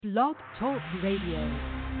Blog Talk Radio.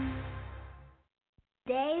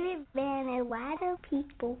 David Banner, why do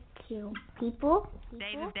people kill people?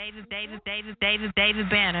 David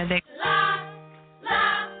Banner. They...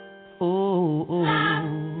 Ooh, ooh,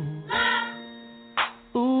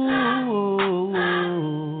 ooh,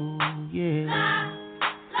 yeah.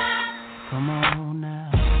 Come on now.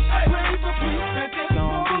 It's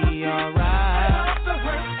gonna be alright.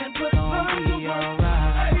 It's gonna be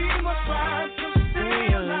alright.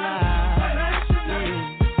 Stay alive.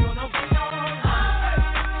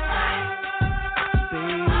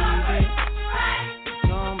 Baby, it's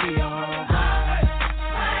gonna be alright.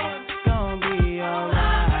 It's gonna be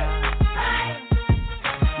alright.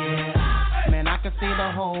 Yeah, man, I can see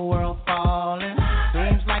the whole world falling.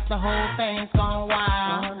 Seems like the whole thing's gone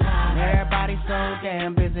wild. Everybody's so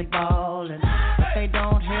damn busy ballin', but they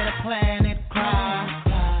don't hear the planet cry.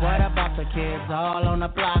 What about the kids all on the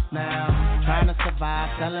block now, trying to survive,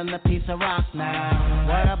 selling a piece of rock now?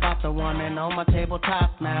 What about the woman on my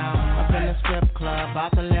tabletop now, up in the strip club,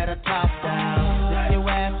 about to let her top down? If you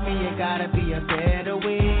ask me, it gotta be a better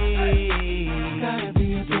way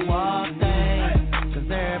to all things, cause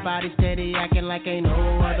everybody steady acting like ain't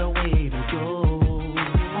no other way to go.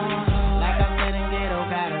 Like I said in ghetto,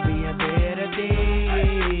 gotta be a better day.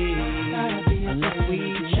 Unless we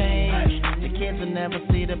change, the kids will never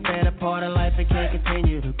see the better part of life and can't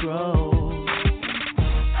continue to grow.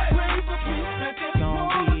 It's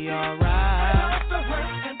gonna be alright.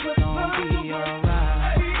 It's gonna be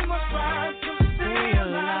alright. Stay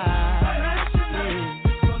alive.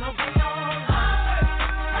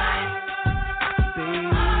 Baby,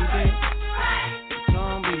 it's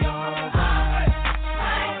gonna be alright.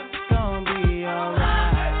 It's gonna be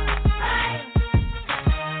alright.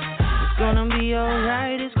 It's gonna be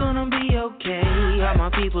alright, it's gonna be okay. All my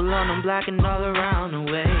people on them block and all around the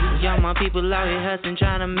way. All my people out here hustling,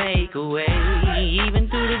 trying to make a way. Even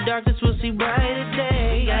through the darkness, we'll see brighter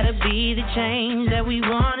day. Gotta be the change that we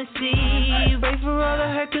wanna see. Pray for all the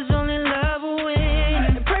hurt, cause only love will win.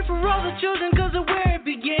 And pray for all the children, cause of where it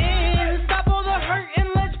begins. Stop all the hurt and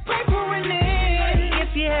let's pray for an end.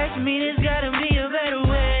 If you ask me, there's gotta be a better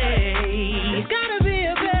way. There's gotta be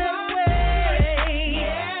a better way.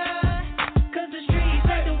 Yeah, cause the streets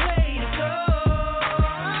ain't the way to go.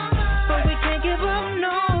 But we can't give up,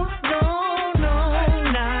 no,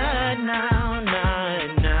 not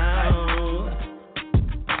now.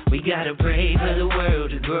 We gotta pray for the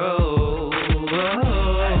world to grow.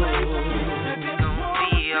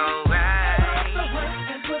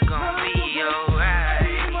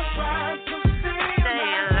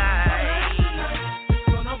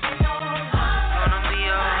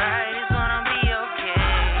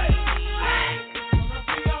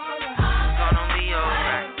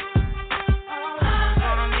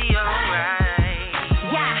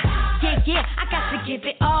 Give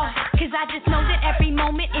it all, cause I just know that every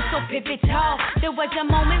moment is so pivotal. There was a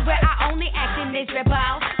moment where I only acted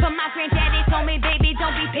miserable, but my granddaddy told me, baby,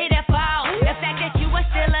 don't be pitiful. The fact that you are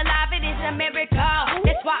still alive, it is a miracle.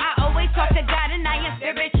 That's why I always talk to God and I am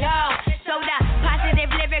spiritual. So the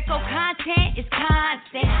positive lyrical content is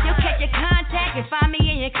constant. You'll catch your contact and find me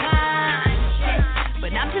in your conscience.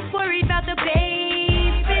 But I'm just worried about the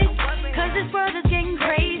babies, cause this world is getting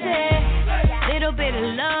crazy. Little bit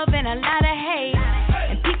of love and a lot of hate,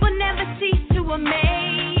 and people never cease to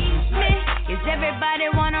amaze me. Cause everybody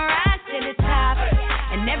wanna rise to the top,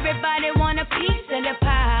 and everybody want a piece of the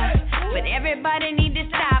pie. But everybody need to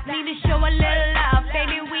stop, need to show a little love.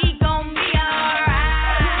 Baby, we gon' be alright.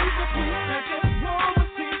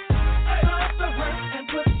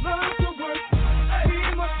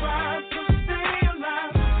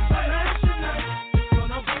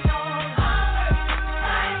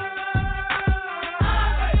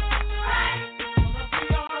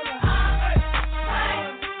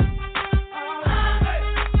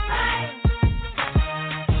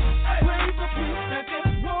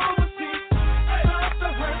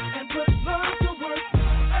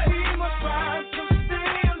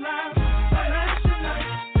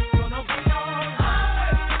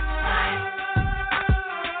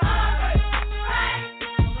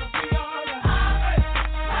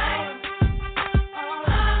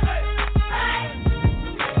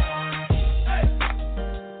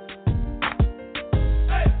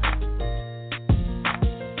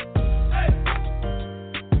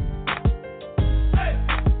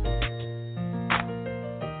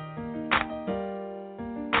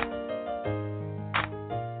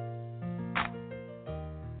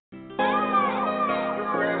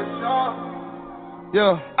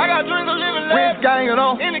 Yeah. I got dreams of living lavish. Rich gang it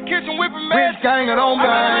on. In the kitchen whipping magic. Rich gang it on,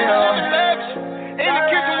 man. In the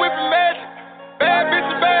kitchen whipping magic. Bad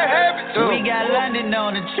bitches, bad Legend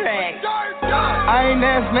on the track. I ain't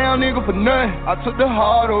asked now, nigga, for nothing. I took the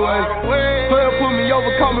heart away. 12 put me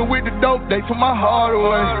over, coming with the dope. They took my heart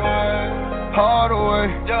away. Heart away.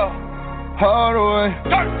 Heart away.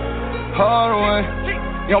 Heart away.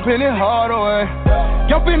 Young Penny hard away.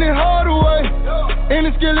 Young Penny hard away. In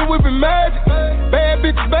the skillet whipping magic. Bad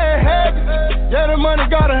bitches, bad habits. Yeah, the money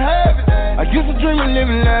gotta have it. I used to dream of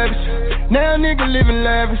living lavish. Now nigga living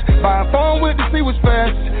lavish. Buying phone with to see what's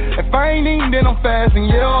fast. If I ain't eating, then I'm fasting,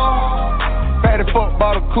 yeah. Fatty fuck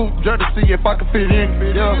bought a coupe just to see if I could fit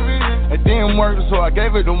in, yeah. It didn't work, so I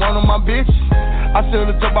gave it to one of my bitches. I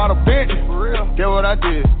should've just bought a Bentley. Get what I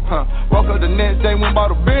did, Woke up the next day, went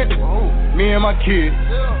bought a Bentley. Me and my kids.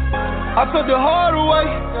 I took the heart away.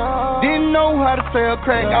 Didn't know how to sell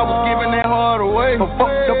crack. I was giving that heart away. But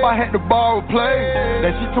fucked up, I had to borrow play.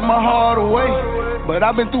 That shit took my heart away. But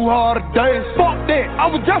I've been through harder days. Fuck that. I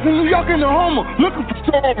was just in New York in the Hummer, looking for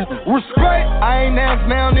some respect. I ain't asked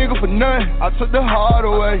now, nigga, for nothing. I took the heart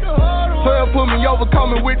away. 12 put me over,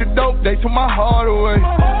 coming with the dope. They took my heart away.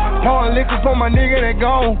 Pouring liquor for my nigga that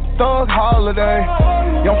gone. Thug holiday.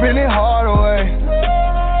 Young Penny hard away.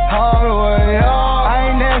 Hard away,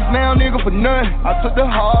 I ain't asked now, nigga, for nothing. I took the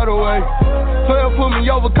heart away. 12 put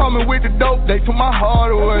me over, coming with the dope. They took my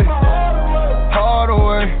heart away. Hard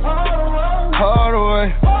away. Hard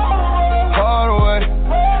away. Hard away.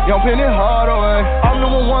 Young Penny hard away. I'm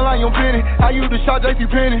number one like Young Penny. I used to shot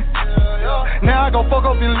JP Penny. Now I go fuck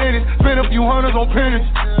up in Liddy. Spend a few hundreds on pennies.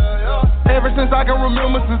 Ever since I can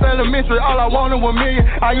remember, since elementary, all I wanted was million.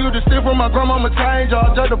 I used to steal from my grandmama change,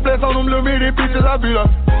 just to flex on them little bitty bitches. I be like,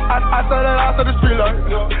 I said that out to the street like,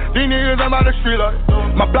 these niggas I'm out the street like.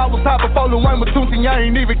 My block was hot before Lil Wayne was tuned, I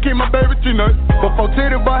ain't even keep my baby T-nut. Before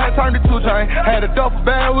Titty Boy had turned to 2 chain, had a duffel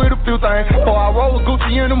bag with a few things. Before I rolled with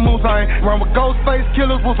Gucci in the moose thing, run with Ghostface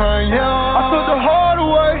Killers Wu Tang, yeah. I took the heart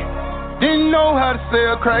away. Didn't know how to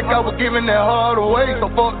sell crack, I was giving that heart away. So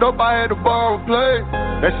fucked up, I had to borrow play.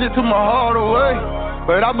 That shit took my heart away.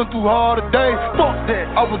 But I've been through harder days. Fuck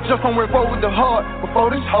that, I was just on rapport with the heart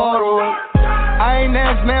before this heart away. I ain't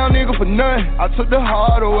asked now, nigga, for nothing. I took the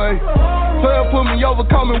heart away. 12 put me over,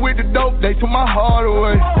 coming with the dope. They took my heart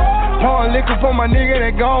away. Pouring liquor for my nigga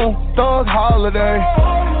that gone. Thug holiday.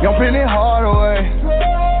 Young Penny hard away.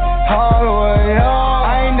 Hard away,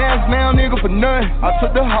 I ain't asked now, nigga, for nothing. I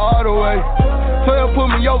took the heart away. 12 put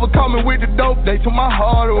me over, coming with the dope. They took my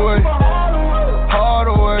heart away. Hard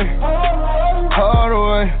away. Hard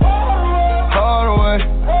away. Hard away.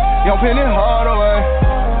 Young Penny hard away.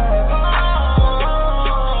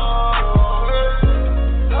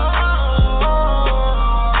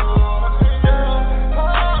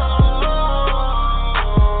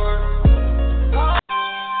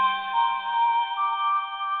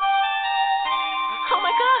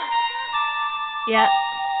 Yeah.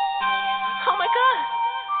 Oh my god.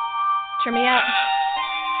 Turn me up.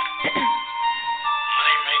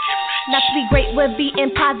 Not to be great would be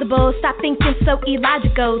impossible. Stop thinking so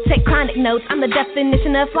illogical. Take chronic notes. I'm the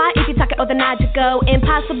definition of fly. If you talk it orthogogical.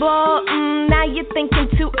 Impossible. Now you're thinking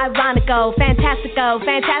too ironical. Fantastico.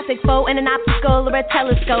 Fantastic foe in an optical or a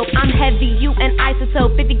telescope. I'm heavy, you an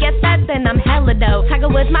isotope. If you get that, then I'm hella dope. Tiger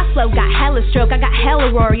Woods, my flow got hella stroke. I got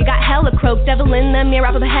hella roar. You got hella croak. Devil in the mirror,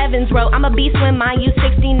 up of the heavens row. I'm a beast with mine. You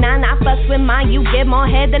 69. I fuss with mine. You get more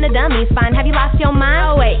head than a dummy's fine. Have you lost your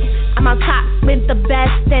mind? Oh wait. I'm on top with the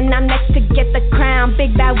best, and I'm next to get the crown.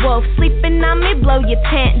 Big bad wolf sleeping on me, blow your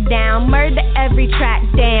tent down. Murder every track,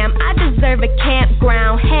 damn. I deserve a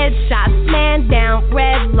campground. Headshots, man down.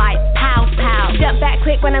 Red light, pow pow. Jump back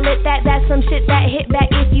quick when I lit that. That's some shit that hit back.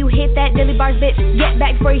 If you hit that, dilly bars, bitch. Get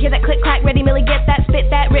back before you hear that click clack. Ready, Millie, get that, spit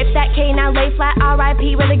that, rip that K. Now lay flat.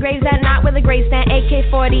 R.I.P. where the graves at, not where the graves stand.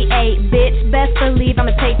 AK-48, bitch. Best believe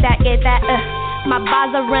I'ma take that, get that. My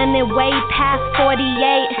bars are running way past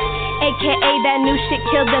 48. AKA that new shit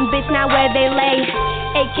killed them, bitch, now where they lay.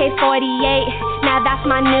 AK-48, now that's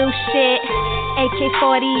my new shit.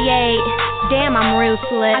 AK-48, damn, I'm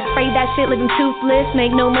ruthless. I spray that shit looking toothless.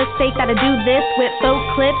 Make no mistake that I do this with faux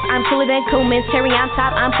clips. I'm cooler than Coleman, cherry on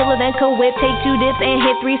top. I'm cooler than Co-Whip. Take 2 dips and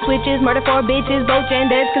hit 3 switches. Murder 4 bitches, both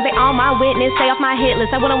genders, cause they all my witness. Stay off my hit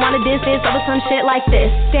list. I wouldn't wanna diss this over some shit like this.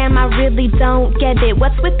 Damn, I really don't get it.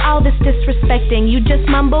 What's with all this disrespecting? You just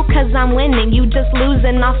mumble cause I'm winning. You just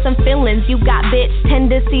losing off some feelings. You got bitch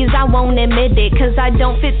tendencies, I won't admit it, cause I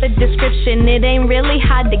don't fit the description. It ain't really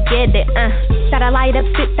hard to get it. That I light up,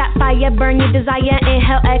 spit that fire, burn need desire.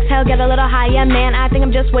 Inhale, exhale, get a little higher. Man, I think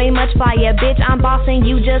I'm just way much flyer. Bitch, I'm bossing,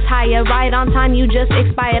 you just hire. Right on time, you just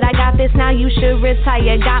expired. I got this, now you should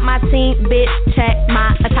retire. Got my team, bitch, check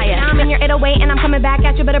my attire. Now I'm in your 808 and I'm coming back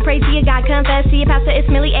at you. Better pray to your God, confess to your pastor. It's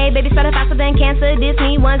Millie A. Baby, better faster than cancer. Diss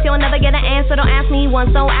me once, you'll never get an answer. Don't ask me once,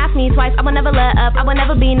 don't ask me twice. I will never let up, I will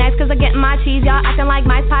never be nice. Cause I get my cheese, y'all acting like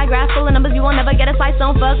mice pie. Grass full of numbers, you will never get a slice.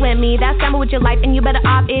 Don't fuck with me, that's gamble with your life. And you better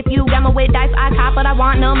opt if you gamble with dice. I cop what I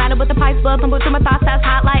want, no matter what the price. Blood pump through my thoughts, that's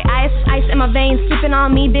hot like ice. Ice in my veins, sleeping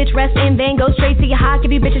on me, bitch, rest in vain. Go straight to your heart,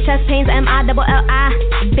 give you bitches chest pains. M-I-double-L-I,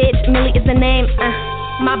 bitch, Millie is the name.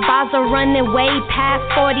 My bars are running way past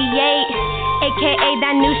 48. AKA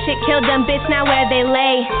that new shit killed them, bitch, now where they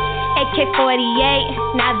lay.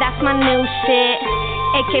 AK-48, now that's my new shit.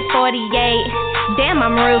 AK-48, damn,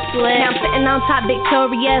 I'm ruthless. Now I'm sitting on top,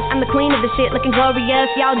 victorious. I'm the queen of the shit, looking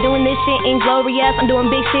glorious. Y'all doing this shit inglorious. I'm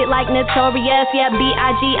doing big shit like Notorious. Yeah,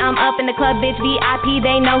 B.I.G., I'm up in the club, bitch, VIP.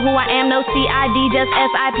 They know who I am, no C.I.D., just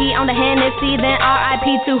S.I.P. on the Hennessy, then R.I.P.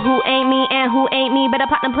 to who ain't me and who ain't me.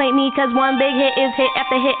 Better contemplate me, cause one big hit is hit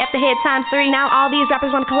after hit after hit times 3. Now all these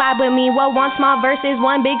rappers wanna collab with me. Well, one small verse is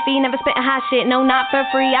one big fee. Never spitting hot shit, no, not for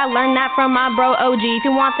free. I learned that from my bro OG. If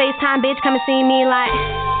you want FaceTime, bitch, come and see me like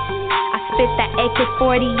I spit that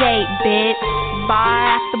AK-48, bitch,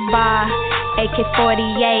 bar after bar.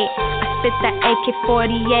 AK-48, I spit that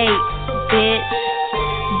AK-48, bitch,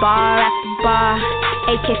 bar after bar.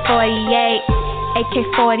 AK-48,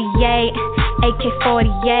 AK-48,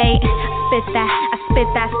 AK-48. I spit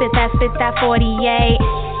that 48.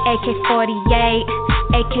 AK-48,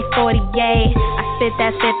 AK-48. I spit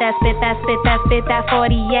that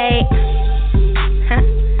 48.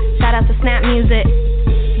 Shout out to Snap Music,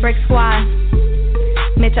 Brick Squad.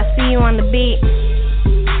 Mitch, I see you on the beat.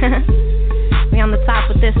 We on the top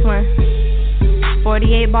with this one.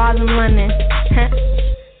 48 bars in London.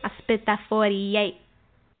 I spit that 48.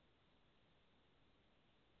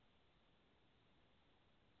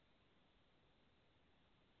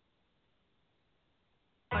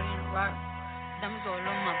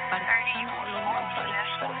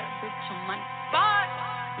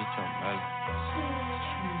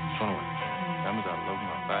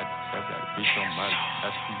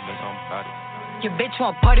 Your bitch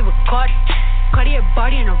want party with Cardi. Cartier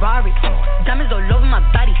body in a Rari. Diamonds all over my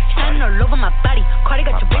body, shining all over my body. Cardi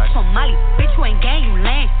got your bitch on Molly. Bitch, you ain't gang, you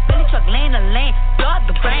lame. Billy truck laying the lane, blow up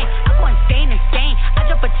the brain. I go insane. I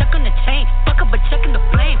drop a check on the chain, fuck up a check in the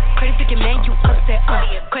flame. Cardi freaking man, you upset.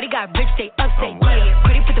 Cardi got rich, they upset.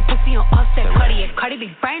 Cardi put the pussy on offset. Cardi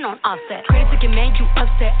big brain on offset. Cardi freaking man, you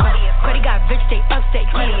upset. Cardi got rich, they upset.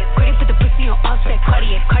 Cardi put the pussy on offset.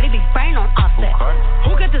 Cardi big brain on offset.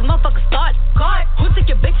 Who got this motherfucker started? God. Who took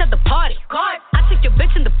your bitch at the party? God. I took your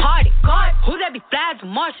bitch in the party. God. Who that be fly as a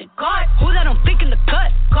Martian? God. Who that don't pick in the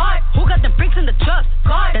cut? God. Who got them freaks in the truck?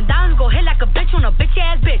 God. Then diamonds go hit like a bitch on a bitch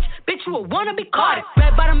ass bitch. Bitch, you a wanna be Cardi.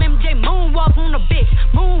 Red bottom MJ, moonwalk on a bitch.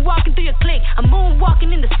 Moonwalking through your clique. I'm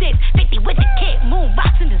moonwalking in the 650 with the kick.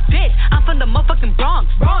 Moonboxing this bitch. I'm from the motherfucking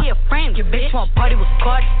Bronx. Yeah, friend, your bitch want party with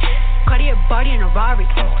Cardi. Cardi a body in a Rari.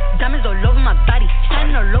 Diamonds all over my body,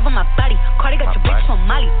 shining all over my body. Cardi got your bitch on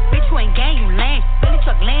Molly. Bitch, you ain't gang, you lame. Billy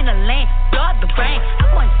truck laying the lane, blow up the brain. I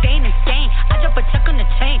go insane. I drop a check on the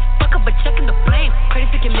chain, fuck up a check in the flame. Cardi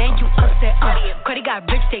freaking man, you upset. Cardi got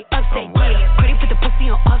rich, they upset. Cardi put the pussy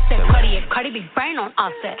on offset. Cardi big brain on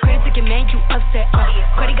offset. Cardi freaking man, you upset.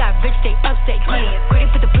 Cardi got rich, they upset. Cardi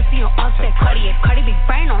put the pussy on offset. Cardi big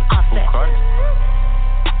brain on offset.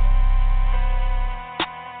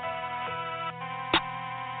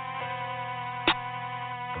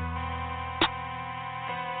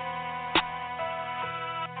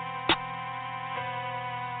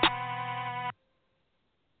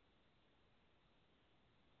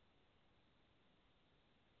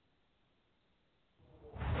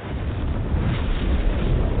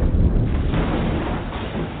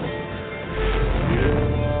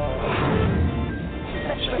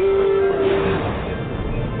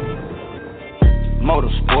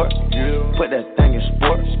 Motorsport, put that thing in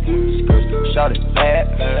sports. Shout it bad,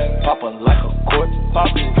 pop it like a court.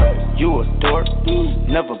 You a dork,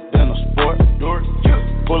 never been a sport.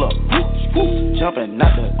 Pull up, jumping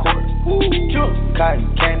out the court.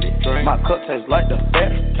 Cotton candy, my cup tastes like the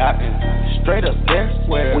fair. Straight up there,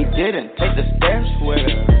 we didn't take the stairs.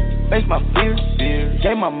 Face my fears,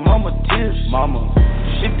 gave my mama tears.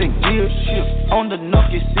 Shifting gears, on the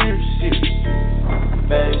knuckle serious.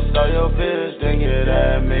 Face all your fears, then get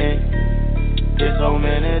at me. Get so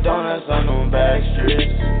many donuts on them back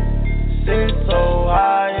streets. Sit so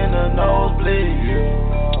high in the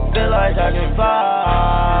nosebleed. Feel like I can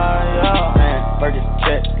fly, yeah. Man, Burger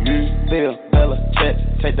check, Bill, Bella check.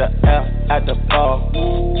 take the L at the ball.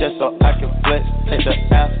 Just so I can flex, take the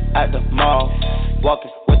L at the mall.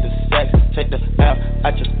 Walking with the sex, take the L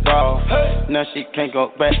at your bra. Now she can't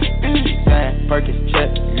go back. Saying Perkins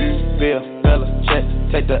check, Bill Bella check,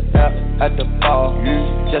 take the L at the ball.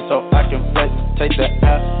 Just so I can flex, take the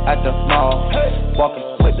L at the mall. Walking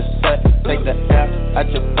with the sex, take the L at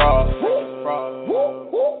your bra.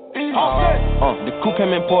 The coupe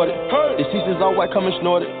came imported. The seasons all white, coming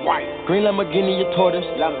snorted. Green Lamborghini, your tortoise.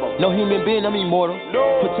 No human being, I'm immortal.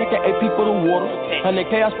 Put 10K AP for the water.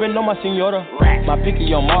 100K I spend on my senora. My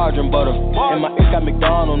picky on margarine butter. And my ink got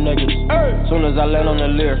McDonald's niggas. Soon as I land on the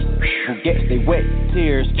Lear, who gets they wet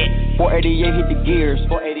tears. 488 hit the gears.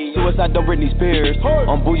 Suicide don't Britney Spears.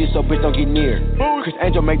 On bougie so bitch don't get near. Chris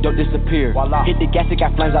Angel make dope disappear. Hit the gas, it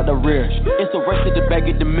got flames out the rear. It's a race to the bag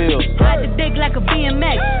at the mills. Ride the dick like a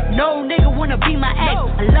BMX. No nigga wanna be my ex.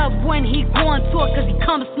 I love when he going to it cause he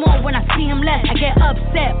comes small when I see him less. I get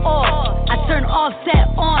upset off, I turn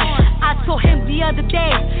offset on. I told him the other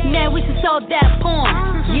day, man, we should sell that porn.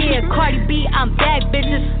 Yeah, Cardi B, I'm back,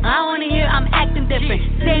 bitches. I wanna hear I'm acting different.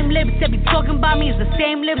 Same lips that be talking about me is the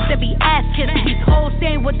same lips that be ass kissing. These hoes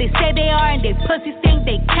saying what they say they are and they pussies think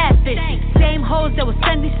they catfish. Same hoes that was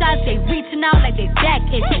sending shots, they reaching out like they back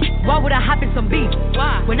itching. Why would I hop in some beef?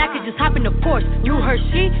 Why? When I could just hop in the Porsche. You heard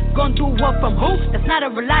she gon' do what from who? That's not a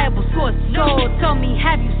reliable source. So tell me,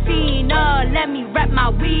 have you seen her? Let me wrap my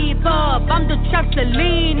weave up. I'm the trap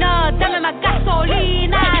Selena. Dame my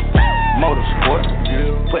gasolina. Motorsport,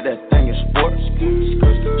 put that thing in sports.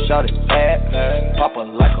 Shout it bad, pop her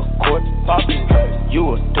like a court.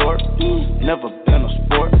 You a dork, never been a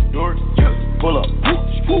sport. Pull up,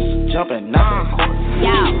 jumping out the court.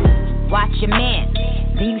 Yo, watch your man,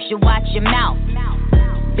 then you should watch your mouth.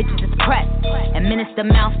 Bitches is pressed, administer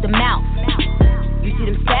mouth to mouth. You see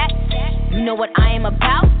them stats? You know what I am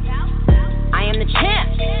about? I am the champ,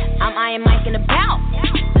 I'm Iron Mike and about.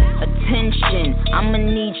 Attention, I'ma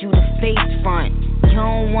need you to face front. You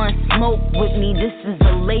don't want smoke with me, this is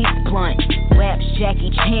a lace blunt. Raps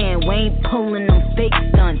Jackie Chan, we ain't pulling them fake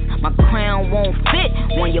stunts. My crown won't fit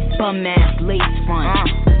on your bum ass lace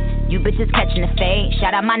front. You bitches catching the fade,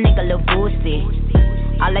 shout out my nigga Lil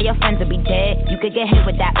Boosie. All of your friends will be dead, you could get hit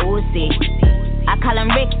with that Uzi. I call him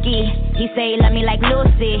Ricky, he say he love me like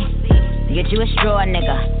Lucy. Get you a straw,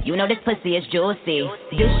 nigga. You know this pussy is juicy.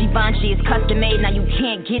 This Givenchy is custom made, now you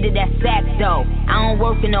can't get it at Saks though. I don't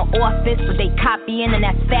work in the office, but they copying and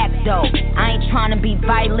that's fact though. I ain't trying to be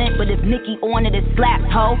violent, but if Nicki on it, it's slaps,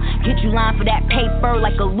 ho. Get you line for that paper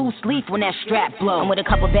like a loose leaf when that strap blow. I'm with a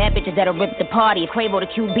couple bad bitches that'll rip the party. If Quavo the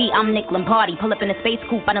QB, I'm Nick Lombardi. Pull up in a space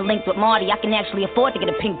coupe, I done linked with Marty. I can actually afford to get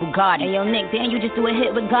a pink Bugatti. Hey yo, Nick, didn't you just do a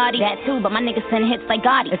hit with Gotti? That too, but my niggas send hits like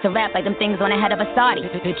Gotti. It's a rap like them things on the head of a Saudi.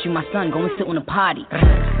 Bitch, you my son, go and sit on a potty.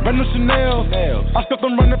 Run the Chanel, I stuck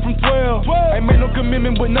them running from 12. Ain't made no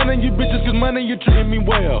commitment with none of you bitches, cause money you treating me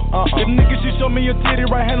well. If niggas should show me your titty,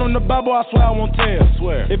 right hand on the Bible, I swear I won't tell.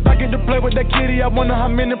 If I get to play with that kitty, I wonder how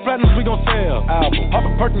many platinums we gon' sell. Album, pop a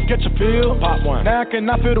Perkins, catch a pill. Pop one. Now I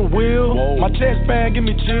cannot feel the wheel. Whoa. My chest bag, give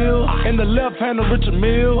me chill. In the left hand, a Richard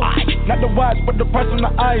Mille. Not the watch, but the price on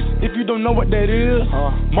the ice, if you don't know what that is.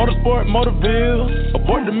 Motorsport, Motorville.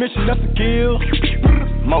 Abort the mission, that's a kill.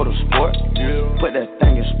 Motorsport, put that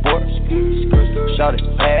thing in sports. Shout it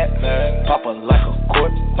bad, pop her like a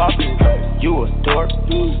court. You a dork,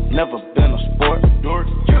 never been a sport.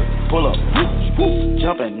 Pull up,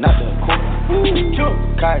 jumping out the court.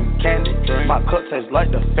 Cotton candy, my cup tastes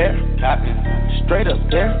like the fair. Straight up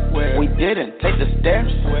there, we didn't take the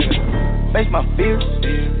stairs. Face my fears,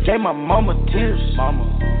 gave my mama tears.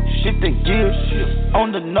 Shifting gears,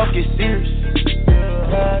 on the Nokia Sears.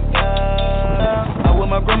 I wish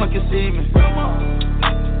my grandma could see me.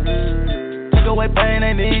 Take away pain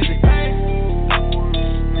ain't easy.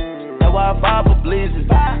 That's why I fight for blizzard.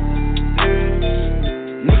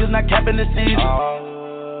 Niggas not capping the season.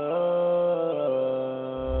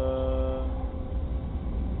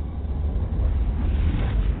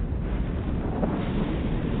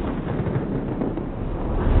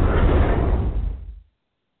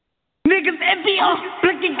 Niggas envy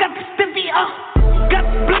Blinky got the stiffy got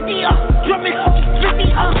the blicky drumming strippy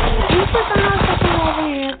Can you put some more stuff over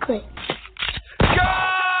here real quick?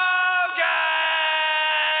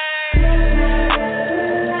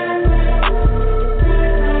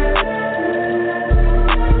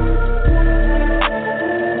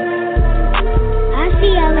 I'll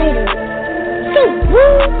see y'all later.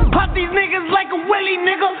 Pop these niggas like a willy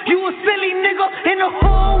nigga. You a silly nigga in the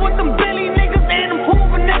hole with them Billy niggas and them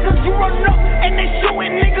Hoover niggas. You run up and they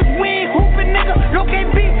shooting niggas. We ain't hooping nigga. No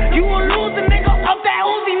KB, you a loser nigga. Off that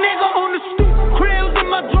Uzi nigga on the stoop. Cribs in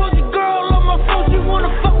my Georgia girl on my phone. She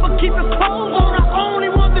wanna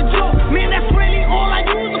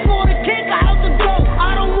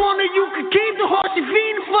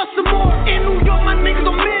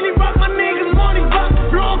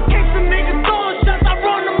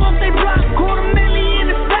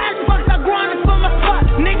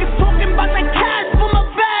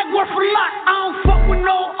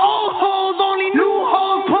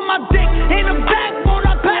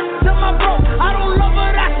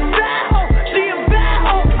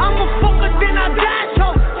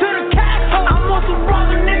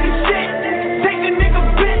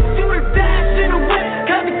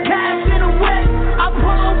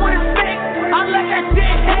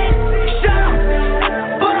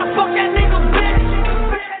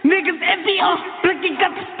Shorty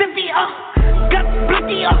got the stiffy, got the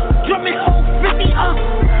blicky, drumming whole 50,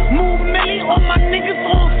 move milli, all my niggas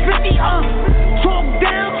on 50, talk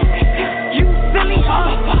down, you silly,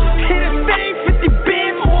 hit a stain, 50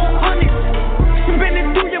 bands, all hundreds,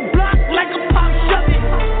 spinning through your block like a pop shove it,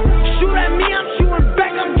 shoot at me, I'm shooting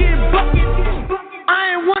back, I'm getting buckets,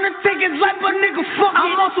 I ain't wanna take his life, but nigga fuck it,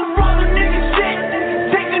 I'm on some raw nigga shit,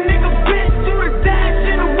 take a nigga bitch, do the dash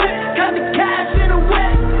in the whip, got the cash in the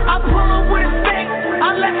whip, I pull up with a stick,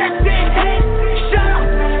 I let that shit hit, shut up,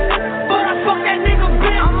 but I fuck that nigga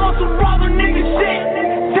bitch, I'm on some raw nigga shit,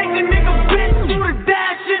 take a nigga bitch, do the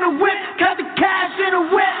dash in the whip, got the cash in the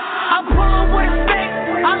whip, I pull up with a stick,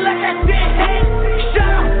 I let that shit hit, shut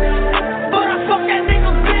up, but I fuck that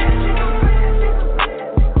nigga bitch.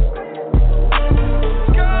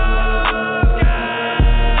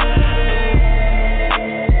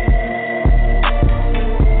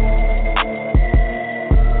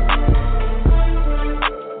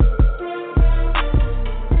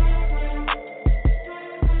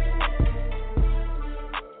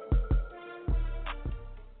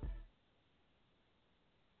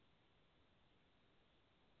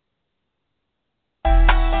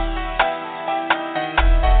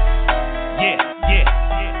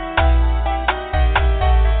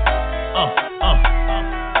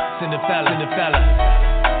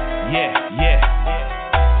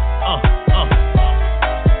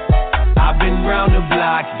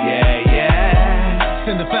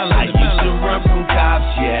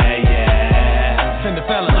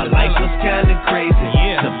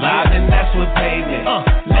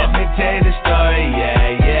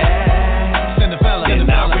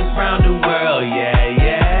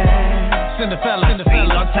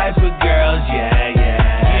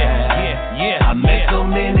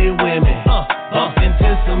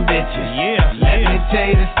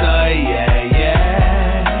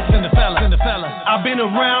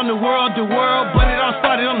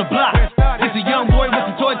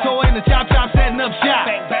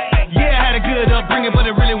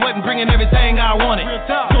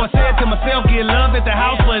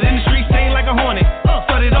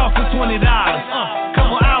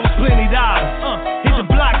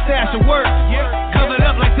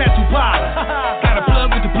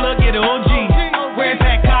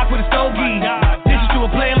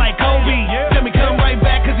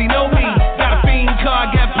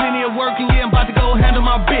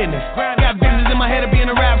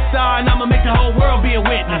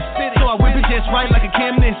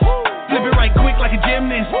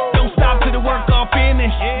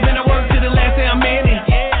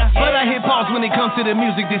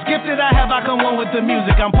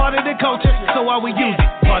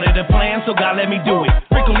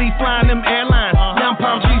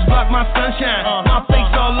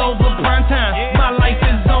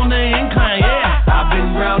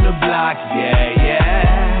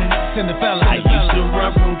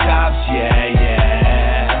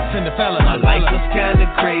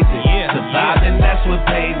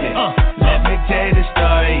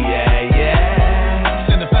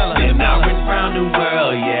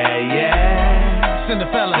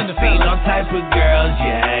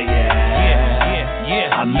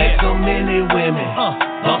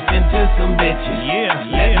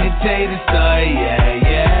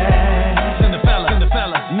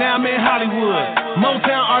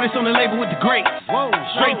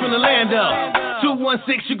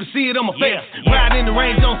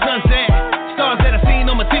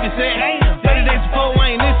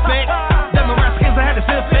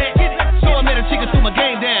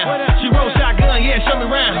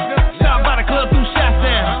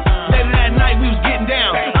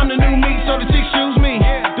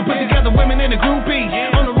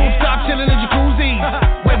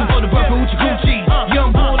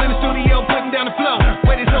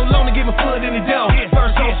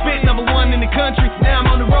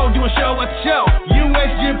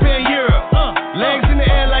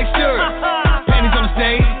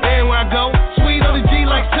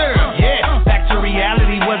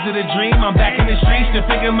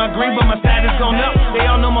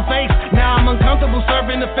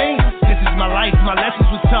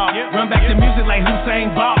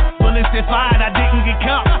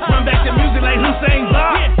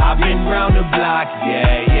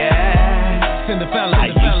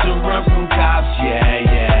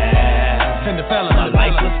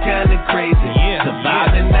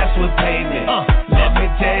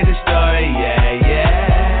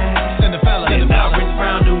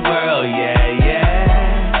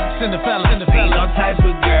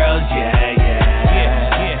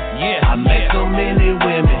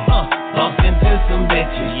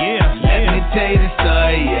 tell you the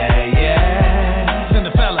story, yeah, yeah.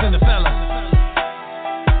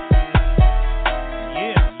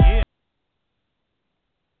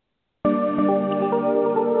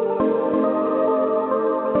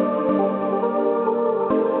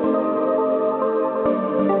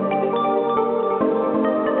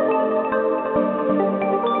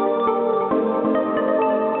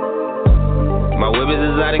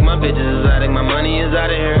 bitches exotic, my money is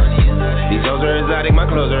out of here. These hoes are exotic, my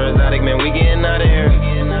clothes are exotic, man, we getting out of here.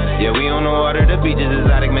 Yeah, we on the water, the beach is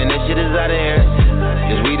exotic, man, this shit is out of here.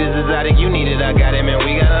 This weed is exotic, you need it, I got it, man,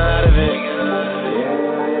 we got a lot of it.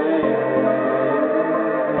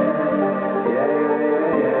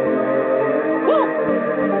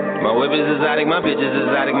 My whip is exotic, my bitch is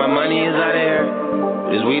exotic, my money is out of here.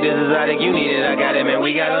 This weed is exotic, you need it, I got it, man,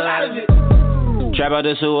 we got a lot of it. Trap out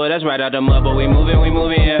the sewer, that's right out the mud, but we moving,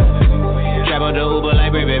 yeah. Trap out the Uber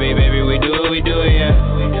like, baby, we do it, yeah.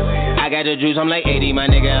 I got the juice, I'm like 80, my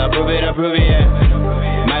nigga, approve it, yeah.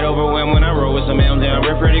 Might overwhelm when I roll with some M's, and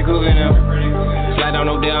we're pretty cool now. Slide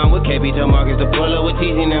down no down with KP to Marcus to pull up with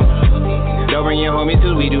teasing them. Don't bring your homies,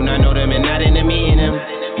 cause we do not know them and not in the meeting them.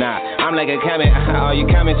 Nah, I'm like a comet, all you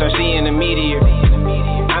comments are seeing the meteor.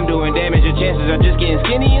 I'm doing damage, your chances are just getting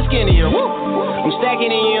skinny and skinnier. Woo! I'm stacking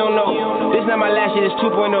and you don't know. This not my last shit, it's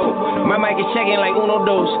 2.0. My mic is checking like uno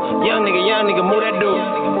dos. Young nigga, move that dude.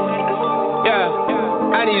 Yeah,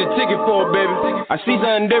 I need a ticket for it, baby. I see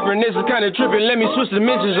something different, this is kinda tripping. Let me switch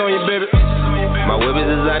dimensions on you, baby. My whip is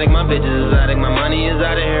exotic, my bitch is exotic, my money is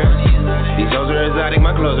out of here. These hoes are exotic,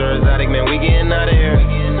 my clothes are exotic, man, we getting out of here.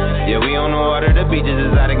 Yeah, we on the water, the beach is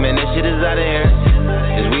exotic, man, this shit is out of here.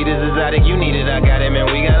 This weed is exotic, you need it, I got it, man,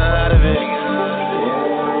 we got a lot of it.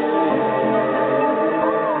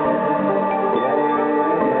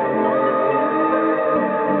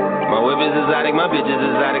 My whip is exotic, my bitch is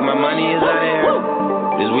exotic, my money is out of here.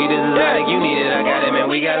 This weed is exotic, you need it, I got it, man,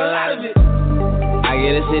 we got a lot of it. I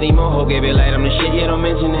get a city moho, gave it light, I'm the shit, yeah, don't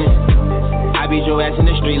mention it. I beat your ass in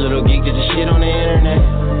the street, little geek, just a shit on the internet.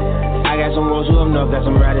 I got some wolves who up north, got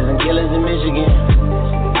some riders and killers in Michigan.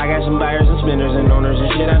 I got some buyers and spenders and owners and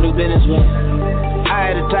shit I do business with.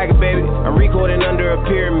 I had a tiger, baby, I'm recording under a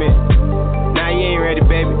pyramid. Nah, you ain't ready,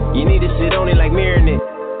 baby, you need to sit on it like mirroring it.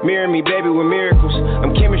 Mirror me, baby, with miracles.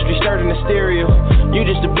 I'm chemistry starting the stereo. You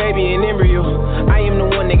just a baby in embryo. I am the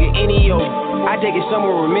one, nigga, any yo. I take it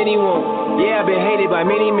somewhere where many won't. Yeah, I've been hated by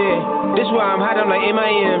many men. This why I'm hot, I'm like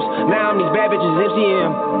MIMs. Now I'm these bad bitches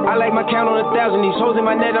MCM. I like my count on 1,000. These hoes in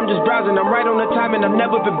my net, I'm just browsing. I'm right on the time and I've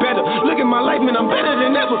never been better. Look at my life, man, I'm better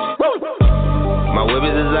than ever. Woo! My whip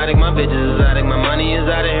is exotic, my bitch is exotic, my money is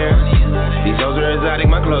out of here. These hoes are exotic,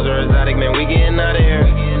 my clothes are exotic, man, we getting out of here.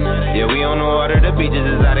 Yeah, we on the water, the beach is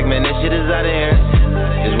exotic, man, this shit is out of here.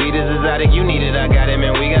 This weed is exotic, you need it, I got it,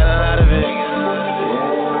 man, we got a lot of it.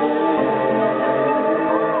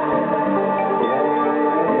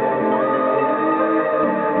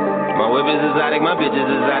 My whip is exotic, my bitch is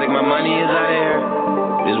exotic, my money is out of here.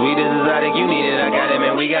 This weed is exotic, you need it, I got it,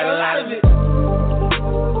 man, we got a lot of it.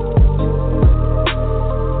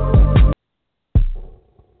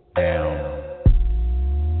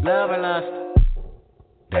 Love or lust?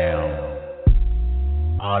 Damn.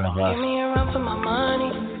 All of us. Give me a run for my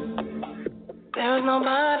money. There is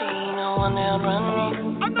nobody, no one that'll run me.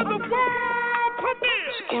 Another world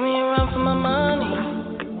premiere. So give me a run for my money.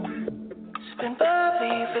 Sipping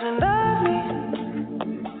bubbly, feeling lovely.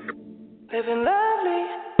 Living lovely.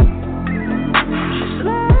 Just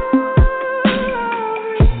lovely.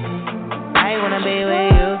 I wanna be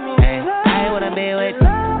with you. Hey, I wanna be with.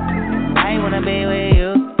 I wanna be with you.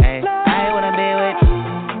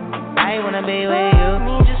 Be with you.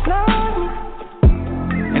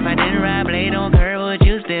 If I didn't ride blade on curve, would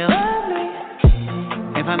you still?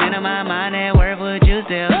 If I'm in my mind at work, would you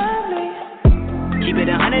still? Keep it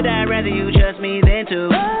 100, I'd rather you trust me than to.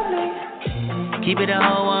 Keep it a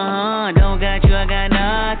whole 100, don't got you, I got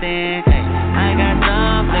nothing. Hey, I got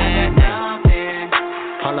something.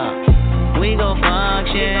 Hold up, we gon'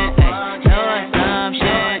 function. Hey, no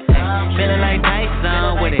assumption. Feeling like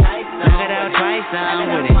Tyson with it. Knock it out twice, I'm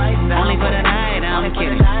with it. Only for the night, I'm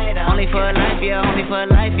kidding. Only for life, yeah, only for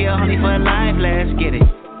life, yeah, only for life, let's get it.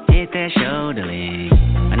 Hit that shoulder lean.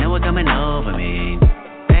 I know what's coming over me.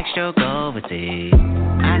 Backstroke overseas.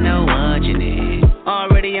 I know what you need.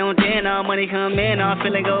 Already on 10, all money come in. All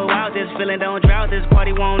feeling go out, this feeling don't drought, this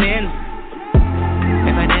party won't end.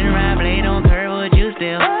 If I didn't ride blade on curve, would you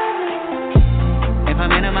still? If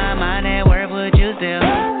I'm in my mind at work, would you still?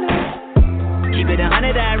 Keep it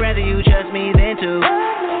 100, I'd rather you trust me than to.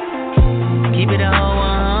 Keep it a whole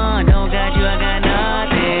 100, don't got you, I got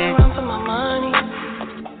nothing. Run for my money.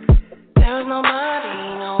 There is nobody,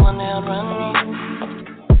 no one that'll run me.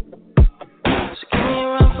 So give me a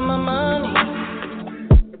run for my money.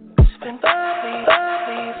 Sipping bubbly,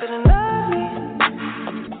 bubbly, feeling lovely.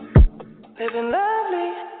 Living lovely.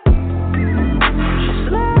 Just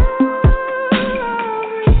lovely.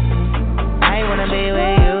 I wanna be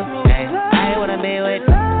with you. I wanna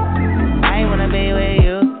be with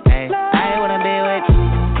you. Hey, I wanna be with.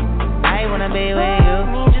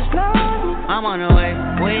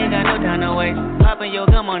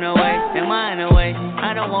 on the way, am I in the way?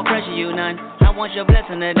 I don't want pressure, you none. I want your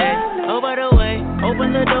blessing today. Oh, by the way,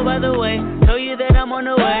 open the door by the way. Tell you that I'm on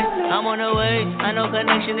the way, I'm on the way. I know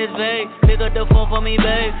connection is vague. Pick up the phone for me,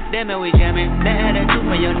 babe. Damn it, we jamming. That attitude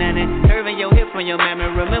from your nanny, curving your hip from your mammy.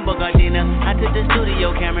 Remember Gardena, I took the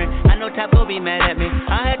studio camera. I know Top gon' be mad at me.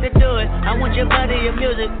 I had to do it. I want your body, your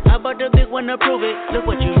music. I bought the big one to prove it. Look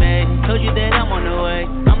what you made. Told you that I'm on the way.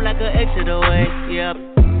 I'm like an exit away. Yep.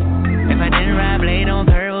 If I didn't ride blade on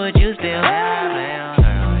curve, would you still?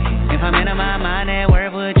 If I'm in my mind at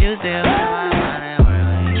work, would you still?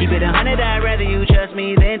 Keep it 100, I'd rather you trust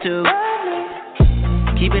me than to.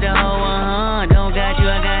 Keep it a whole 100, don't got you,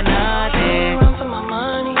 I got nothing. Run for my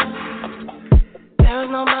money. There is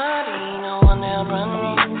nobody, no one that'll run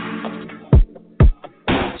me.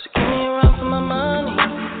 So give me a run for my money.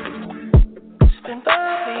 It's been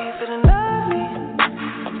lovely, feeling lovely.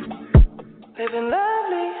 Living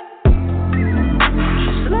lovely.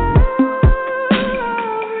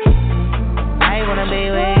 I wanna be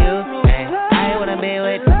with you, hey. I wanna be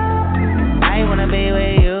with you. I wanna be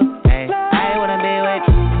with you, hey. I wanna be with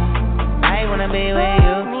you. I wanna be with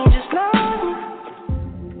you.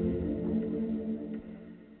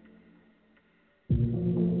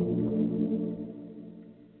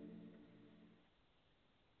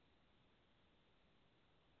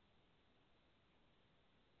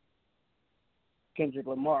 Kendrick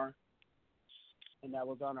Lamar, and that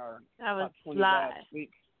was on our top 20 live last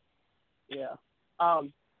week. Yeah.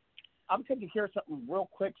 I'm taking care of something real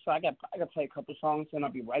quick, so I got to play a couple songs, and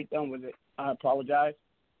I'll be right done with it. I apologize,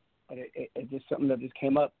 but it's just something that just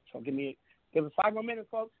came up. So give us 5 more minutes,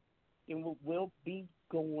 folks, and we'll be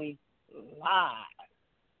going live.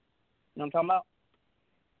 You know what I'm talking about?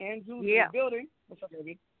 Andrew's in the building. What's up,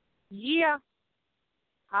 baby? Yeah.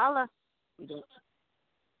 Holla. We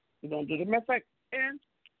don't do the matter of fact. And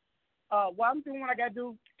while I'm doing what I got to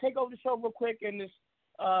do, take over the show real quick and just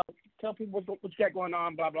tell people what you got going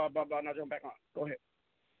on, blah, blah, blah, blah, and I'll jump back on. Go ahead.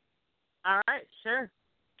 All right, sure.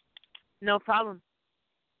 No problem.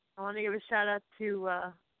 I want to give a shout-out to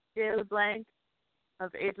Jay LeBlanc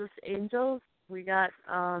of Ageless Angels. We got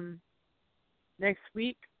next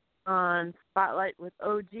week on Spotlight with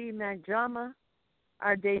OG Mac Drama,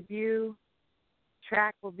 our debut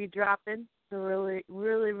track will be dropping. So really,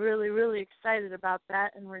 really, really, really excited about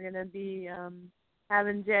that. And we're going to be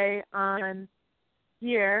having Jay on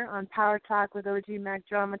here on Power Talk with OG Mac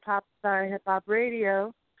Drama, Top Star Hip Hop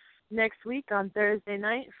Radio, next week on Thursday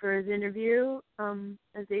night for his interview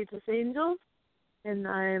as Ageless Angels. And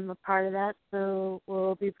I'm a part of that, so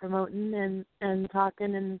we'll be promoting and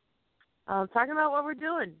talking and talking about what we're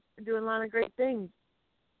doing. We're doing a lot of great things.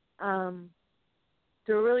 So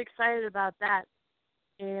we're really excited about that.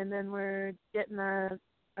 And then we're getting our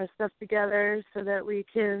stuff together so that we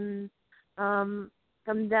can come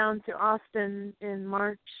down to Austin in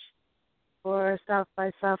March for South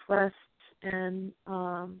by Southwest and,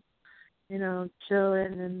 chill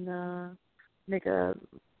in and make a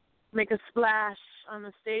splash on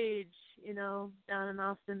the stage, down in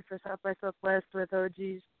Austin for South by Southwest with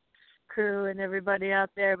OG's crew and everybody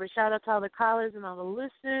out there. But shout out to all the callers and all the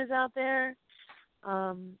listeners out there.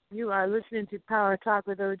 You are listening to Power Talk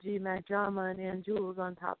with OG Mac Drama and Ann Jules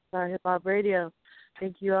on Top Star Hip Hop Radio.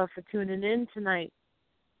 Thank you all for tuning in tonight.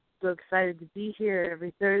 So excited to be here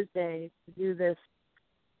every Thursday to do this.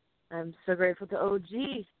 I'm so grateful to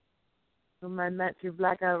OG, whom I met through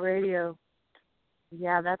Blackout Radio.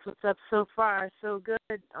 Yeah, that's what's up so far. So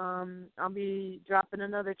good. I'll be dropping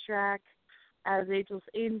another track as Ageless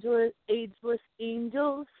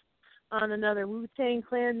Angels on another Wu-Tang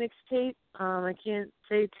Clan mixtape. I can't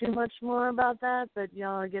say too much more about that, but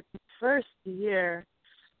y'all get the first to hear.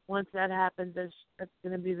 Once that happens, that's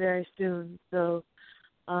going to be very soon. So,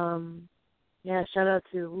 shout out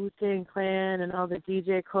to Wu-Tang Clan and all the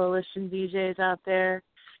DJ Coalition DJs out there.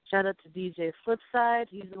 Shout out to DJ Flipside.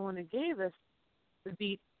 He's the one who gave us the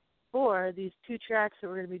beat for these 2 tracks that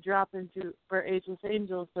we're going to be dropping for Ageless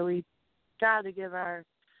Angels. So we try to give our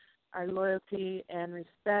loyalty and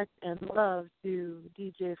respect and love to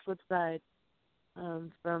DJ Flipside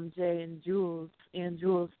from Jay and Jules.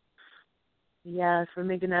 Yeah, for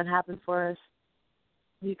making that happen for us.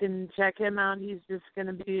 You can check him out. He's just going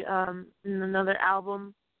to be in another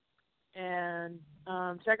album. And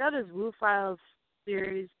check out his Wu Files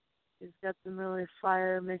series. He's got some really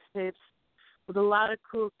fire mixtapes with a lot of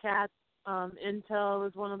cool cats. Intel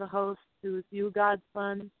was one of the hosts who was You God's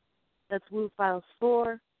Son. That's Wu Files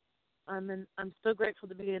 4. I'm so grateful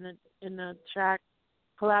to be in a track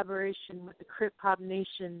collaboration with the Crip Hop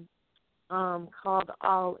Nation called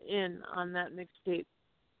All In on that mixtape,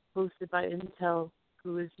 hosted by Intel,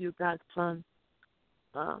 who is You God's Son.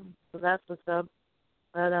 So that's what's up.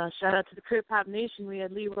 But shout out to the Crip Hop Nation. We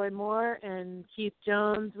had Leroy Moore and Keith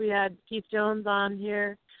Jones. We had Keith Jones on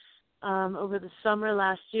here over the summer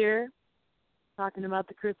last year talking about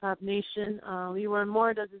the Crip Hop Nation. Leroy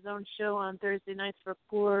Moore does his own show on Thursday nights for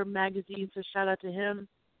Poor Magazine, so shout out to him.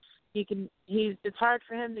 It's hard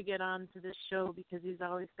for him to get on to this show because he's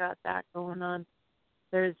always got that going on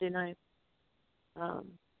Thursday nights.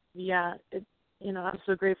 I'm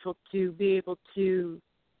so grateful to be able to.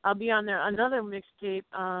 I'll be on there. Another mixtape.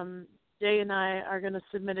 Jay and I are going to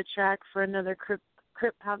submit a track for another Crip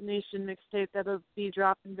Hop Nation mixtape that'll be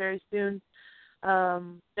dropping very soon.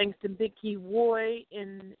 Thanks to Vicky Woy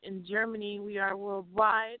in Germany, we are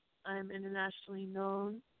worldwide. I'm internationally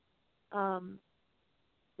known.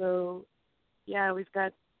 So, yeah, we've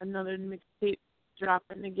got another mixtape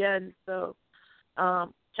dropping again. So,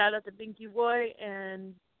 shout out to Vicky Woy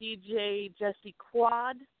and DJ Jesse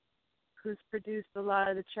Quad, who's produced a lot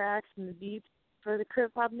of the tracks and the beats for the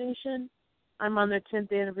Crip Hop Nation. I'm on their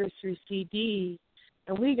 10th anniversary CD,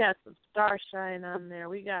 and we got some Starshine on there.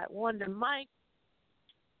 We got Wonder Mike.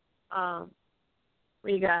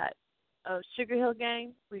 We got Sugar Hill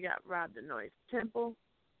Gang. We got Rob the Noise Temple.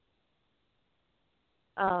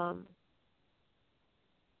 Of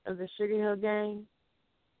the Sugar Hill Gang.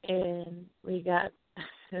 And we got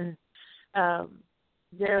Daryl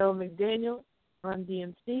McDaniel on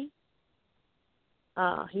DMC.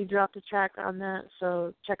 He dropped a track on that,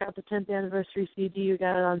 so check out the 10th anniversary CD. We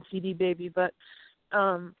got it on CD Baby. But,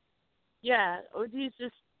 yeah, OG's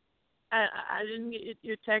just, I didn't get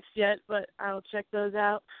your text yet, but I'll check those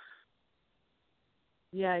out.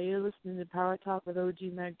 Yeah, you're listening to Power Talk with OG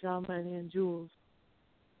Mac Drama and Ann Jules.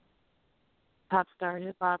 Pop Star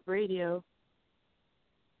Hip Hop Radio.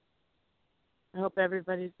 I hope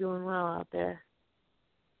everybody's doing well out there.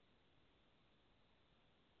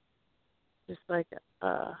 Just like,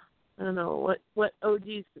 I don't know what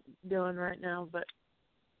OG's doing right now, but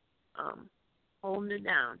holding it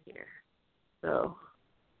down here. So,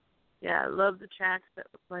 yeah, I love the tracks that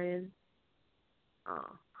we're playing.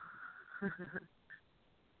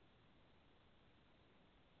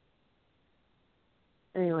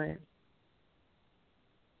 Anyway.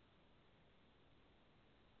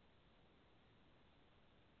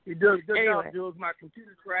 You're doing a good job, Jules. My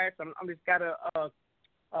computer crashed. I'm just got to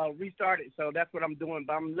restart it, so that's what I'm doing.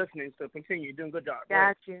 But I'm listening, so continue. You're doing a good job.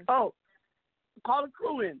 Got you. Oh, call the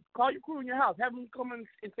crew in. Call your crew in your house. Have them come in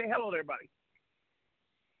and say hello to everybody.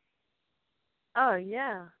 Oh,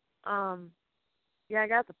 yeah. Yeah, I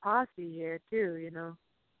got the posse here, too, you know.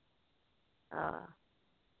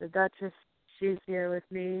 The Duchess, she's here with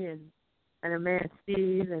me, and her man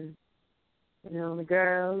Steve, and, you know, the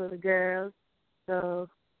girls. So,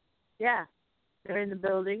 yeah, they're in the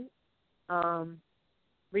building. But,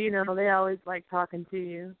 you know, they always like talking to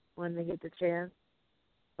you when they get the chance.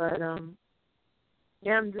 But,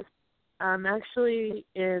 yeah, I'm actually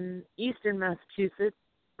in eastern Massachusetts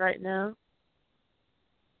right now.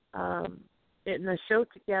 Getting a show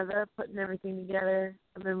together, putting everything together.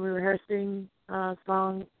 I've been rehearsing a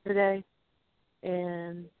song today.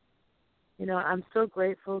 And, you know, I'm so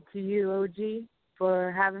grateful to you, OG,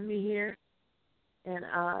 for having me here. And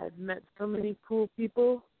I've met so many cool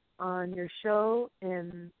people on your show.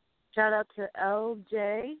 And shout out to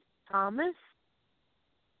LJ Thomas,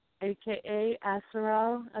 a.k.a.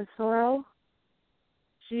 Asoro.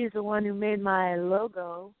 She's the one who made my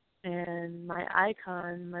logo and my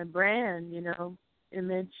icon, my brand, you know,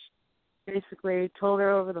 image. Basically told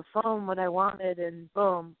her over the phone what I wanted, and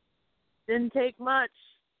boom. Didn't take much.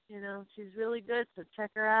 You know, she's really good, so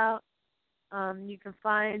check her out. You can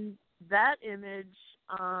find that image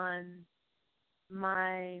on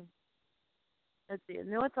my, let's see, I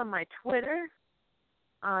know it's on my Twitter,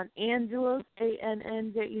 on Anjules,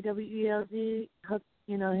 ANNJEWELZ.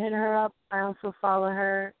 You know, hit her up. I also follow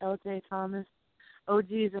her, LJ Thomas.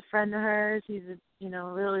 OG is a friend of hers. He's,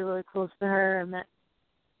 really, really close to her. I met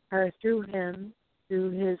her through him, through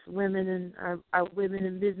his Women in our Women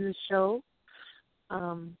in Business show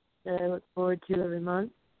that I look forward to every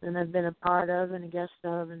month, and I've been a part of and a guest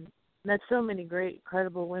of, and met so many great,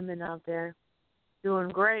 incredible women out there doing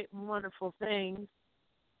great, wonderful things.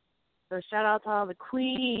 So shout out to all the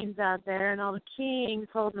queens out there and all the kings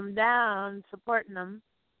holding them down, supporting them.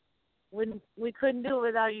 We couldn't do it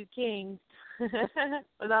without you kings,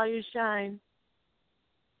 without your shine.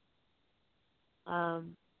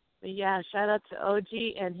 But yeah, shout out to OG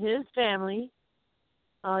and his family,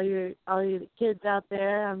 all your kids out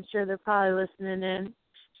there. I'm sure they're probably listening in.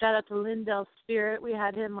 Shout out to Lindell Spirit. We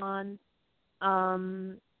had him on.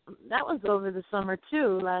 That was over the summer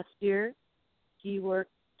too. Last year, he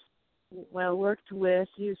worked worked with.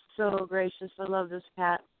 He's so gracious. I love this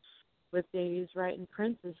cat with Davies writing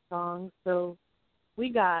Prince's songs. So we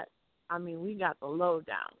got the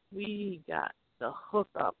lowdown. We got the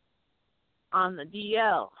hookup on the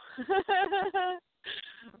DL.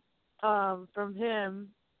 From him,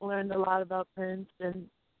 learned a lot about Prince, and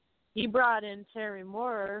he brought in Terry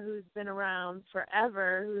Moore, who's been around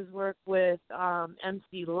forever, who's worked with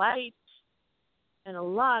MC Light and a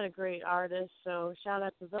lot of great artists. So shout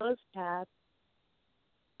out to those cats.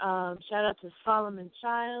 Shout out to Solomon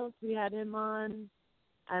Childs. We had him on.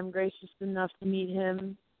 I'm gracious enough to meet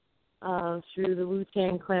him through the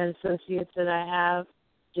Wu-Tang Clan associates that I have,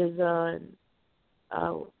 Jizza and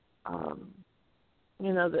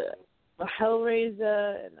the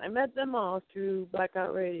Hellraiser, and I met them all through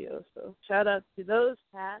Blackout Radio. So shout out to those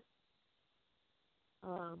cats.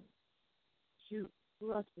 Who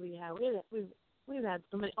else do we have? We've had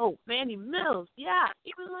so many. Oh, Manny Mills, yeah,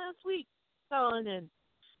 even last week calling in.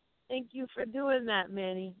 Thank you for doing that,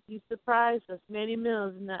 Manny. You surprised us. Manny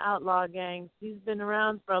Mills in the Outlaw Gang. He's been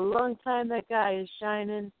around for a long time. That guy is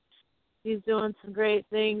shining. He's doing some great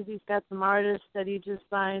things. He's got some artists that he just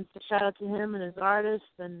signed. So shout out to him and his artists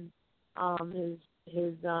and his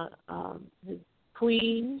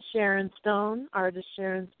queen, Sharon Stone, artist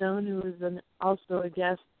Sharon Stone, who is also a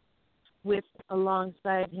guest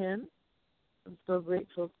alongside him. I'm so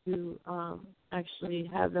grateful to actually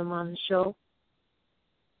have them on the show.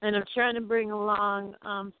 And I'm trying to bring along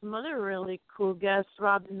some other really cool guests.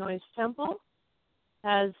 Rob the Noise Temple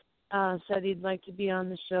has said he'd like to be on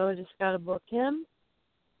the show. I just got to book him.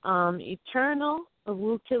 Eternal of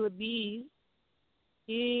Woo Killer Bees.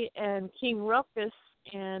 He and King Ruckus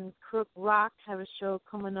and Crook Rock have a show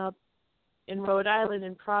coming up in Rhode Island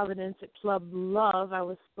in Providence at Club Love. I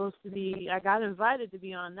got invited to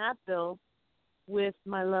be on that bill with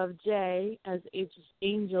my love Jay as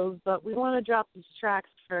Angels, but we want to drop these tracks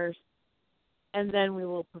first, and then we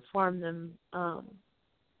will perform them.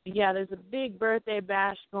 There's a big birthday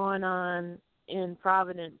bash going on in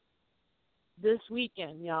Providence this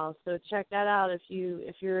weekend, y'all. So check that out if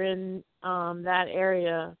you're in that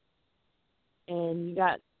area and you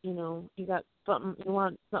got something, you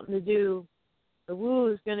want something to do. The Woo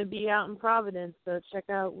is going to be out in Providence, so check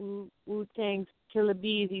out Wu-Tang's Killer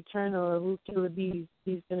Bees Eternal, or Woo Killer Bees.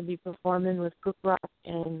 He's going to be performing with Cook Rock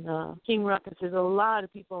and King Ruckus. There's a lot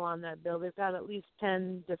of people on that bill. They've got at least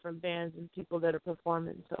 10 different bands and people that are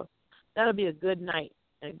performing, so that'll be a good night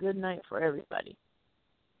for everybody.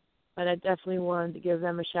 But I definitely wanted to give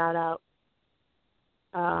them a shout-out.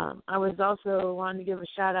 I was also wanting to give a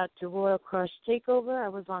shout-out to Royal Crush Takeover. I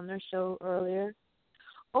was on their show earlier.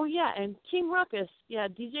 Oh, yeah, and King Ruckus. Yeah,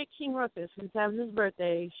 DJ King Ruckus, who's having his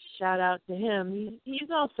birthday. Shout-out to him. He's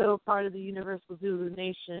also part of the Universal Zulu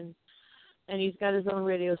Nation, and he's got his own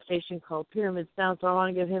radio station called Pyramid Sound, so I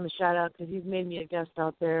want to give him a shout-out because he's made me a guest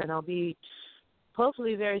out there, and I'll be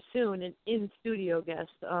hopefully very soon an in-studio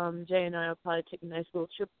guest. Jay and I will probably take a nice little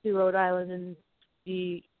trip to Rhode Island and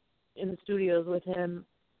be in the studios with him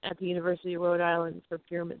at the University of Rhode Island for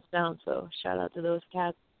Pyramid Sound, so shout-out to those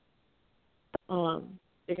cats.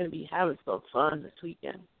 They're going to be having so fun this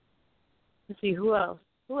weekend. Let's see, who else?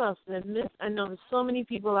 Who else did I miss? I know there's so many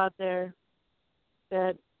people out there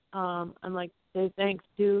that I'm like to say thanks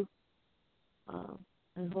to.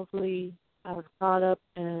 And hopefully I've caught up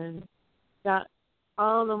and got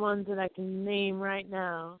all the ones that I can name right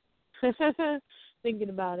now. Thinking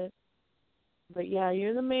about it. But yeah,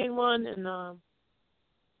 you're the main one, and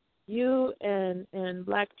you and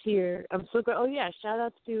Black Tear. I'm so glad. Oh yeah, shout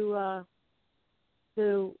out to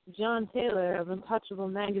John Taylor of Untouchable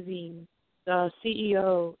Magazine, the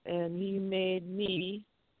CEO, and he made me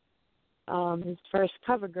his first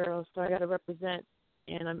cover girl, so I got to represent.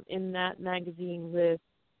 And I'm in that magazine with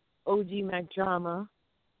OG Mac Drama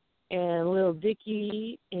and Lil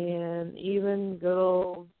Dicky and even good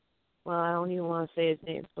old, well, I don't even want to say his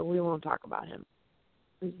name, so we won't talk about him.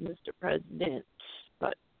 He's Mr. President,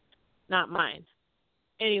 but not mine.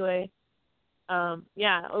 Anyway,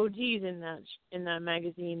 OG's in that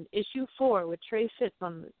magazine, issue 4 with Trey Fitz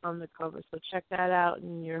on the cover. So check that out.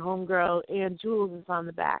 And your homegirl Ann Jules is on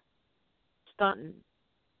the back, stunting.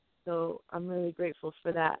 So I'm really grateful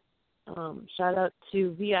for that. Shout out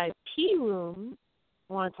to VIP Room.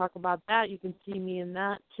 I want to talk about that. You can see me in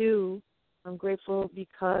that too. I'm grateful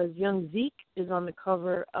because Young Zeke is on the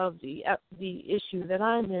cover of the issue that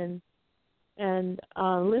I'm in, and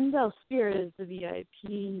Lindell Spirit is the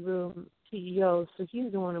VIP Room CEO, so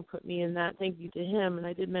he's the one who put me in that. Thank you to him. And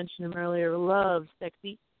I did mention him earlier, Love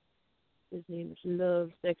Sexy. His name is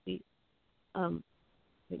Love Sexy. But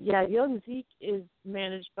yeah, Young Zeke is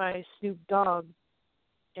managed by Snoop Dogg,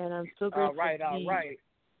 and I'm so grateful. All right.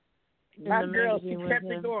 My girl, she kept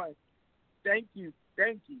it going. Thank you.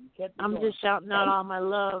 You kept it I'm going. just shouting out all my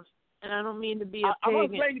love, and I don't mean to be a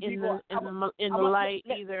pig in the light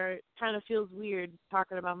either. It kind of feels weird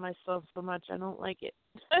talking about myself so much. I don't like it.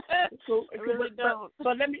 Cool. I really don't. So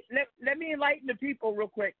let me enlighten the people real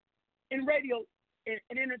quick. In radio,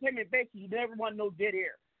 in entertainment, basically, you never want no dead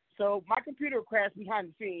air. So my computer crashed behind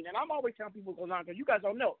the scene, and I'm always telling people what goes on because you guys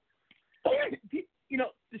don't know. You know,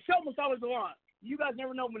 the show must always go on. You guys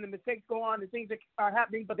never know when the mistakes go on, the things that are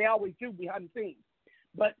happening, but they always do behind the scenes.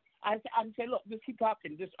 But I say, look, just keep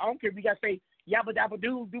talking. Just I don't care if you guys say yabba dabba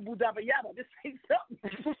doo, doo boo dabba yabba. Just say something.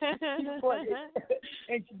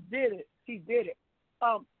 And she did it.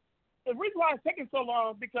 The reason why it's taking so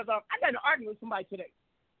long because I got in an argument with somebody today.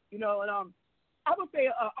 You know, and I would say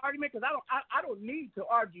argument because I don't need to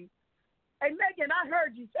argue. Hey Megan, I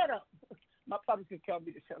heard you. Shut up. My publicist just tell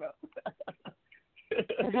me to shut up.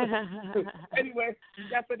 Anyway,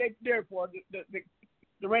 that's what they're there for.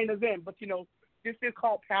 The rain is in, but you know, this is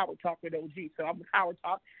called Power Talk with OG. So I'm with Power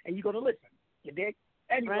Talk, and you go to listen. You dig?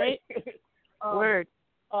 Anyway, right. Word.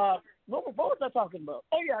 What was I talking about?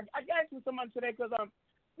 Oh yeah, I got into someone today because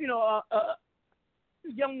you know,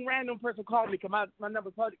 young random person called me because my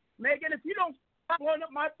number's public. Megan, if you don't stop blowing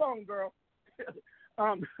up my phone, girl,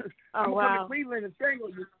 I'm coming to Cleveland and strangle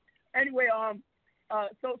you. Anyway,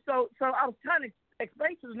 so I was trying to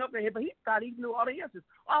explain to him here, but he thought he knew all the answers.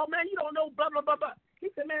 Oh man, you don't know blah blah blah blah. He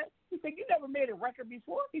said, man, you never made a record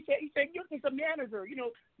before. He said you're just a manager. You know,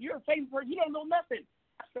 you're a famous person. You don't know nothing.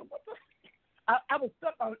 I said, what the? I was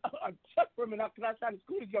stuck on for a minute because I was trying to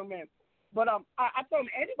school this young man. But I told him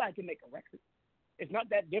anybody can make a record. It's not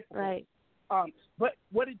that difficult. Right. But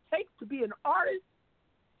what it takes to be an artist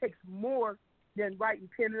takes more than writing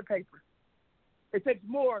pen and paper. It takes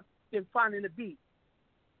more than finding a beat.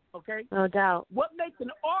 Okay? No doubt. What makes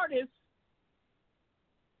an artist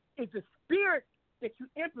is the spirit that you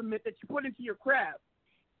implement, that you put into your craft.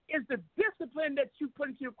 Is the discipline that you put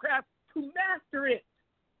into your craft to master it.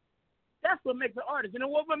 That's what makes an artist. You know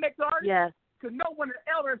what makes an artist? Yes. Because no one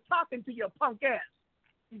elder is talking to your punk ass.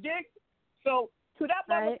 You dig? So, to that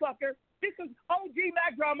motherfucker, this is OG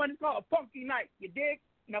Mac Drama, and it's called A Funky Night. You dig?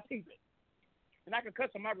 Now, peace it. And I can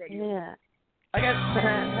cuss on my radio. Yeah. I guess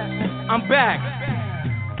I'm back.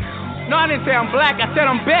 No, I didn't say I'm black. I said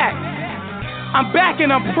I'm back. I'm back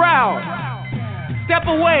and I'm proud. Step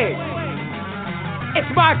away.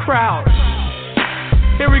 It's my crowd.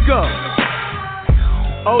 Here we go.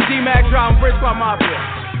 OG Mac Drama, Briscoe Mafia.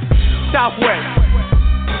 Southwest.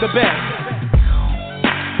 The best.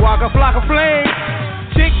 Waka Flocka Flame.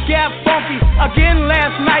 Chick Gap Funky again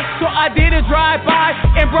last night, so I did a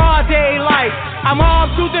drive-by in broad daylight. I'm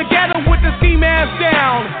all two together with the ski mask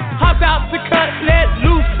down. Hopped out to cut, let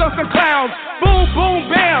loose on some clowns. Boom,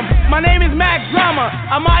 boom, bam. My name is Mac Drama.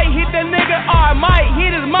 I might hit the nigga or I might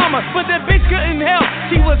hit his mama, but the bitch couldn't help.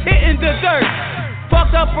 She was hitting the dirt.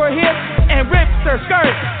 Fucked up her hip and ripped her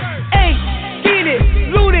skirt. Ain't seen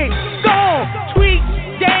it, looted, gone, tweet,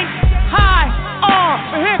 dank, high.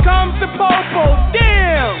 But here comes the popo,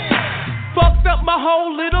 damn! Fucked up my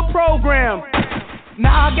whole little program.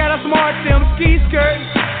 Now I gotta smart them ski skirts.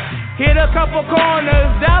 Hit a couple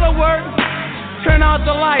corners, that'll work. Turn out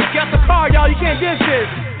the lights, got the car, y'all, you can't diss this.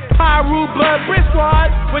 Pyru Blood Brick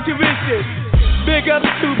Squad, what you wish this? Big up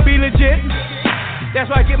to Be Legit.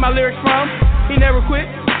 That's where I get my lyrics from. He never quit.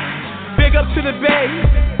 Big up to the Bay.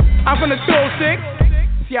 I'm from the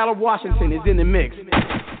 206. Seattle, Washington is in the mix.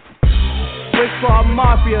 Briscoe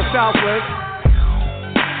Mafia, Southwest.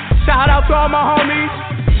 Shout out to all my homies.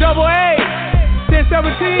 Double A,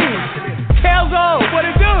 1017. Kelzo, what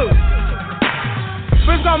it do?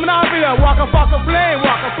 Briscoe Mafia, Waka Flocka Flame,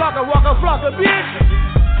 Waka Flocka, bitch.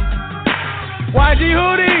 YG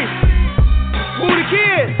Hoodie, Woody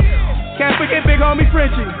Kid. Can't forget big homie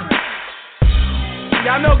Frenchie.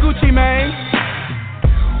 Y'all know Gucci, man.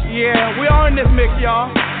 Yeah, we all in this mix,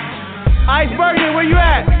 y'all. Iceberg, where you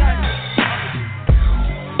at?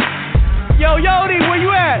 Yo, Yodi, where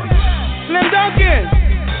you at? Slim Duncan,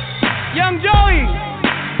 Young Joey,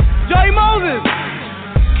 Joey Moses,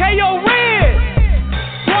 K.O. Red,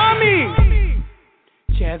 Swami,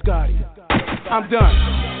 Chaz Gotti. I'm done.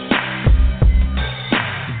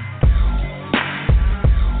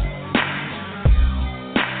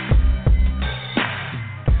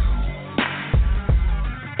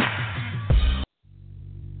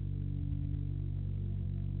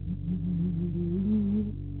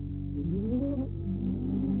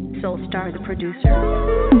 Soulstar, the producer.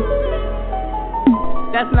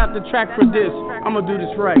 That's not the track for this. I'm gonna do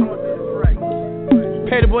this right.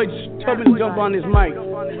 Pay the boy told me to jump on this mic.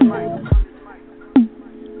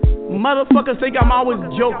 Motherfuckers think I'm always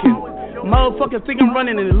joking. Motherfuckers think I'm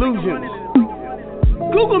running illusions.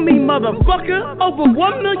 Google me, motherfucker. Over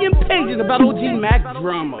 1 million pages about OG Mac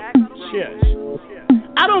drama. Shit.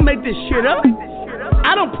 I don't make this shit up.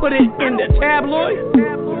 I don't put it in the tabloid.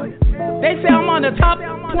 They say I'm on the top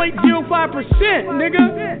 0.05%,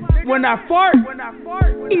 nigga. When I fart,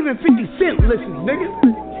 even 50 Cent listens, nigga.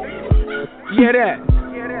 Yeah, that.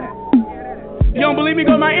 You don't believe me?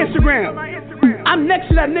 Go to my Instagram. I'm next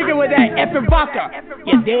to that nigga with that effing vodka.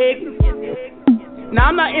 You dig? Now,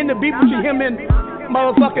 I'm not in the beef between him and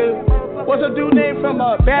motherfucker. What's a dude name from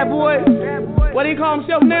Bad Boy? What do he call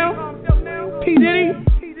himself now? P. Diddy?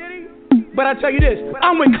 But I tell you this,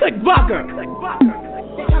 I'm with Click Vodka.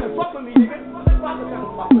 They trying to fuck with me, nigga. Vodka trying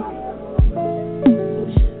to fuck with me.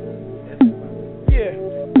 Yeah.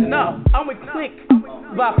 No, I'm with Click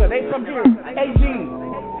Vodka. They from here. AG.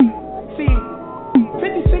 See,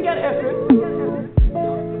 50 Cent got effort.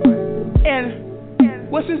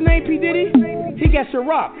 And what's his name, P. Diddy? He got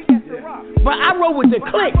Ciroc. But I roll with the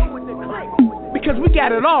Click. Because we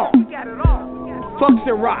got it all. Fuck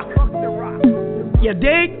Ciroc. You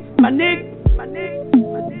dig? My nigga.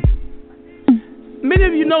 Many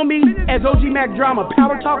of you know me as OG Mac Drama,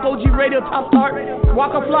 Power Talk, OG Radio, Top Start,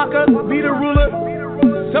 Waka Flocka, Be the Ruler.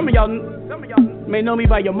 Some of y'all may know me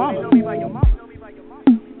by your mama.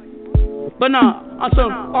 But nah, on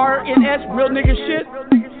some RNS, real nigga shit,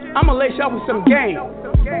 I'ma lace y'all with some game.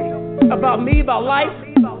 About me, about life,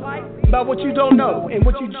 about what you don't know and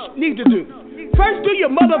what you need to do. First, do your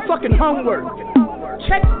motherfucking homework.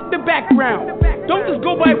 Check the background. Don't just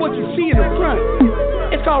go by what you see in the front.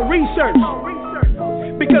 It's called research.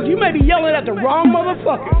 Because you may be yelling at the wrong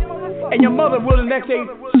motherfucker, and your mother will the next day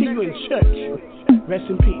see you in church. Rest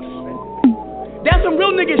in peace. That's some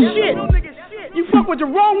real nigga shit. You fuck with the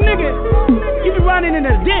wrong nigga, you be running in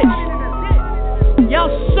a ditch. Y'all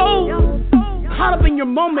so caught up in your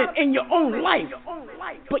moment in your own life,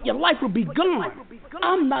 but your life will be gone.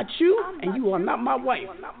 I'm not you, and you are not my wife.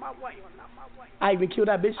 I even killed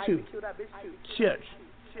that bitch too. Church.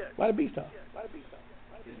 Why the beast off?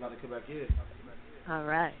 He's about to come back here. All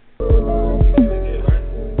right.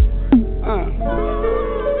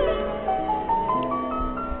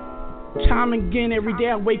 Time again every day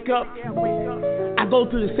I wake up. I go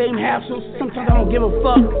through the same hassles. Sometimes I don't give a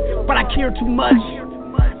fuck, but I care too much.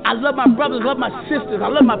 I love my brothers, love my sisters. I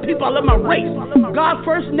love my people, I love my race. God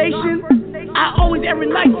First Nation. I always every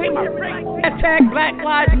night say my race. Hashtag Black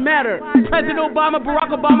Lives Matter. President Obama,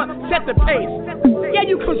 Barack Obama set the pace. Yeah,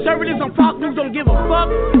 you conservatives on Fox News don't give a fuck.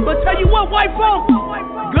 But tell you what, white folks,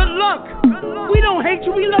 good luck. We don't hate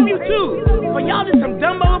you, we love you too. But y'all just some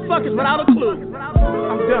dumb motherfuckers without a clue.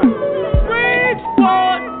 I'm done. Free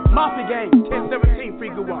Squad Mafia Gang 1017 Free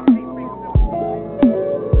Good Walk.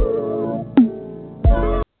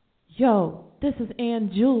 Yo, this is Ann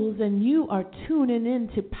Jules, and you are tuning in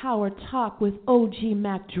to Power Talk with OG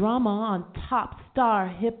Mac Drama on Top Star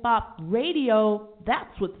Hip Hop Radio.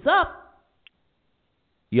 That's what's up.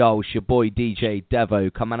 Yo, it's your boy DJ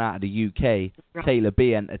Devo coming out of the UK. Taylor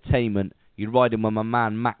B Entertainment. You're riding with my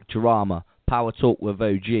man Mac Drama. Power Talk with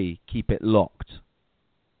OG. Keep it locked.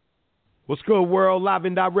 What's good, world? Live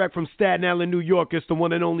and direct from Staten Island, New York. It's the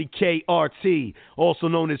one and only KRT, also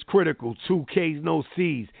known as Critical, 2 Ks, no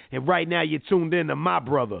Cs. And right now you're tuned in to my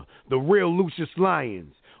brother, the real Lucius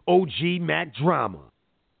Lyons, OG Mac Drama.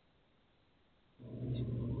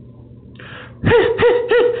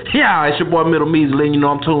 Yeah, it's your boy Middle Measly, and you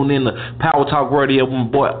know I'm tuned in to Power Talk Radio with my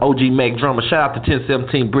boy OG Mac Drama. Shout out to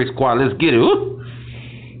 1017 Brick Squad. Let's get it. Woo.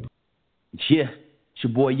 Yeah, it's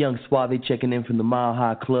your boy Young Suave checking in from the Mile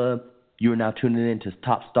High Club. You are now tuning in to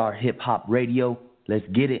Top Star Hip Hop Radio. Let's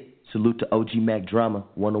get it. Salute to OG Mac Drama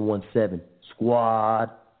 1017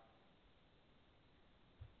 Squad.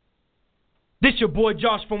 This your boy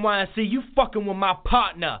Josh from YNC. You fucking with my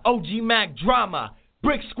partner, OG Mac Drama,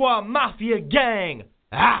 Brick Squad Mafia Gang.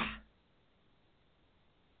 Ah!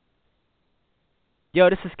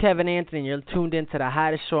 Yo, this is Kevin Anthony. You're tuned in to the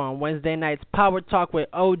hottest show on Wednesday nights, Power Talk with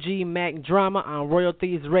OG Mac Drama on Royal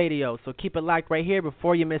Thieves Radio. So keep it locked right here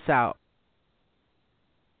before you miss out.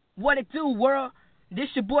 What it do, world? This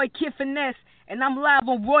your boy Kid Finesse, and I'm live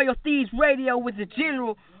on Royal Thieves Radio with the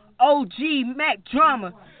General OG Mac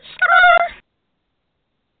Drama.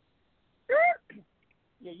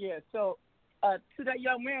 Yeah. So, to that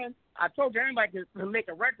young man, I told you anybody to make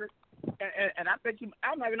a record, and I bet you,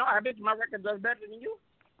 I don't even know, I bet you my record does better than you.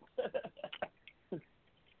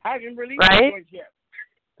 I haven't released my voice yet.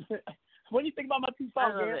 What do you think about my two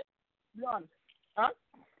songs, man? Be honest. Huh?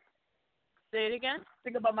 Say it again.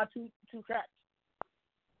 Think about my two tracks.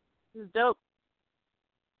 This is dope.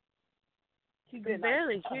 She's I been can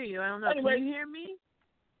barely hear you. I don't know. Anyway. Can you hear me?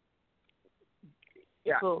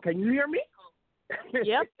 Yeah. Cool. Can you hear me?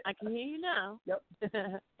 Yep, I can hear you now. Yep.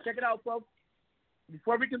 Check it out, folks.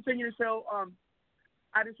 Before we continue the show,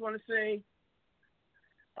 I just want to say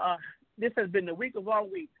this has been the week of all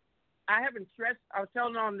weeks. I haven't stressed. I was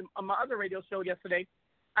telling on my other radio show yesterday,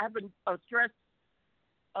 I haven't stressed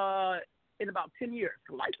in about 10 years.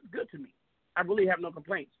 Life is good to me. I really have no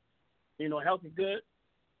complaints. You know, health is good.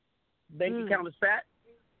 Bank account is fat.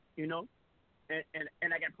 You know,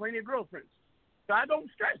 and I got plenty of girlfriends, so I don't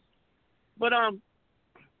stress. But I've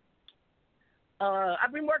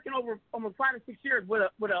been working over almost 5 to 6 years with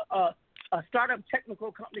a startup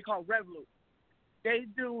technical company called Revolut. They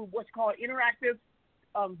do what's called interactive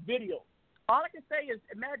video. All I can say is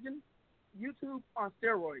imagine YouTube on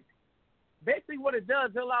steroids. Basically what it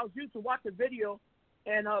does, it allows you to watch a video,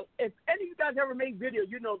 and if any of you guys ever made video,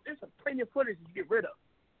 you know there's plenty of footage you get rid of.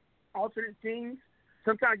 Alternate scenes.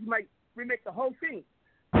 Sometimes you might remake the whole scene.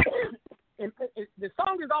 and the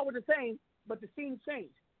song is always the same, but the scene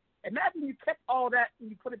changed. Imagine you kept all that and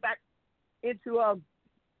you put it back into an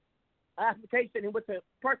application in which a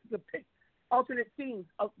person could pick alternate scenes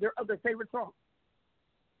of their favorite song.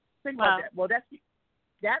 Think about that. Well, that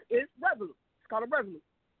is Revolut. It's called a Revolut.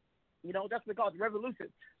 You know, that's what it's called, Revolution.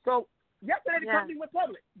 So yesterday the company went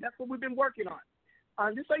public. That's what we've been working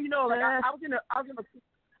on. Just so you know, like I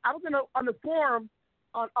was on the forum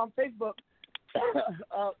on Facebook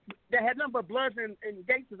that had a number of Bloods and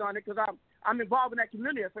gangsters on it because I'm involved in that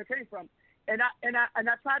community. That's where I came from. And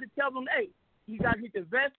I tried to tell them, hey, you guys need to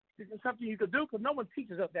invest. This is something you could do because no one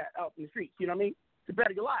teaches us that out in the streets. You know what I mean? To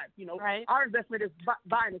better your lives. You know, Our investment is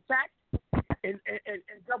buying a sack and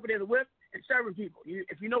jumping in the whip and serving people.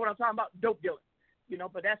 If you know what I'm talking about, dope dealing. You know,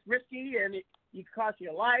 but that's risky and it can cost you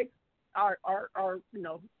your life or you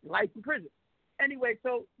know, life in prison. Anyway,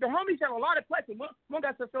 so the homies have a lot of questions. One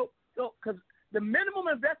guy said, so because the minimum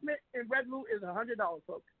investment in Revolut is $100,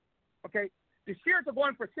 folks. Okay, the shares are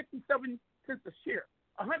going for 67 cents a share.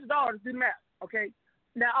 $100 do math. Okay,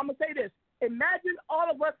 now I'm gonna say this. Imagine all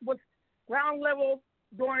of us was ground level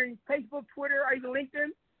during Facebook, Twitter, or even LinkedIn.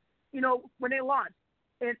 You know, when they launched,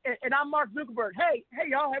 and I'm Mark Zuckerberg. Hey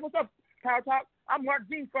y'all, hey, what's up, Power Talk? I'm Mark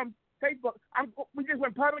G from Facebook. We just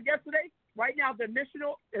went public yesterday. Right now, the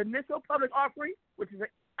initial public offering, which is an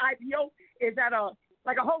IPO, is at a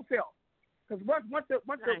wholesale. Because once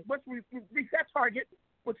we reach that target,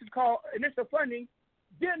 which is called initial funding,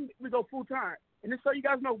 then we go full time. And just so you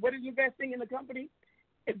guys know, what is investing in the company?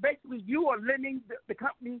 It's basically you are lending the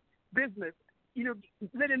company business, you know,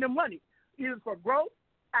 lending them money, either for growth,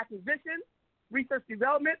 acquisition, research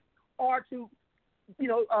development, or to, you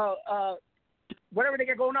know, whatever they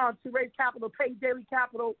got going on to raise capital, pay daily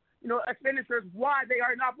capital, you know, expenditures while they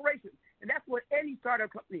are in operation. And that's what any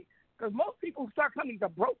startup company, because most people who start companies are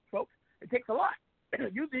broke, folks. It takes a lot.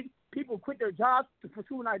 Usually people quit their jobs to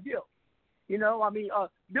pursue an ideal. You know, I mean,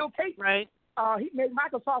 Bill Gates, he made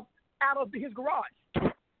Microsoft out of his garage.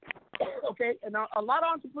 Okay, and a lot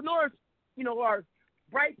of entrepreneurs, you know, are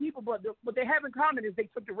bright people, but what they have in common is they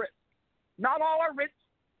took the risk. Not all are rich.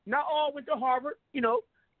 Not all went to Harvard. You know,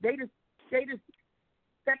 they just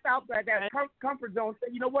stepped out that comfort zone and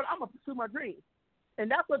said, you know what, I'm going to pursue my dreams.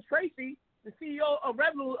 And that's what Tracy, the CEO of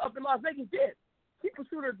Revolut up in Las Vegas, did. She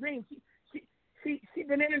pursued her dreams. She's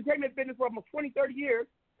been in the entertainment business for almost 20, 30 years.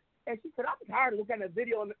 And she said, I'm tired of looking at a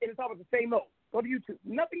video and it's always the same old. Go to YouTube.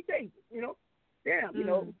 Nothing changes, you know. Damn, you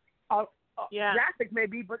know. Graphics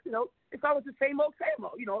maybe, but, you know, it's always the same old,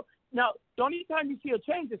 you know. Now, the only time you see a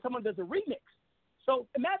change is someone does a remix. So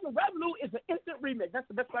imagine Revolut is an instant remix. That's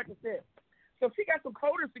the best way I can say it. So she got some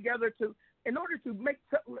coders together in order to make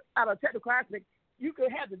something out of technical aspect. You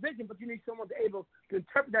could have the vision, but you need someone to be able to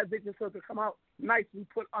interpret that vision so it can come out nicely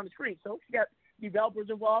put on the screen. So she got developers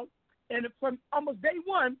involved, and from almost day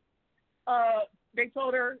one, they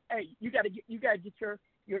told her, "Hey, you got to get your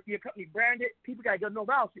company branded. People got to know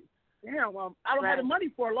about you." Damn, I don't have the money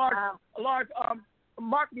for a large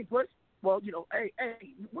marketing push. Well, you know, hey,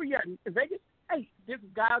 where you at in Vegas? Hey, there's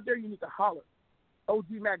a guy out there you need to holler. OG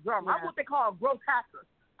Mac Drama. I'm what they call a growth hacker.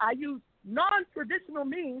 I use non-traditional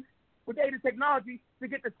means with data technology to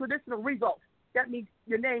get the traditional results. That means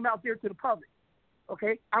your name out there to the public.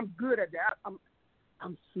 Okay, I'm good at that.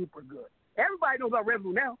 I'm super good. Everybody knows about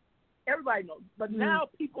Revolut now. Everybody knows, but now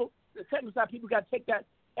people, the technical side, people got to take that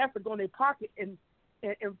effort on their pocket and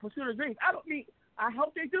pursue their dreams. I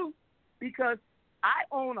hope they do, because I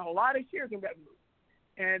own a lot of shares in Revolut,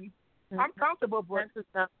 and I'm comfortable, but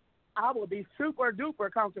I will be super duper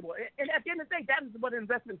comfortable. And at the end of the day, that is what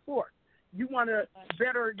investment's for. You want to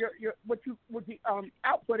better your what you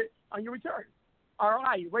output it on your return,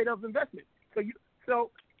 ROI, your rate of investment.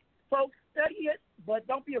 So folks, study it, but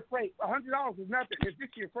don't be afraid. $100 is nothing. If this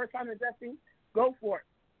is your first time investing, go for it.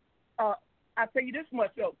 I tell you this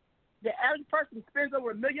much though: the average person spends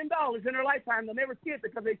over $1 million in their lifetime. They'll never see it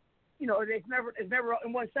because it's never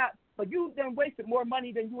in one shot. But you've done wasted more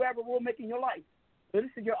money than you ever will make in your life. So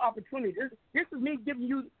this is your opportunity. This is me giving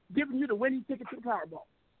you the winning ticket to the Powerball.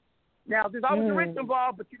 Now there's always a risk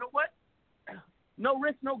involved, but you know what? No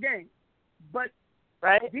risk, no gain. But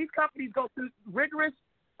these companies go through rigorous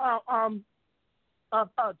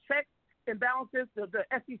checks and balances. The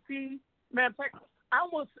SEC, man,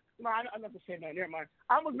 I'm not gonna say that. Never mind.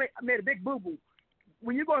 I almost made a big boo boo.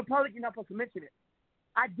 When you go in public, you're not supposed to mention it.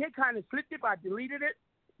 I did kind of slip it, but I deleted it.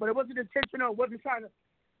 But it wasn't intentional. It wasn't trying to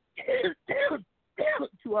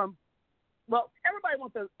well, everybody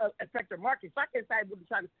wants to affect their market. So I can't say I wasn't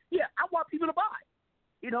trying to. Yeah, I want people to buy.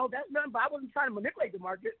 That's nothing. But I wasn't trying to manipulate the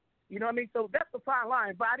market. You know what I mean? So that's the fine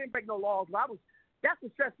line. But I didn't break no laws. That's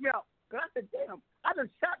what stressed me out. Because I said, damn, I done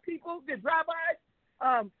shot people, did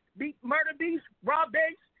drive-bys, beat murder beasts, robbed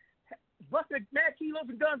banks, busted mad kilos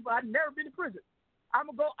of guns, but I've never been to prison.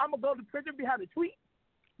 I'm gonna go to prison behind a tweet.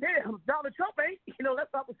 Damn, Donald Trump ain't.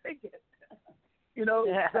 That's what I was thinking.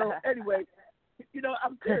 So anyway,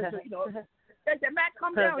 I'm serious. They said, Matt,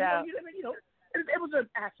 come down. It was an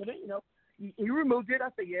accident. He removed it. I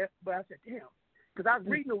said, yeah, but I said, damn, because I was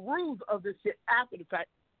reading the rules of this shit after the fact,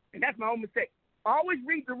 and that's my own mistake. Always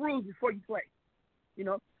read the rules before you play. See,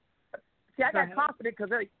 I got confident because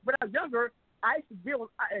when I was younger, I used to deal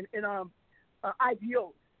in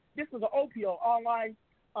IPOs. This was an OPO, online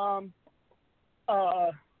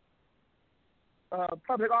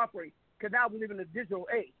public offering. Because now we live in a digital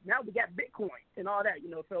age. Now we got Bitcoin and all that,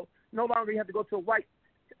 So no longer you have to go to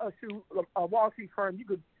a Wall Street firm.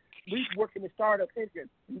 We work in the startup engine.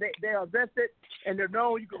 They are vested and they're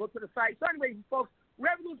known. You can go to the site. So anyway, folks,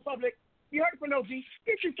 Revolution Public. You heard it from OG.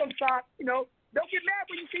 Get you some stock. Don't get mad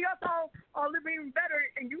when you see us all living even better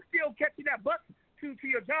and you still catching that bus to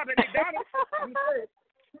your job at McDonald's.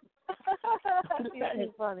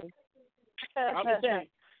 That's funny. I'm just saying.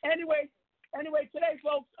 Anyway, today,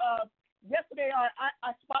 folks, yesterday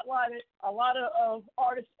I spotlighted a lot of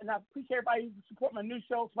artists, and I appreciate everybody who support my new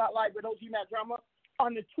show, Spotlight with OG Mac Drama,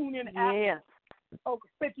 on the TuneIn app. Yeah. Over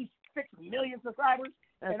 56 million subscribers.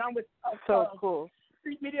 That's and I'm with so cool.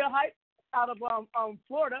 Street Media Hype out of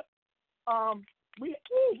Florida. We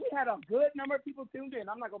had a good number of people tuned in.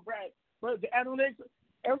 I'm not gonna brag, but the analytics,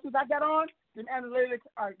 ever since I got on, the analytics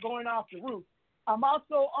are going off the roof. I'm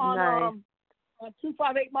also on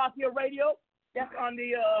 258 Mafia Radio. That's on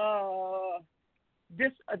the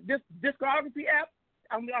discography app.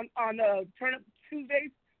 I'm on Turn Up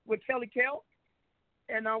Tuesdays with Kelly Kell.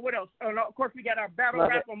 And what else? Of course, we got our battle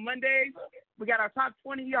rap on Mondays. We got our top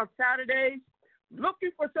 20 on Saturdays.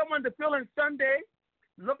 Looking for someone to fill in Sunday.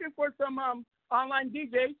 Looking for some online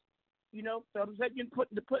DJs. So I'm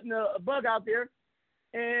putting a bug out there.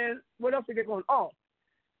 And what else we got going? Oh,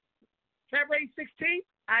 February 16th,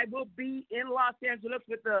 I will be in Los Angeles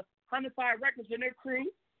with the 105 Records and their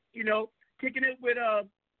crew. Kicking it with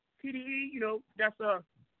TDE. That's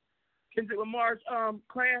Kendrick Lamar's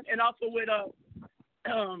clan, and also with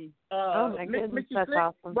oh my goodness, that's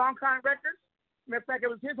awesome. Bronco Records. Matter of fact, it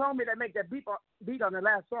was his homie that made that beat on the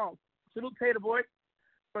last song. Salute Tater Boy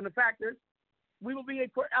from the Factors. We will be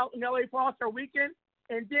out in LA for All-Star Weekend,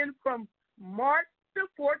 and then from March the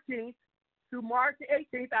 14th to March the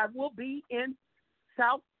 18th, I will be in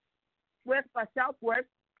Southwest by Southwest,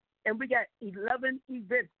 and we got 11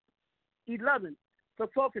 events. 11. So,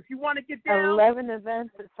 folks, if you want to get down, 11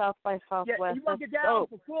 events at South by Southwest. Yeah, you want to get down,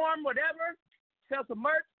 perform, whatever, sell some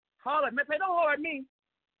merch, holler at me. Don't holler at me.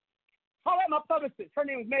 Holler at my publicist. Her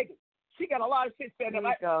name is Megan. She got a lot of shit set up.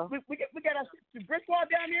 We got our Brickwall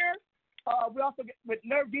down here. We also get with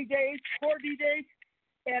Nerve DJs, Core DJs,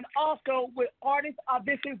 and also with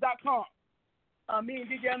artistauditions.com. Me and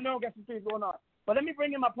DJ Unknown got some things going on. But let me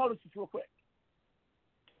bring in my publicist real quick.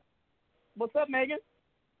 What's up, Megan?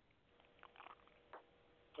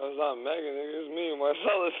 That's not Megan, nigga. It's me and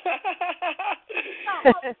Marcellus.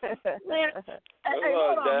 Man, hey,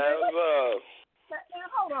 hold on, man. What's up? Man,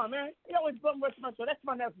 hold on, man. You always bum rush my show. That's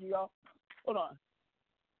my nephew, y'all. Hold on.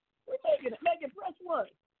 We're taking it. Megan, press 1.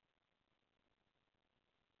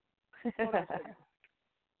 Hold on a second.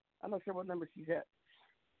 I'm not sure what number she's at.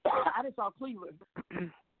 I just saw Cleveland.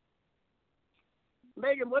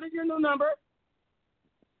 Megan, what is your new number?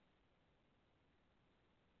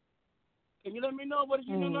 Can you let me know what is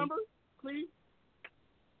your new number, please?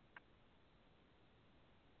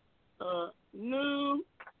 New.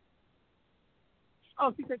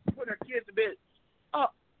 Oh, she said she put her kids to bed. Oh,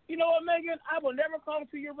 You know what, Megan? I will never come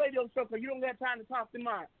to your radio show because you don't have time to talk to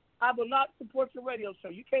mine. I will not support your radio show.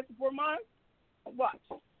 You can't support mine? Watch.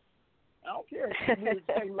 I don't care. We're the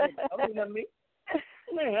same lady. I don't know me.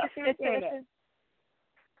 Man, I can't stand that.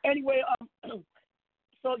 Anyway,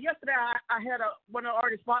 so yesterday I had one of the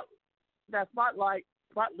artists spotlighted.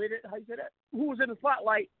 How you say that? Who was in the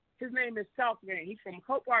spotlight? His name is Southman. He's from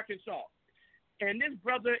Hope, Arkansas, and this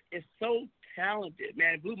brother is so talented,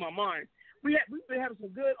 man. It blew my mind. We've been having some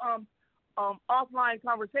good offline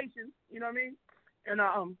conversations. You know what I mean? And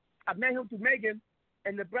I met him through Megan,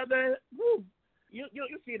 and the brother, woo, you'll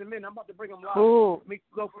see it in a minute. I'm about to bring him live. Cool. Let me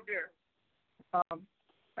go from there. I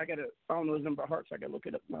don't know his number by heart, so I gotta look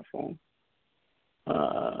it up on my phone.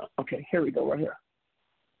 Okay, here we go, right here.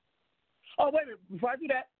 Oh, wait a minute. Before I do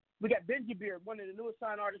that, we got Benji Beard, one of the newest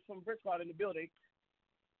signed artists from Brick Squad in the building.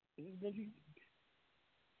 Is this Benji?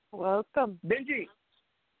 Welcome. Benji.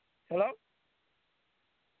 Hello?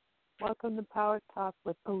 Welcome to Power Talk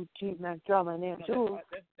with OG Mac Drama and Aunt Jules.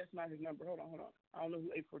 That's not his number. Hold on. I don't know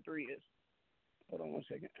who 843 is. Hold on one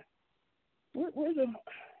second. Where's the...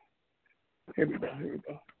 Here we go.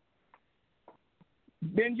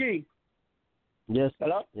 Benji. Yes.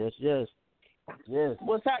 Hello? Yes.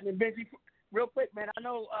 What's happening, Benji? Real quick, man. I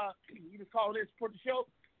know you just called in to support the show.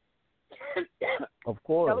 Of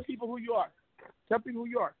course. Tell the people who you are. Tell people who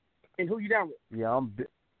you are and who you down with. Yeah,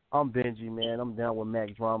 I'm Benji, man. I'm down with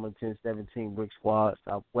Mac Drama, 1017 Brick Squad,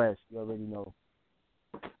 Southwest. You already know.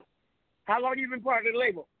 How long you been part of the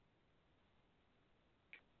label?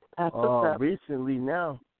 Recently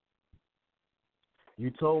now.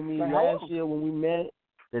 You told me last year when we met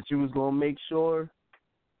that you was gonna make sure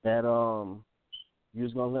that you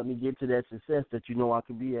was gonna let me get to that success that you know I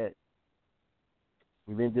could be at.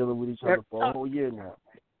 We've been dealing with each other for a whole year now.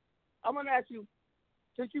 I'm gonna ask you,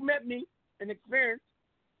 since you met me and experience,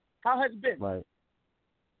 how has it been? Right.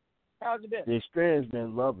 How has it been? The experience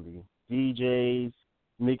been lovely. DJs,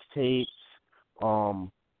 mixtapes,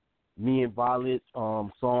 me and Violet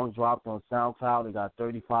song dropped on SoundCloud. It got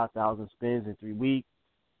 35,000 spins in 3 weeks.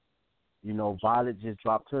 You know, Violet just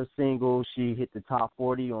dropped her single. She hit the top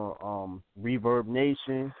 40 on Reverb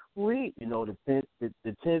Nation. Sweet. You know, the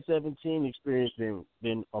 1017 experience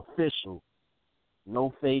been official.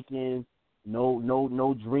 No faking,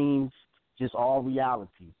 no dreams, just all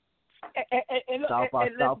reality. And South by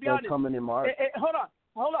let's be Southwest honest. coming in March. Hold on.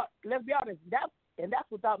 Let's be honest.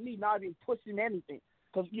 That's without me not even pushing anything,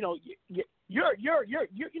 because you know you're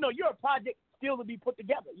a project still to be put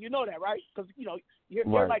together. You know that, right? Because you're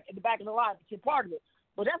Right. like in the back of the line, but you're part of it.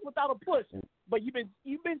 But that's without a push. But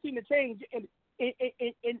you've been seeing the change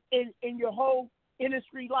in your whole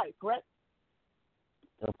industry life, correct?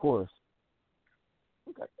 Of course.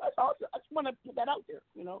 Okay, that's awesome. I just want to put that out there.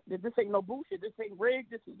 You know, this ain't no bullshit. This ain't rigged.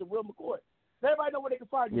 This is the real McCoy. Let everybody know where they can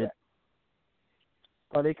find you at.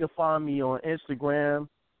 They can find me on Instagram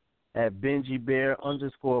at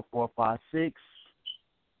BenjiBear_456.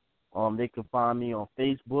 They can find me on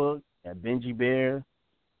Facebook at Benji Bear.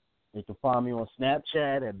 They can find me on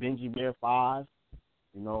Snapchat at BenjiBear5.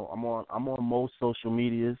 You know, I'm on most social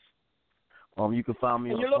medias. You can find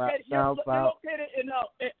me on SoundCloud.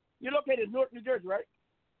 You're located in Newark, New Jersey, right?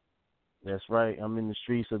 That's right. I'm in the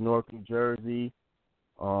streets of Newark, New Jersey,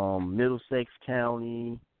 Middlesex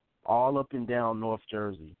County, all up and down North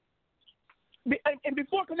Jersey. And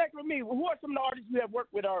before connecting with me, who are some of the artists you have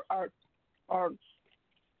worked with?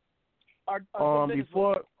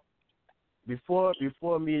 Before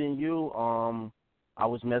meeting you, I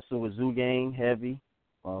was messing with Zoo Gang heavy,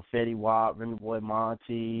 Fetty Wap, Remy Boy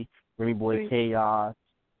Monty, Remy Boy Chaos,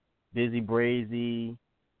 Busy Brazy,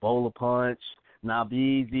 Bowler Punch,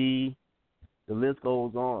 Nabeezy, the list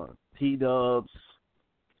goes on. T-Dubs,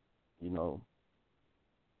 you know,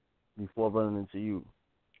 before running into you.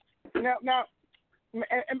 Now,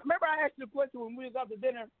 and remember I asked you a question when we was out to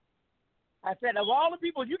dinner. I said, of all the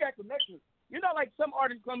people you got connections, you're not like some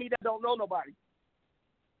artists come to me that don't know nobody.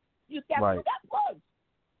 You got plugs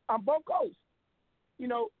on both coasts. You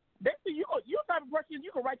know, basically you're the type of person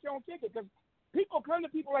you can write your own ticket, because people come to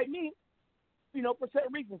people like me, you know, for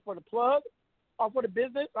certain reasons, for the plug, or for the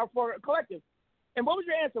business, or for a collective. And what was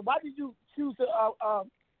your answer? Why did you choose to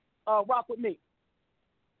rock with me?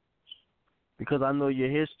 Because I know your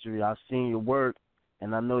history. I've seen your work,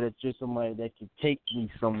 and I know that you're somebody that can take me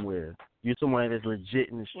somewhere. You're somebody that's legit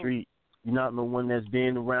in the street. You're not the one that's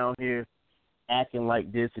been around here acting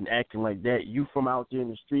like this and acting like that. You from out there in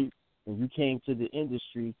the street, and you came to the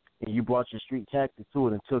industry, and you brought your street tactic to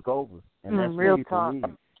it and took over. And that's real really talk. for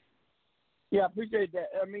me. Yeah, I appreciate that.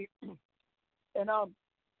 I mean, and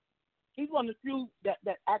he's one of the few that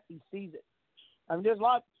actually sees it. I mean, there's a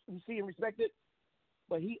lot who see and respect it,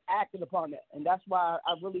 but he acted upon that, and that's why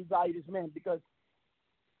I really value this man, because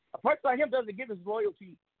a person like him doesn't give his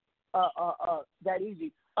loyalty that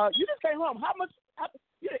easy. You just came home. How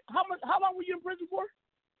long were you in prison for?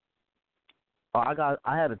 I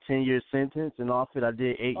had a 10-year sentence, and off it I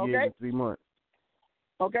did 8 years and 3 months.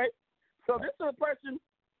 Okay, so this is a person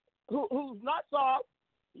who's not soft.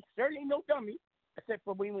 He's certainly no dummy, except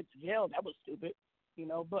for when he went to jail. That was stupid, you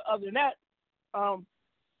know. But other than that,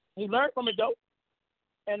 he learned from it though,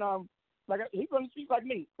 and he's gonna speak like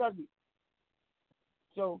me, trust me.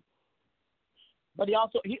 So, but he's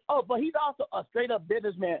also a straight up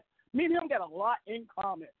businessman. Me and him got a lot in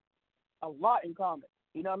common,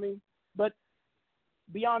 You know what I mean? But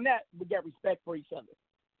beyond that, we got respect for each other,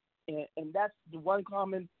 and that's the one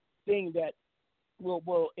common thing that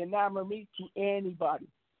will enamor me to anybody.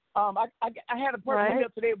 I had a person hit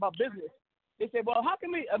up today about business. They said, well, how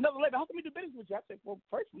can we do business with you? I said, well,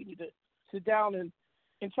 first we need to sit down and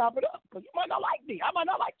chop it up, because you might not like me. I might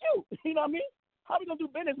not like you. You know what I mean? How we going to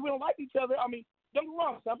do business? We don't like each other. I mean, don't get me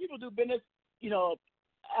wrong. Some people do business, you know,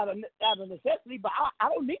 out of necessity, but I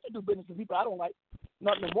don't need to do business with people I don't like.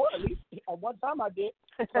 Not no more, at least. At one time I did.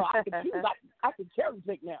 So I can choose. I can cherry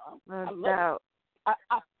pick now. I love it.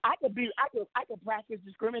 I could practice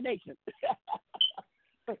discrimination.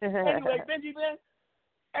 Anyway, Benji, man.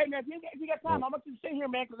 Hey, man, if you got time, I want you to stay here,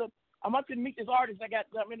 man, because I want you to meet this artist I got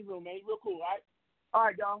in the room, man. He's real cool, all right? All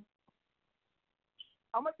right, y'all.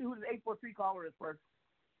 I want you to who the 843 caller is first.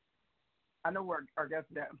 I know where our guest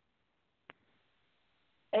is at.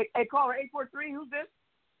 Hey, caller, 843, who's this?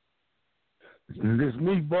 This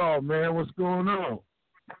Meatball, man. What's going on?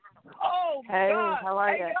 Oh, hey, God. How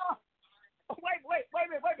are you? Wait a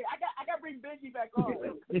minute. I got to bring Benji back on.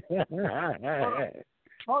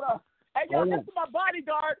 Hold on. Hey, yo, this is my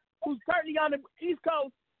bodyguard who's currently on the East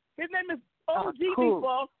Coast. His name is OG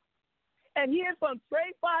Meatball, and he is from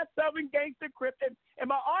Trey 57 Gangster Crip, and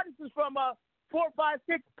my artist is from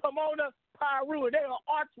 456 Pomona, Peru. They are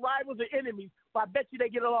arch rivals and enemies, but I bet you they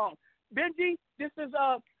get along. Benji, this is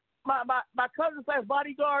my cousin slash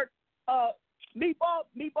bodyguard, Meatball,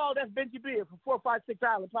 that's Benji Beard from 456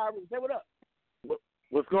 Island, Peru. Say what up.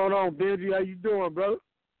 What's going on, Benji? How you doing, brother?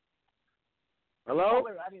 Hello?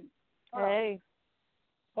 Hey.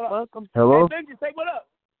 Welcome. Hello? Hey, Benji, say what up.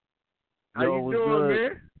 How you doing,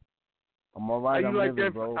 good? Man? I'm all right. I'm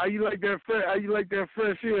living, bro. How you like that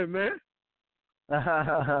fresh air, man?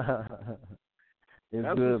 It's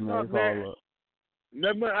That's good, man. It's man. all up.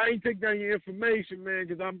 I ain't take down your information, man,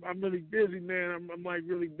 because I'm really busy, man. I'm like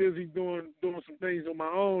really busy doing some things on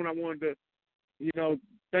my own. I wanted to,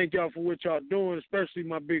 thank y'all for what y'all doing, especially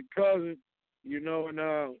my big cousin,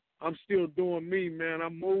 and I'm still doing me, man.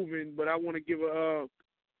 I'm moving, but I want to give a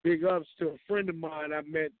big ups to a friend of mine I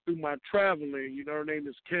met through my traveling. Her name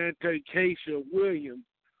is Kante Keisha Williams.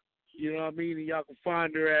 You know what I mean? And y'all can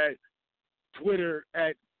find her at Twitter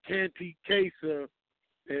at Kante Keisha.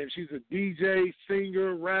 And she's a DJ,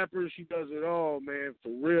 singer, rapper. She does it all, man,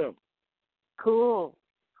 for real. Cool.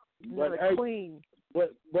 But You're the queen.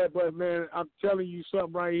 But man, I'm telling you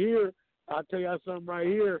something right here. I'll tell you something right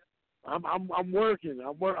here. I'm working.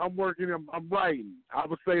 I'm working. I'm writing. I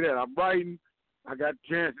would say that I'm writing. I got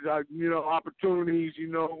chances. Opportunities.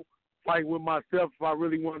 Fight with myself if I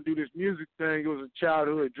really want to do this music thing. It was a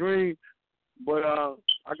childhood dream, but I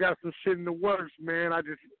got some shit in the works, man.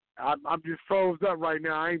 I'm just froze up right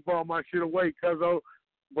now. I ain't bought my shit away, cuzzo.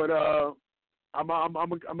 But I'm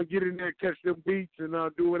gonna get in there, catch them beats, and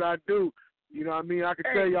do what I do. You know what I mean? I can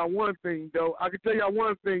tell y'all one thing though.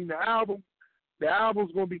 The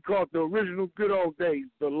album's gonna be called The Original Good Old Days,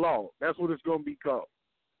 The Law. That's what it's gonna be called.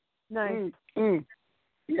 Nice.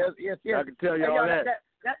 Yes. I can tell y'all that.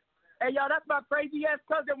 Hey, y'all, that's my crazy ass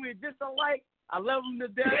cousin. We just don't like. I love him to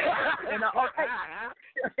death.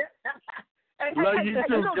 And love you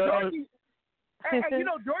too, Georgie. Hey,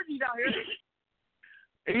 Georgie's out here.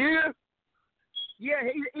 Yeah. Yeah,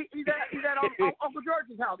 he's at Uncle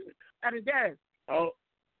George's house at his dad's. Oh,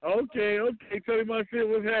 okay. Tell him I said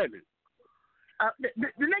what's happening.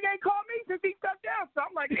 The nigga ain't called me since he stepped down, so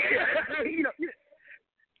I'm like,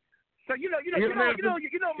 So you don't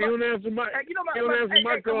answer my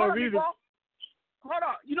calls either. Hold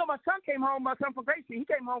on, my son came home. My son from Gracie, he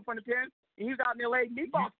came home from the pen, and he was out in L.A.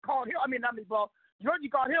 Meatball called him. I mean, not Meatball. Georgie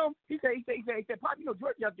called him. He said, Pop,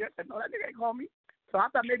 Georgie out there. I said, no, that nigga ain't called me. So I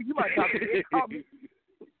thought maybe you might talk to me. Call me.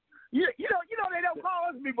 You know they don't call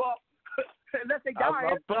us Meatball unless they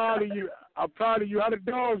die. I'm proud of you. How the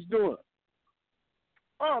dogs doing?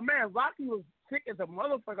 Oh man, Rocky was sick as a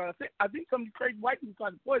motherfucker. I think some crazy white people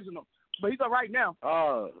tried to poison him, but he's all right now.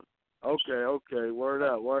 Oh, okay. Word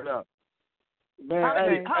up.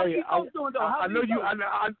 Man, How you folks doing though? I know you. I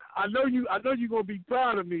know you. I know you're gonna be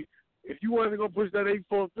proud of me. If you wasn't gonna push that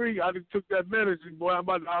 843, I just took that medicine, boy. I'm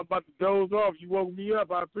about to doze off. You woke me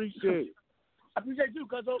up. I appreciate it. I appreciate you,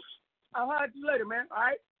 cuz. I'll holler at you later, man. All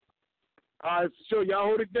right. All right, for sure. Y'all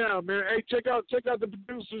hold it down, man. Hey, check out the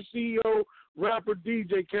producer, CEO, rapper,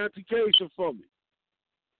 DJ, Cantication for me.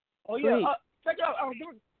 Oh yeah. Check out.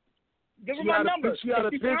 Give her my number. She out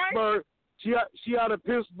of Pittsburgh. She out of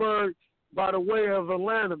Pittsburgh by the way of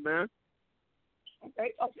Atlanta, man.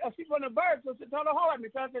 Okay. She's from the birds, so she told her hard at me,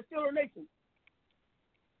 because it's still her nation.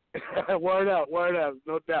 Word out,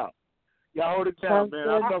 no doubt. Y'all hold it down, man.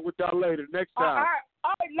 I'll talk with y'all later. Next time.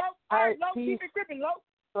 All right, Lo. Keep it crippin', Lo.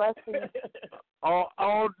 Blessings.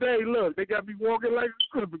 all day. Look, they got me walking like a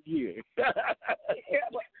crib again. Yeah,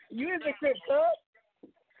 but you is a crib, cuz.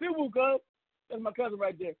 Subu, cuz. That's my cousin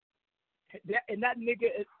right there. That nigga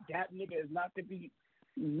is not to be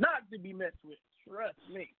messed with. Trust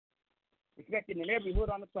me. Respected in every hood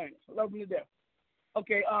on the planet. Love him to death.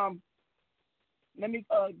 Okay, let me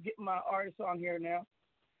get my artist on here now.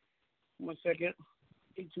 1 second.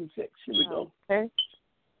 826. Here we go. Okay.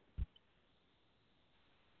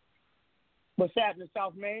 What's happening,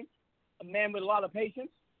 South Main? A man with a lot of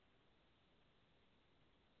patience.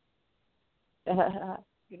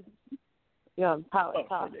 Yeah, power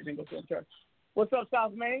talk. What's up,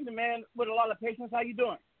 South Main? The man with a lot of patience. How you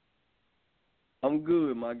doing? I'm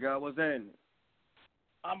good, my guy. What's happening?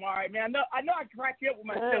 I'm all right, man. I know I crack you up with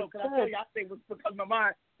my show, because I tell you, I say what's because of my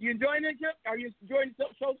mind. You enjoying it, Chip? Are you enjoying the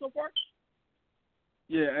show so far?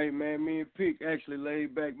 Yeah, hey, man, me and Pick actually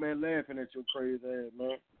laid back, man, laughing at your crazy ass,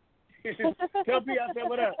 man. Tell P I said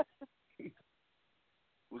what up.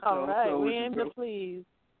 All right, we aim to please.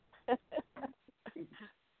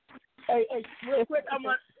 Hey, real quick,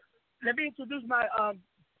 let me introduce my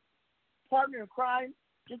partner in crime.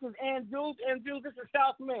 This is Ann Jules. Ann Jules, this is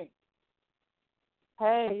South Main.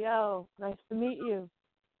 Hey, yo, nice to meet you.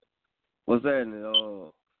 What's happening?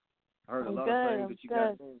 I heard a lot of things that you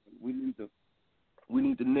got. We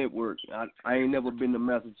need to network. I ain't never been to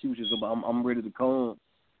Massachusetts, but I'm ready to come.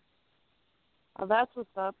 Oh, that's what's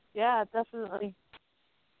up. Yeah, definitely.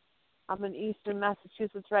 I'm in Eastern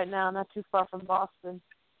Massachusetts right now, not too far from Boston.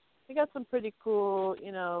 We got some pretty cool,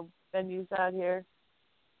 venues out here.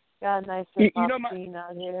 Got a nice hip-hop scene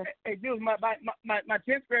out here. Hey, dude, my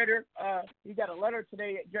 10th grader, he got a letter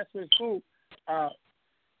today addressed to his school.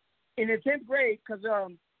 In the 10th grade, because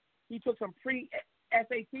he took some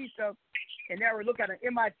pre-SAT stuff, and now we're looking at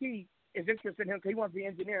MIT is interested in him because he wants to be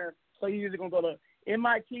an engineer. So he's either going to go to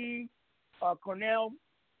MIT, Cornell.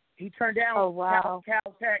 He turned down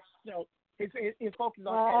Caltech. So his focus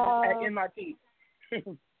on at MIT.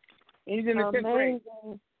 And he's in the 10th grade.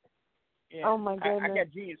 Yeah. Oh my goodness. I got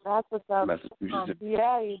genius. That's what's up.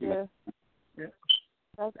 Yeah, you do. Yeah.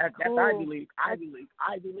 That's That's cool. Ivy League.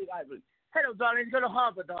 Hello, darling. Go to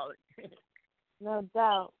Harvard, darling. No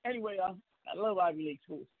doubt. Anyway, I love Ivy League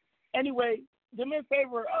schools. Anyway, do me a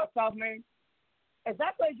favor, South Main. As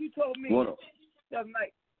that place you told me the other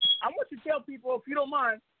night, I want you to tell people, if you don't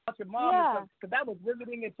mind, about your mom, because that was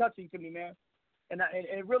riveting and touching to me, man. And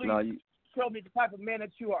it really showed me the type of man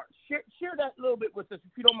that you are. Share that a little bit with us,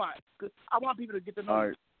 if you don't mind, because I want people to get to know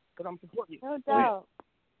you, because I'm supporting you. No doubt.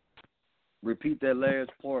 Repeat that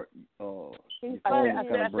last part. I want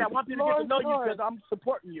people to get to know you because I'm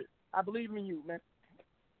supporting you. I believe in you, man.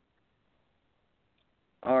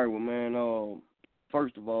 All right, well, man.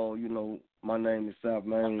 First of all, my name is South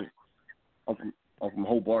Main. I'm from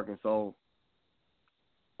Hope, Arkansas.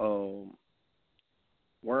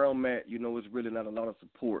 Where I'm at, it's really not a lot of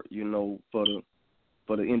support,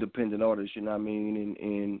 for the independent artists. You know what I mean?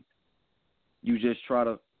 And we just trying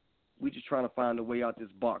to find a way out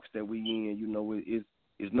this box that we in.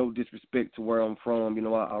 It's no disrespect to where I'm from.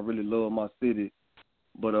 I really love my city,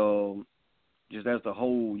 but just as a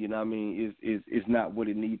whole, you know what I mean, it's not what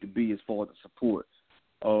it needs to be as far as the support.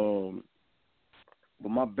 But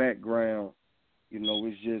my background,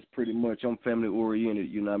 it's just pretty much I'm family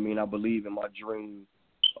oriented, you know what I mean? I believe in my dream.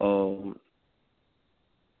 Cool.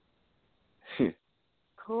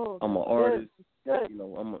 I'm an artist. Good.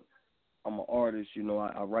 I'm an artist,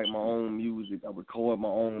 I write my own music, I record my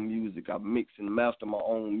own music, I mix and master my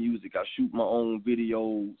own music, I shoot my own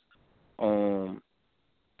videos.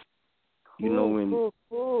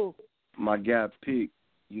 Cool. My guy Pick,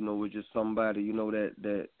 was just somebody,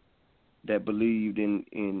 that believed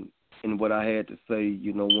in what I had to say,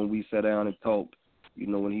 when we sat down and talked,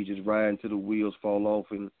 when he just riding till the wheels fall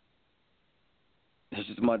off, and it's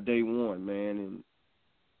just my day one, man, and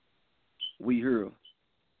we here.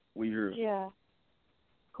 Yeah.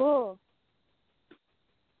 Cool.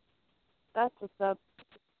 That's what's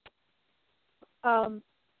up.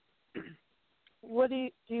 What do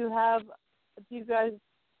you have? Do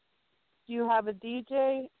you have a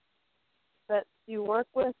DJ that you work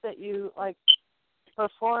with that you like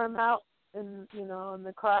perform out in in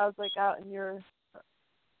the crowds, like out in your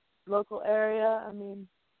local area? I mean,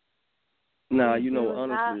 nah,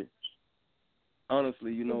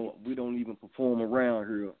 honestly, we don't even perform around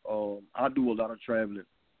here. I do a lot of traveling,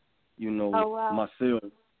 myself.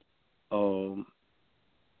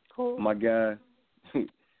 Cool. My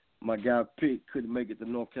guy Pitt couldn't make it to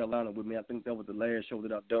North Carolina with me. I think that was the last show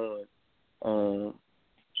that I've done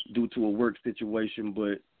due to a work situation,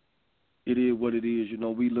 but it is what it is.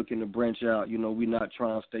 We looking to branch out. We not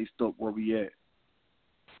trying to stay stuck where we at.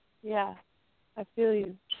 Yeah, I feel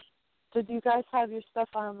you. So do you guys have your stuff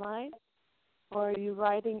online? Or are you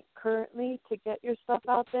writing currently to get your stuff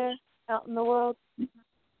out there, out in the world?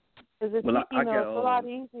 Because it's, it's a lot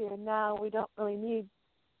easier now. We don't really need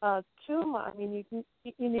too much. I mean,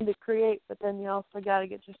 you need to create, but then you also got to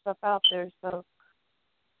get your stuff out there. So,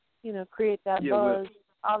 create that buzz.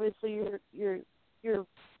 Obviously, you're.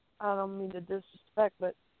 I don't mean to disrespect,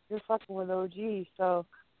 but you're fucking with OG, so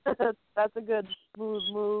that's a good smooth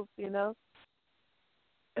move,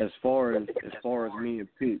 As far as me and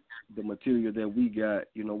Pitt, the material that we got,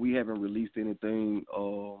 we haven't released anything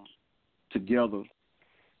together,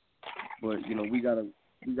 but we got a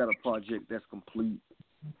project that's complete.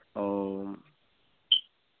 I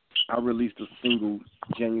released a single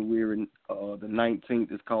January the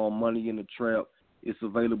 19th. It's called "Money in the Trap." It's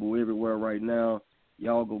available everywhere right now.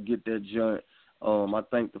 Y'all go get that joint. I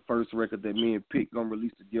think the first record that me and Pitt gonna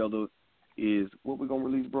release together is what we gonna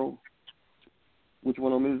release, bro. Which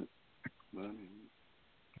one of them is it?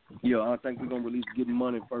 Yeah, I think we're going to release Getting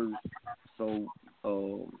Money first. So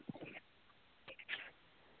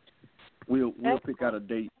we'll pick out a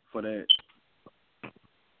date for that.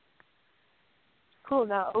 Cool.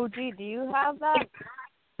 Now, OG, do you have that?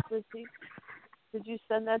 Did you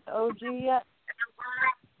send that to OG yet?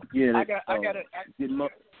 Yeah, I got it. Getting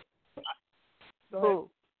Money.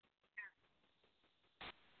 Cool.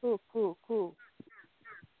 Cool.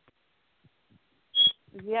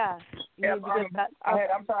 Yeah. I'm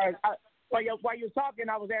sorry. While you're talking,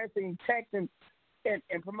 I was answering texts and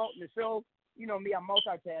promoting the show. You know me, I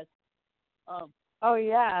multitask. Oh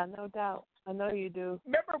yeah, no doubt. I know you do.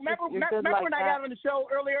 Remember when I got on the show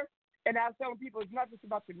earlier and I was telling people it's not just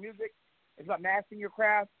about your music, it's about mastering your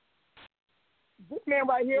craft. This man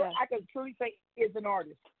right here, I can truly say is an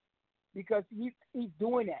artist because he's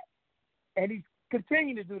doing that, and he's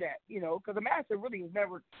continuing to do that. Because a master really is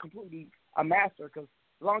never completely a master. Because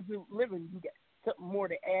as long as you're living, you get something more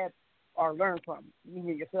to add or learn from,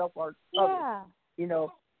 either yourself or others.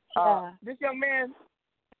 This young man,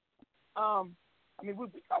 we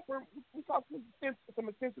talked for some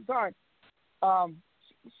extensive time.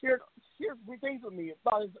 Shared things with me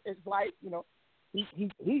about his life.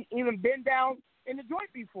 He even been down in the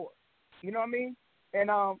joint before. You know what I mean?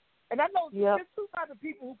 And I know there's two types of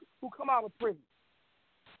people who come out of prison.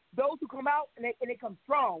 Those who come out and they come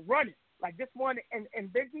strong, running, like this one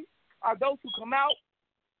and Biggie, are those who come out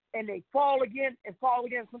and they fall again,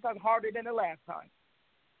 sometimes harder than the last time.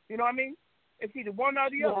 You know what I mean? It's either one or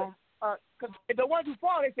the other. Because the ones who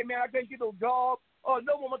fall, they say, man, I can't get no job, or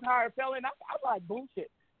no one was hired felon. I'm like,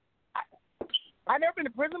 bullshit. I never been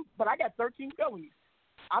to prison, but I got 13 felonies.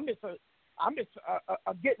 I'm just a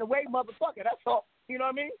getting away motherfucker. That's all. You know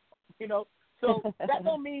what I mean? So that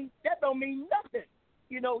don't mean nothing.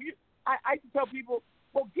 I used to tell people,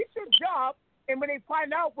 well, get your job, and when they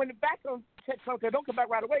find out, when the background check comes, they don't come back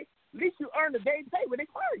right away, at least you earn the day's pay when they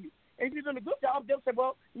fire you. And if you're doing a good job, they'll say,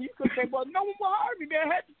 well, you could say, well, no one will hire me,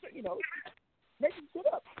 man. I had to, make some shit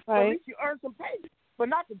up. Right. So at least you earn some pay. But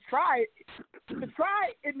not to try it. To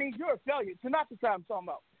try, it means you're a failure. To not to try, I'm talking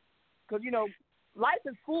about. Because, life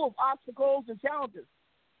is full of obstacles and challenges.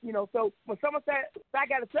 So when someone said, I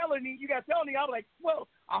got a felony, you got a felony, I'm like, well,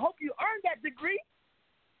 I hope you earned that degree.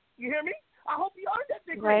 You hear me? I hope you earned that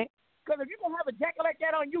degree. Because if you're going to have a jacket like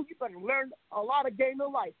that on you, you better learn a lot of game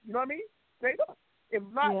in life. You know what I mean? Straight up. If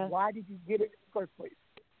not, why did you get it in the first place?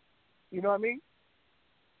 You know what I mean?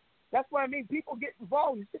 That's what I mean. People get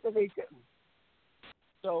involved in shit that they shouldn't.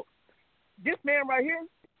 So this man right here,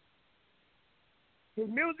 his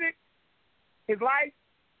music, his life,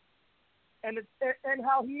 and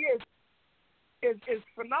how he is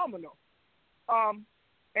phenomenal.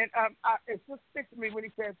 It just sticks to me when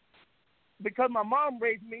he says, because my mom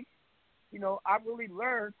raised me, I really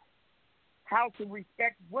learned how to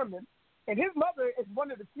respect women. And his mother is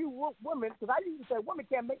one of the few women, because I used to say women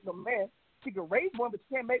can't make no man. She can raise one, but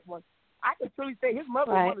she can't make one. I can truly say his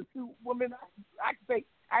mother was one of the two women I can say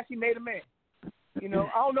actually made a man. You know,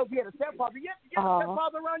 I don't know if he had a stepfather. You had a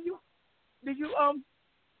stepfather around you? Did you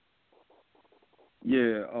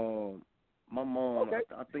Yeah, my mom.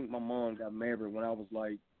 I think my mom got married when I was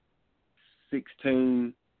like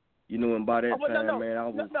 16. You know, and by that time, man, I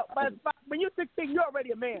was. But when you're 16, you're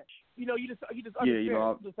already a man. You know, you just understand. Yeah, you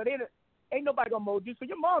know. So ain't nobody gonna mold you. So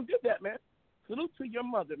your mom did that, man. Salute to your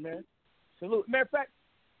mother, man. Salute. Matter of fact,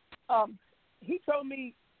 he told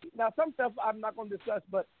me. Now some stuff I'm not gonna discuss,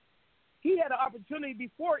 but he had an opportunity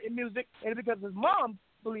before in music, and because his mom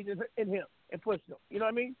believed in him and pushed him. You know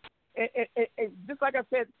what I mean? And just like I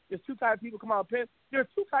said, there's two types of people come out of pen. There's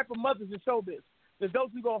two types of mothers in showbiz. There's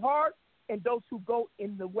those who go hard and those who go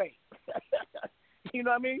in the way. You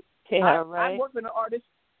know what I mean? Yeah, right. I worked with an artist.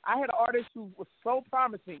 I had an artist who was so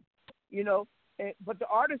promising, you know, but the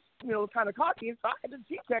artist, you know, was kind of cocky, and so I had to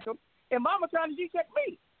G-check him, and Mama trying to G-check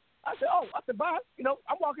me. I said, bye. You know,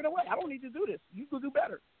 I'm walking away. I don't need to do this. You can do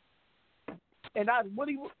better. And I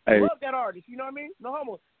really love that artist. You know what I mean? No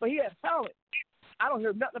homo. But he has talent. I don't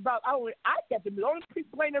hear nothing about. I kept the music. The only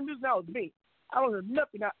people playing their music now is me. I don't hear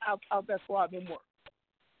nothing out that squad anymore.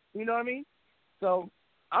 You know what I mean? So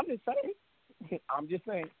I'm just saying. I'm just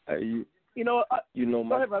saying. Hey, you know.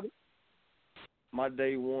 Go ahead, brother. My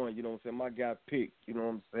day one. You know what I'm saying? My guy picked. You know what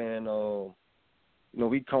I'm saying? You know,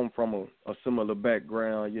 we come from a similar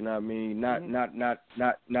background. You know what I mean? Not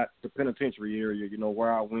the penitentiary area. You know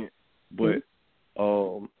where I went, but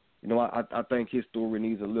you know, I think his story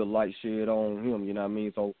needs a little light shed on him. You know what I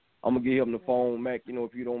mean? So I'm gonna give him the phone, Mac. You know,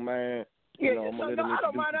 if you don't mind. You know, I'm gonna let him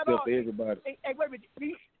introduce himself to everybody. Hey, wait a minute. Do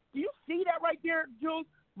you see that right there, Jules?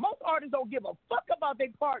 Most artists don't give a fuck about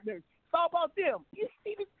their partners. It's all about them. You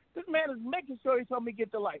see, this man is making sure he told me to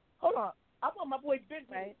get the light. Hold on. I want my boy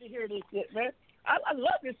Benji to hear this shit, man. I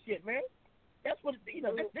love this shit, man. That's what, you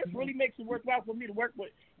know, this really makes it worthwhile for me to work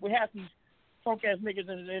with half these punk-ass niggas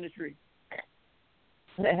in the industry.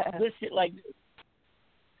 This shit like this.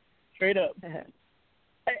 Straight up.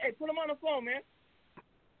 Hey, put him on the phone, man.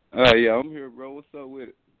 Yeah, I'm here, bro. What's up with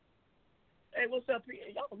it? Hey, what's up?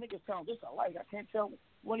 Y'all niggas sound just alike. I can't tell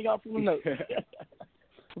one of y'all from the notes.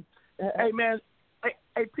 Hey, man.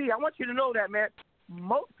 Hey, P, I want you to know that, man.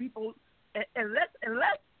 Most people, unless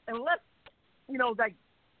you know, like,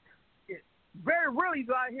 very rarely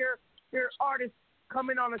do I hear artists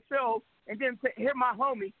coming on a show and then hear my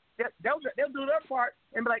homie. They'll do their part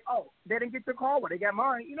and be like, oh, they didn't get the call, but they got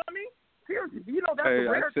mine. You know what I mean? Seriously, you know that's a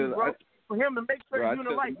rarity, bro. For him to make sure you're doing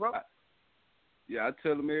it right, bro. I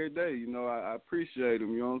tell him every day. You know, I appreciate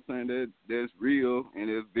him. You know what I'm saying? That's real, and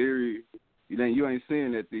it's very. You ain't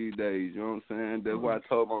seeing that these days. You know what I'm saying? That's why I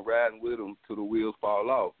told him I'm riding with him till the wheels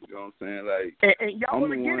fall off. You know what I'm saying? Like, and y'all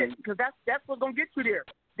want to get it because that's what's gonna get you there.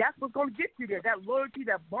 That's what's gonna get you there. That loyalty,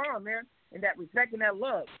 that bond, man, and that respect and that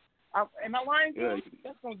love. Am I lying to you?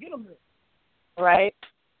 That's gonna get them there. Right.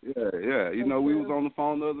 Yeah. You know, we was on the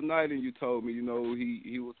phone the other night, and you told me, you know,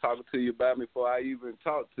 he was talking to you about me before I even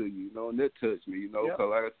talked to you. You know, and that touched me. You know, because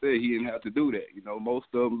like I said, he didn't have to do that. You know,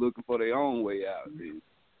 most of them looking for their own way out.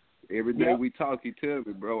 Every day we talk, he tells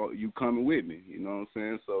me, bro, you coming with me. You know what I'm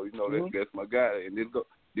saying? So, you know, that's my guy. And this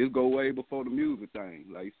go way before the music thing.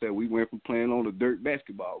 Like you said, we went from playing on the dirt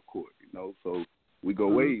basketball court, you know, so we go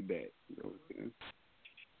way back. You know what I'm saying?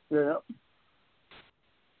 Yeah.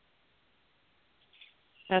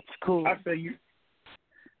 That's cool. I feel you.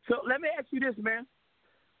 So let me ask you this, man.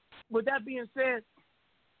 With that being said,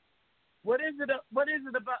 what is it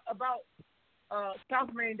about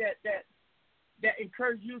South Main that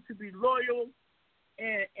encouraged you to be loyal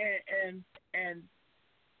and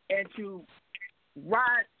to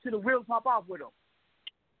ride to the wheels pop off with him?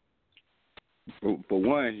 For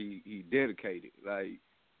one, he dedicated. Like,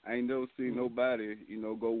 I ain't never seen nobody, you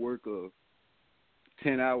know, go work a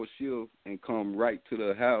 10-hour shift and come right to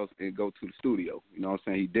the house and go to the studio. You know what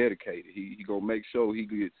I'm saying? He dedicated. He gonna make sure he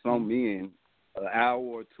get something in an hour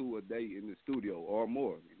or two a day in the studio or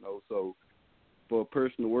more. You know, so for a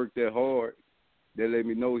person to work that hard, that let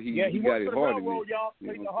me know he got it hard in me. Y'all.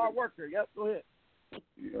 He's a hard worker. Yep, go ahead.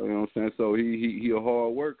 You know what I'm saying? So he a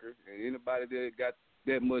hard worker, and anybody that got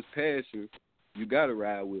that much passion, you gotta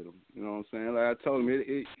ride with him. You know what I'm saying? Like I told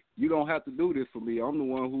him, you don't have to do this for me. I'm the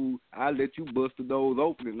one who I let you bust the doors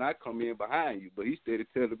open and I come in behind you. But he steady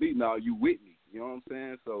telling me, "No, you with me." You know what I'm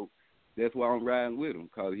saying? So that's why I'm riding with him,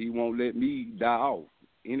 because he won't let me die off.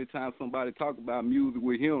 Anytime somebody talk about music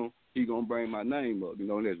with him, he gonna bring my name up. You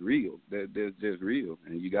know, and that's real. That's just real,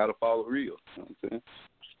 and you gotta follow real. You know what I'm saying?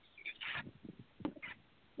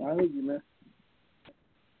 I hear you, man.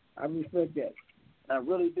 I respect that. I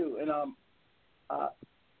really do. And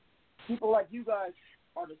people like you guys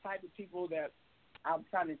are the type of people that I'm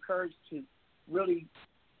trying to encourage to really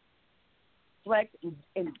flex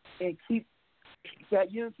and keep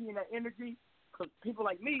that unity and that energy. Because people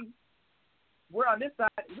like me, we're on this side.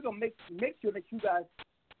 We're gonna make sure that you guys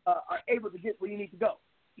are able to get where you need to go.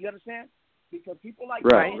 You understand? Because people like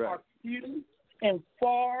you are few and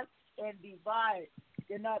far and divide.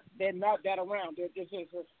 They're not that around. There's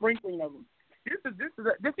a sprinkling of them.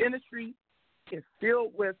 This industry is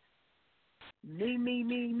filled with me,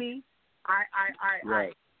 I,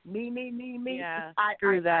 me, yeah, I,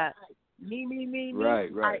 through that. Me,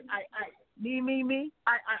 right. me,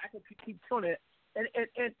 I can keep doing it. And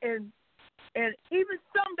even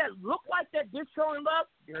some that look like that they're showing love,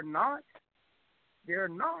 they're not.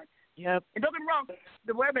 Yep. And don't get me wrong,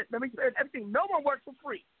 let me say everything. No one works for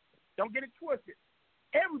free. Don't get it twisted.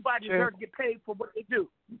 Everybody deserves to get paid for what they do.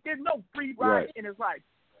 There's no free ride in his life.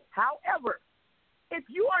 However, if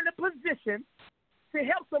you are in a position to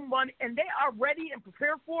help someone and they are ready and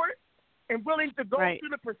prepared for it and willing to go through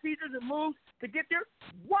the procedures and moves to get there,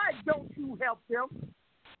 why don't you help them?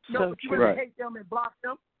 No, but you really hate them and block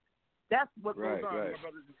them. That's what goes on, my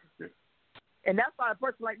brothers and sisters. And that's why a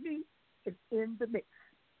person like me is in the mix.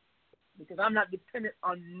 Because I'm not dependent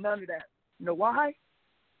on none of that. You know why?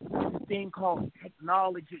 There's a thing called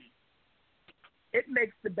technology. It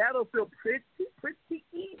makes the battlefield pretty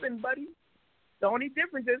even, buddy. The only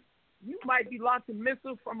difference is you might be launching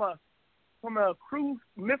missiles from a cruise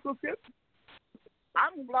missile ship.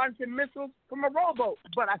 I'm launching missiles from a rowboat,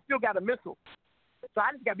 but I still got a missile. So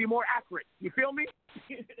I just got to be more accurate. You feel me?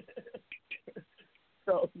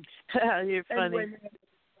 So you're funny. Anyway, man,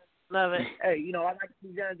 love it. Hey, you know, I like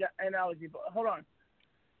these analogy, but hold on.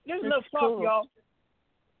 There's enough talk, y'all.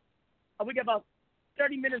 We got about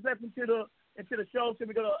 30 minutes left into the show, so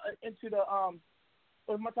we go into the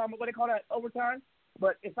what's my time? What they call that, overtime?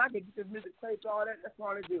 But if I could get this music played for all that, that's what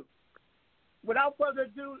I want to do. Without further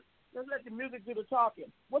ado, let's let the music do the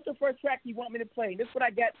talking. What's the first track you want me to play? This is what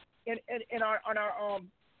I got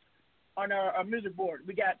on our music board.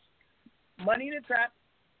 We got Money in the Trap.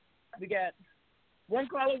 We got One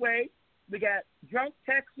Call Away. We got Drunk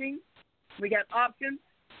Texting. We got Options,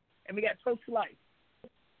 and we got Toast to Life.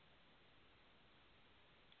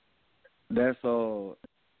 That's all.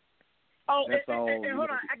 Oh, that's and all. Hold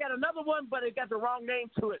on, I got another one, but it got the wrong name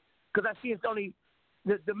to it because I see it's only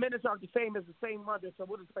the minutes aren't the same as the same Monday, so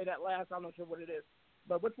we'll just play that last. I'm not sure what it is,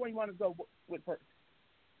 but which one you want to go with first?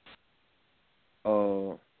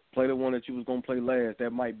 Play the one that you was gonna play last.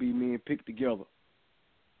 That might be Me and Pick Together.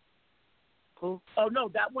 Cool. Oh no,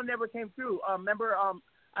 that one never came through. Remember,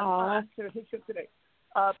 I should have hit you today.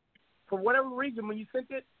 For whatever reason, when you sent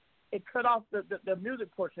it, it cut off the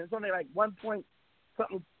music portion. It's only like 1 point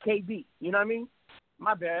something KB. You know what I mean?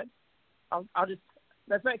 My bad. I'll just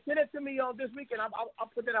send it to me this weekend. I'll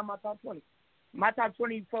put that on my top 20. My top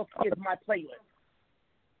 20 folks is my playlist.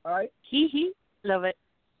 All right. Love it.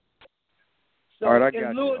 So all right, I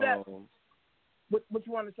got in lieu you. of that, what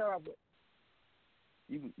you want to start off with?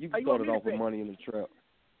 You can start it off with Money in the Trap.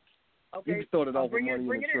 Okay. You can start it off with Money in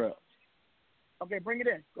the Trap. Okay, bring it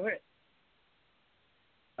in. Go ahead.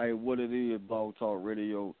 Hey, what it is, Blog Talk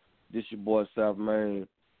Radio. This your boy South Man.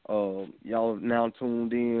 Y'all now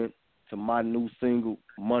tuned in to my new single,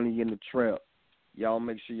 Money in the Trap. Y'all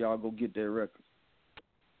make sure y'all go get that record.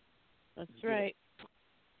 That's right.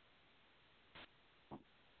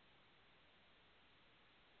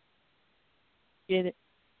 Get it.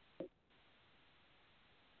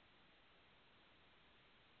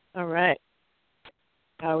 All right.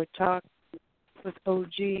 Power Talk with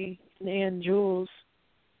OG and Jules.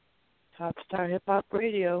 Top Star Hip Hop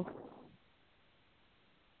Radio.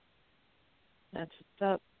 That's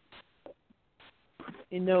what's up.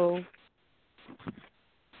 You know,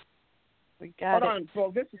 we got Hold on,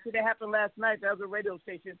 bro. This is what happened last night. That was a radio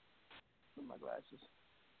station. Put my glasses.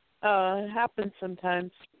 It happens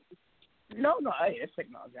sometimes. No, it's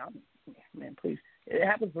technology. Man, please. It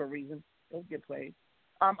happens for a reason. Don't get played.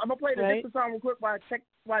 I'm gonna play the different song real quick while I check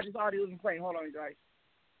why this audio isn't playing. Hold on, you guys.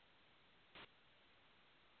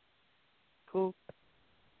 Cool.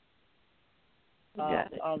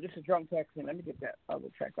 This is Drunk Texting. Let me get that other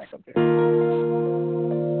track back up there.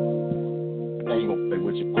 Now you gonna play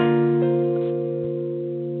with you.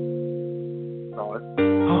 I'm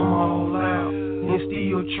all out and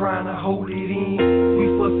still trying to hold it in. We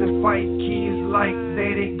fuss and fight, kids like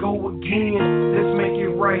that it go again. Let's make it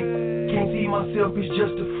right. Can't see myself as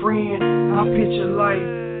just a friend. I picture life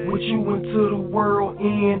with you into the world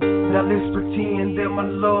end. Now let's pretend that my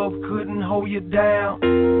love couldn't hold you down.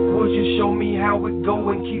 Would you show me how it go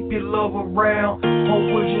and keep your love around?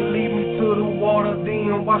 Or would you lead me to the water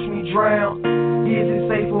then watch me drown? is it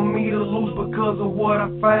safe for me to lose because of what I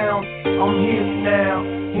found? I'm here now,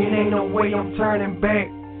 it ain't no way I'm turning back.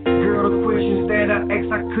 Girl, the questions that I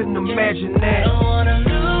asked, I couldn't imagine that. I don't wanna lose,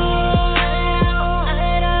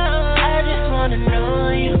 I just wanna know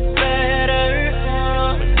you better.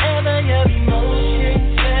 Whenever your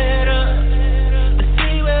emotions set up, but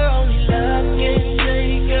see where only love can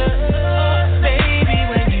take us. Baby,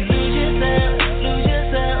 when you lose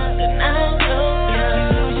yourself, then I'll know you.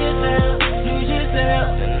 Lose yourself,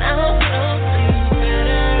 then I'll know you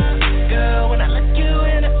better. Girl, when I look you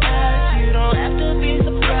in the eyes, you don't have to be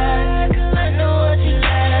surprised, 'cause I know what you like.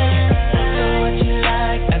 I know what you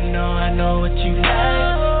like. I know what you like.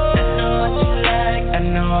 I know what you like. I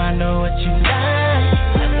know what you like.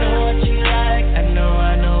 I know what you like. I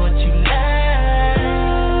know what you like.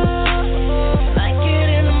 Like it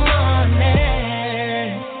in the morning.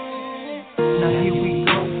 Now here we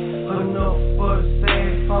go, enough for the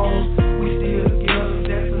sad phone. We still together,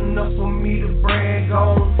 that's enough for me to brag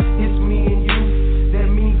on. It's me and you, that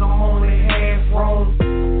means I'm only half wrong.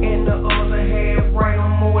 And the other half right,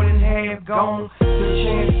 I'm more than half gone. The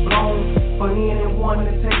chance blown for anyone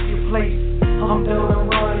to take your place. I'm done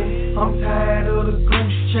running, I'm tired of the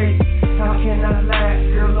goose chase. How can I lie,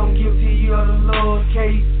 girl, I'm guilty of the love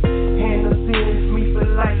case. And the sentence me feel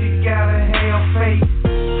like you gotta have faith.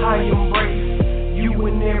 I embrace you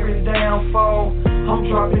in every downfall. I'm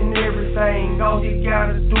dropping everything, all you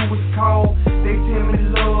gotta do is call. They tell me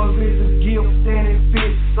love is a gift and it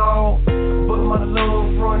fits all, but my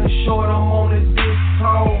love running short, I'm only this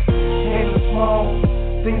tall. And the small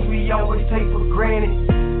things we always take for granted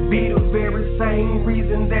be the very same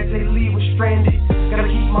reason that they leave us stranded. Gotta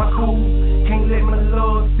keep my cool, can't let my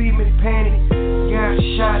love see me panic. Got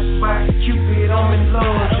shot by Cupid, I'm in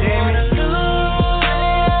love, damn it.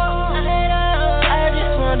 I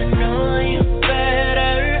just wanna know you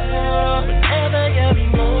better. Whenever your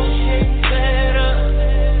emotions set up,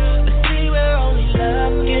 but see where only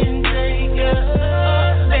love can take us.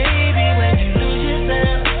 Baby, when you lose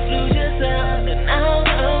yourself, then I'll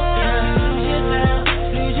know you.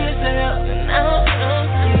 Lose yourself, then I'll know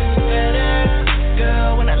you better. Girl,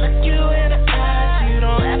 when I look you in the eyes, you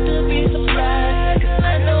don't have to be surprised, 'cause I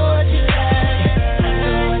know what you like. I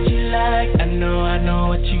know what you like. I know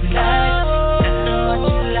what you like. I know what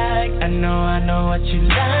you like. I know what you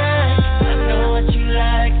like. I know what you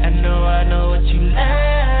like. I know what you like.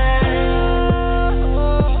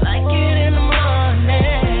 Like it in the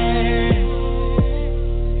morning.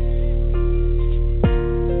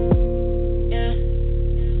 Yeah.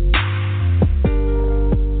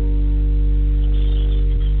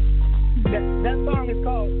 That song is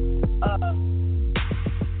called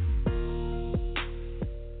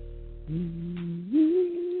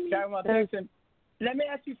Shout out my person. Let me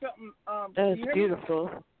ask you something. That you was hear me?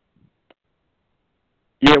 beautiful.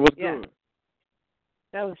 Yeah, what's Yeah. good?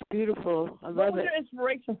 That was beautiful. I What love was it. your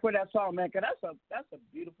inspiration for that song, man? 'Cause that's a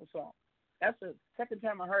beautiful song. That's the second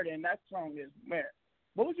time I heard it, and that song is, man.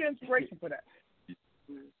 What was your inspiration for that?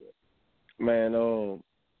 Man, and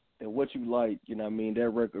what you like, you know what I mean, that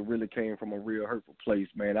record really came from a real hurtful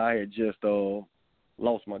place, man. I had just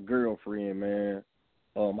lost my girlfriend, man.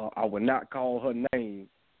 I would not call her name,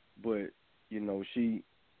 but, you know, she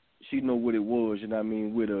knew what it was, you know what I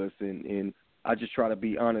mean, with us, and I just try to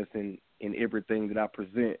be honest in everything that I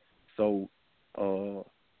present. So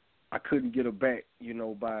I couldn't get her back, you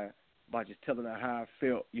know, by just telling her how I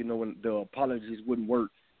felt, you know, and the apologies wouldn't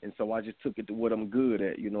work. And so I just took it to what I'm good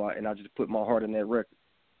at, you know, and I just put my heart in that record.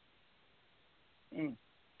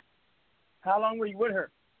 How long were you with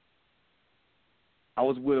her? I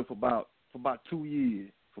was with her for about 2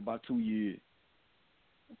 years. For about 2 years.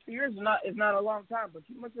 2 years is not a long time, but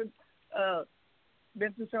you must have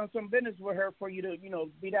been through some business with her for you to, you know,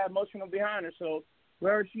 be that emotional behind her. So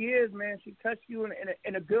wherever she is, man, she touched you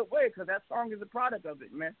in a good way, because that song is a product of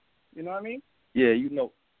it, man. You know what I mean? Yeah, you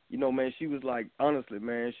know, man, she was like, honestly,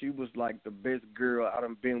 man, she was like the best girl I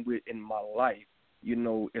done been with in my life, you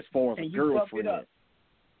know, as far as and a you girlfriend. Fucked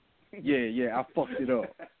it up. Yeah, I fucked it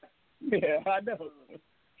up. Yeah, I know.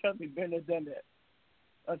 Trust me, been there, done that.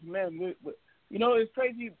 Us men, you know, it's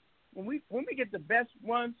crazy. When we get the best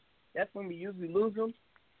ones, that's when we usually lose them.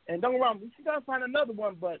 And don't get me wrong, we gotta find another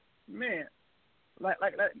one. But man, like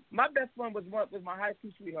my best one was my high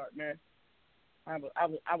school sweetheart, man. I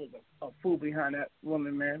was a fool behind that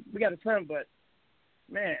woman, man. We got a ton, but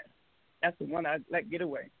man, that's the one I let get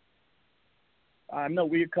away. I know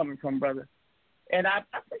where you're coming from, brother. And I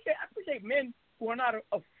appreciate men who are not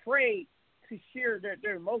afraid to share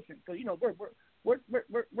their emotions. So you know,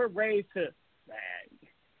 we're raised to,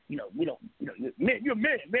 you know, we don't, you know, you're a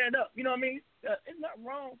man up. You know what I mean? It's not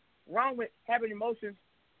wrong wrong with having emotions,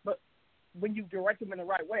 but when you direct them in the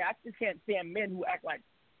right way. I just can't stand men who act like,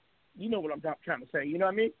 you know what I'm trying to say. You know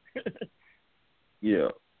what I mean? Yeah.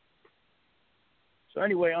 So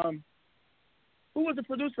anyway, who was the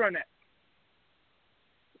producer on that?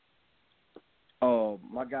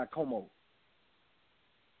 My guy Como.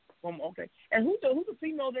 Okay. And who's the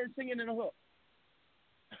female there singing in the hook?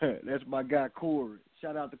 That's my guy Corey.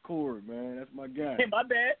 Shout out to Corey, man. That's my guy. Hey, my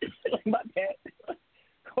bad. My bad.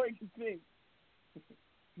 Corey can sing.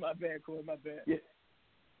 My bad, Corey. My bad. Yeah.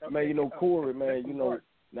 Okay. Man, you know Corey, man. You know,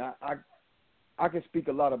 now I can speak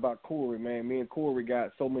a lot about Corey, man. Me and Corey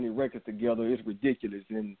got so many records together, it's ridiculous.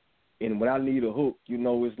 And when I need a hook, you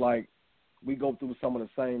know, it's like we go through some of the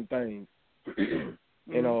same things. And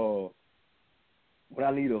when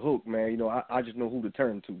I need a hook, man, you know, I just know who to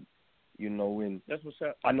turn to, you know, and that's what's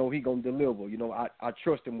up. I know he gonna deliver. You know, I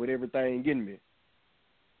trust him with everything in me.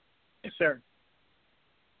 Yes, sir.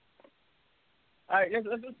 All right,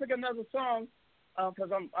 let's pick another song because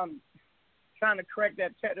I'm trying to correct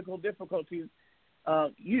that technical difficulties.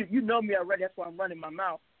 You know me already. That's why I'm running my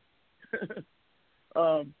mouth.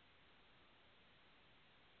 Hold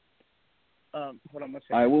on one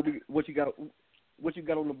second. All right, what you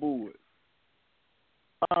got on the board?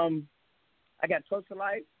 I got Toast to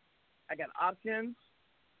Life, I got Options,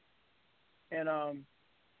 and I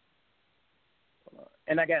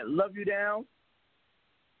got Love You Down.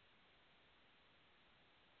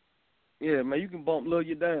 Yeah, man, you can bump Love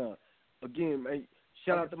You Down. Again, man,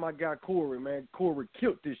 shout out to my guy Corey, man. Corey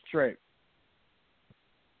killed this track.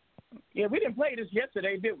 Yeah, we didn't play this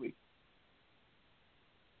yesterday, did we?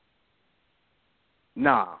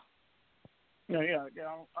 Nah. Yeah,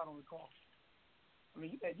 I don't recall. I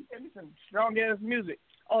mean, you gave me some strong-ass music.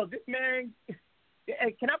 Oh, this man,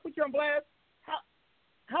 hey, can I put you on blast?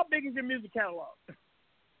 How big is your music catalog?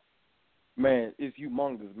 Man, it's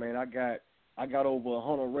humongous, man. I got over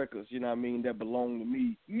 100 records, you know what I mean, that belong to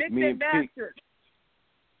me. Mixed and mastered.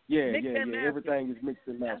 Yeah. Everything is mixed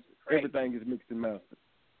and mastered. Everything is mixed and mastered.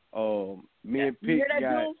 Me and Pick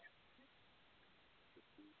got... Jules?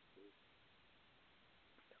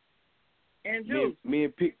 And Jules? Me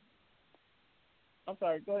and Pick... I'm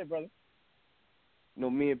sorry, go ahead, brother. No,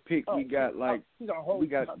 me and Pick, we got like... He's on hold. We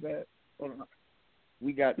got... Not bad. Hold on.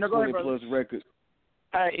 We got 20 ahead, plus records.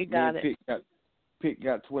 All right, you got it. Pick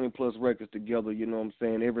got 20 plus records together, you know what I'm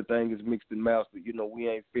saying? Everything is mixed and mastered. You know, we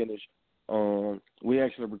ain't finished. We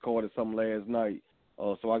actually recorded something last night,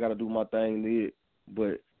 so I got to do my thing there.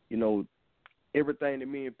 But, you know, everything that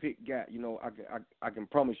me and Pick got, you know, I can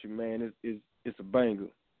promise you, man, it's a banger.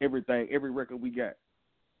 Everything, every record we got.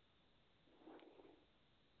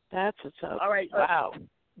 That's what's up. All right. Wow.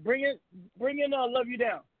 Bring in Love You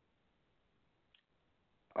Down.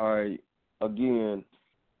 All right. Again,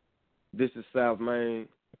 this is South Main.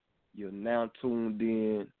 You're now tuned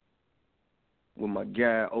in with my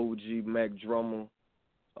guy, OG Mac Drummer.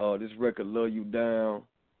 This record, Love You Down,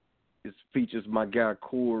 it features my guy,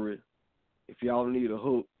 Corey. If y'all need a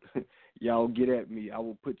hook, y'all get at me. I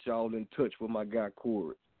will put y'all in touch with my guy,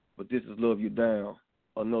 Corey. But this is Love You Down,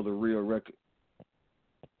 another real record.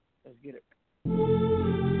 Let's get it.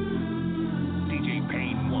 DJ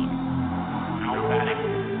Payne 1. How about it?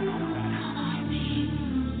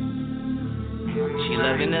 She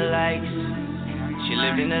loving the likes, she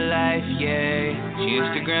living the life, yeah. She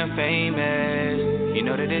Instagram famous, you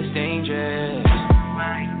know that it's dangerous.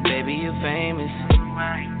 Baby, you famous,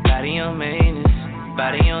 body on maintenance,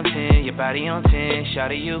 body on 10, your body on 10.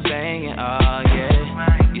 Shawty, you banging, oh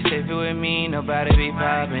yeah. You safe it with me, nobody be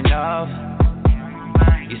popping off.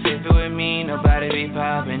 You safe it with me, nobody be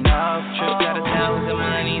popping off. Trip out of town with the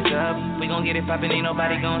money's up. We gon' get it poppin', ain't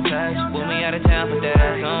nobody gon' touch. When we out of town, put that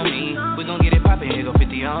ass on me. We gon' get it poppin', here go 50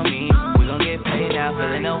 on me. We gon' get paid now,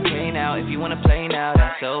 feeling okay now. If you wanna play now,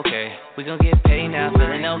 that's okay. We gon' get paid now,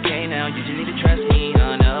 feeling okay now. You just need to trust me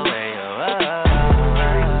on the way.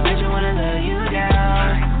 I just wanna love you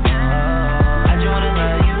down. I just wanna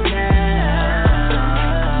love you down.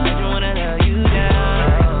 I just wanna love you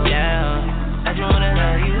down. I just wanna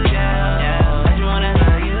love you down. I just wanna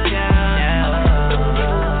love you down.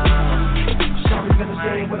 Sorry for the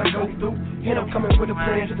day what I go through, and I'm coming with a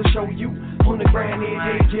plan just to show you. On the grand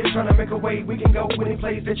just trying to make a way. We can go any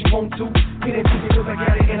place that you want to. Get into it cause I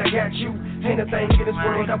got it and I got you. Ain't a thing in this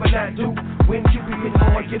world I would not do. When you be getting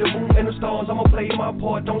hard, get a moon and the stars. I'ma play my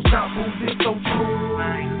part, don't stop, move this so true.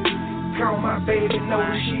 Girl, my baby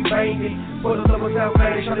knows she banging. For the lovers out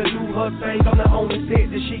there, trying to do her thing. I'm the only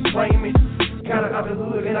set that she claiming. Got her out the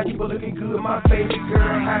hood and I keep her looking good. My baby girl,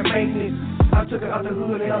 high maintenance. I took her out the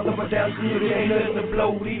hood and I love her down good. It ain't nothing to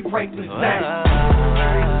blow, leave rankless.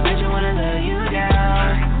 I just wanna love you down.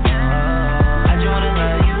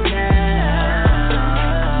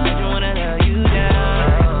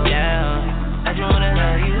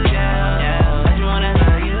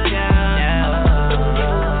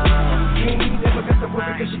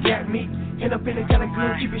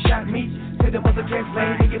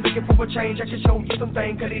 looking for a change, I can show you some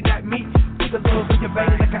things, cause it not me. Put the love in your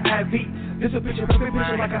vein like an IV. This a picture, perfect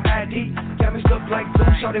picture like an ID. Got me stuck like glue,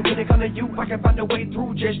 shorty, when it come to you, I can find a way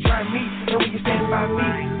through, just try me. And when you stand by me,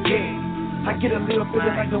 yeah, I get a little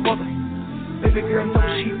feeling like no other. Baby girl know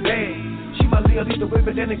she bad. She my little lead the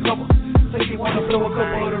women in the cover. Say she wanna blow a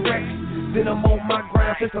couple of the racks. Then I'm on my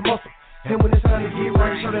grind, fix the muscle. And when it's time to get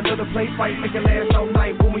right, show that little play fight, make it last all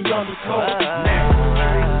night when we on the court.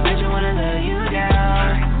 Now. I just wanna love you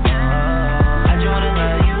down. I just wanna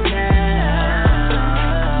love you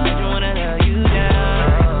down. I just wanna love you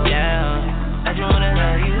down. I just wanna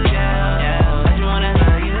love you down. I just wanna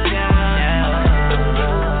love you down.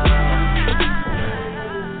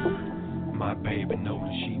 My baby knows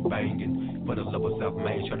that she banging. For the lovers out,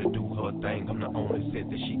 man, try to do her thing. I'm the only set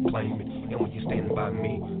that she claiming. And when you stand by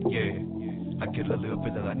me, yeah, I get a little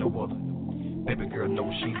feeling like no other. Baby girl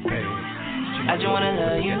knows she's bad. I just wanna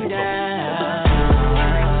love you down.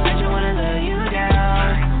 I just wanna love you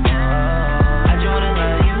down. I just wanna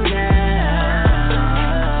love you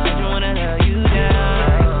down. I just wanna love you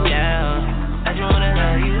down. I just wanna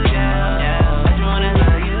love you down. I just wanna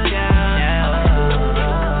love you down.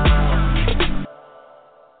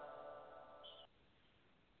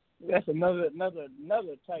 That's another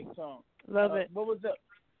tight song. Love it. What was the?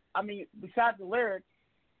 I mean, besides the lyrics,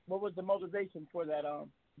 what was the motivation for that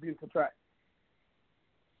beautiful track?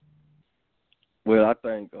 Well, I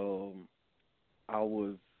think it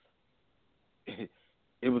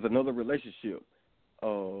was another relationship,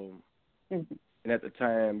 and at the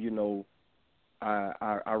time, you know,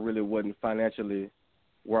 I really wasn't financially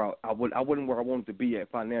where I wasn't where I wanted to be at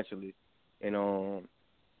financially, and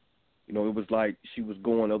you know, it was like she was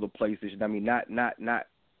going other places. I mean, not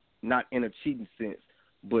in a cheating sense,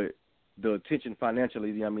 but the attention financially,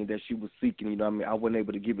 you know what I mean, that she was seeking, you know what I mean, I wasn't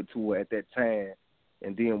able to give it to her at that time.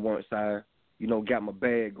 And then once I, you know, got my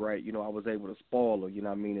bag right, you know, I was able to spoil her, you know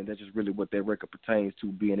what I mean, and that's just really what that record pertains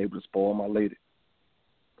to, being able to spoil my lady.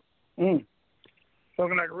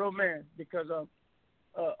 Talking like a real man, because a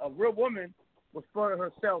real woman will spoil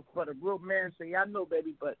herself, but a real man say, I know,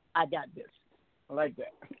 baby, but I got this. I like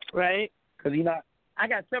that. Right. Because, you know, I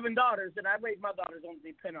got 7 daughters, and I raise my daughters on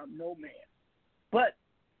depend on no man. But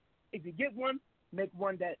if you get one, make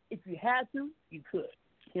one that if you had to, you could.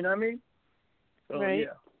 You know what I mean? So, right.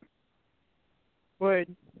 Yeah.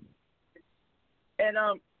 Word. And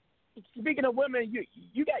speaking of women, you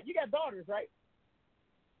got daughters, right?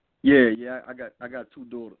 Yeah, I got 2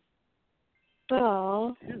 daughters.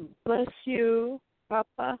 Oh, bless you,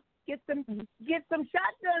 Papa. Get some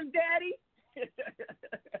shotguns, Daddy.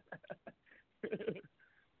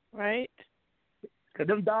 Right. Because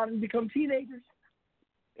them daughters become teenagers.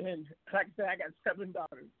 And like I said, I got 7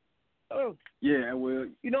 daughters. Oh. Yeah, well,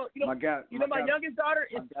 my youngest daughter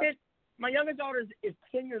is 10. My youngest daughter is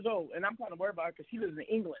 10 years old, and I'm kind of worried about her because she lives in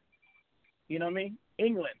England. You know what I mean?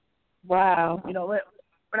 England. Wow. You know, when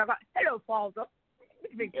I got, hello, Father.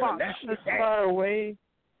 Big Father. That's far away.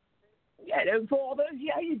 Yeah, those fathers.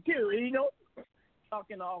 Yeah, you do. You know,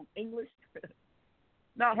 talking all English.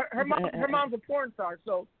 No, her mom's a porn star,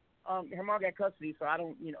 so her mom got custody, so I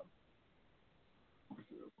don't, you know.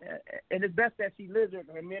 And it's best that she lives with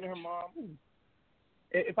her, me and her mom.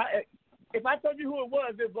 If I told you who it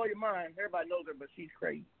was, it'd blow your mind. Everybody knows her, but she's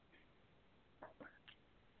crazy.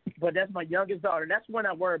 But that's my youngest daughter. That's one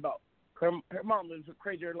I worry about. Her mom lives a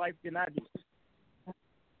crazier life than I do.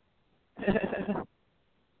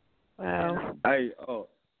 Wow. Hey,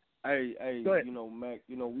 you know, Mac,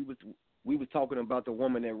 you know, we was talking about the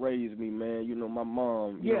woman that raised me, man. You know, my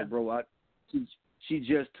mom, you know, bro, she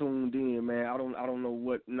just tuned in, man. I don't know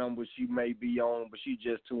what number she may be on, but she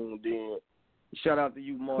just tuned in. Shout out to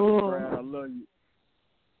you, Martha Brown. I love you.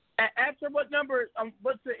 Ask her what number,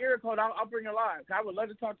 what's the area code. I'll bring her live. I would love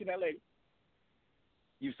to talk to that lady.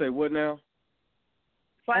 You say what now?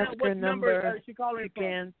 Find out what number she calling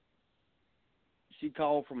from. She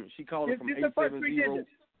called from 870.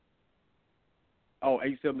 Oh,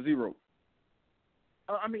 870.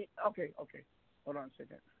 I mean, okay. Hold on a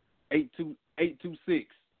second.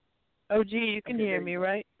 826. OG, you can hear me,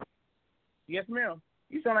 right? Yes, ma'am.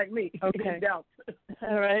 You sound like me. Okay. Doubt.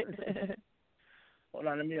 All right. Hold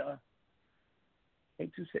on, let me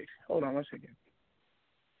 826. Hold on one second.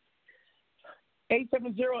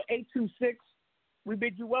 870-826. We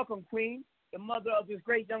bid you welcome, Queen, the mother of this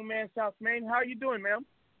great young man, South Maine. How are you doing, ma'am?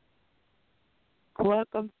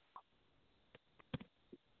 Welcome.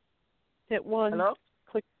 Hit 1. Hello?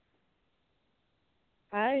 Click.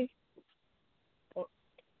 Hi. Oh,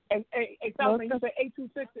 hey, South Maine, you said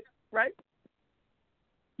 826, right?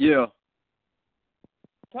 Yeah.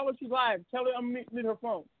 Tell her she's live. Tell her I'm mute her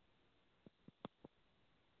phone.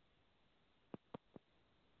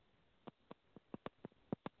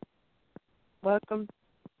 Welcome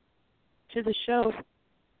to the show.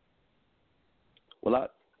 Well,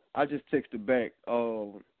 I just texted back. But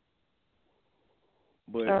all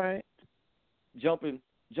right. Jumping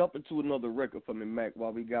to another record for me, Mac,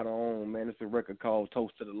 while we got her on, man. It's a record called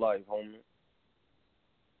Toast to the Life, homie.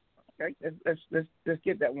 Okay, let's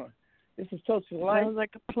get that one. This is Toast to the Life. Sounds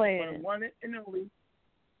like a plan. One and only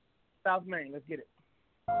South Main. Let's get it.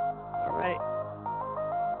 All right.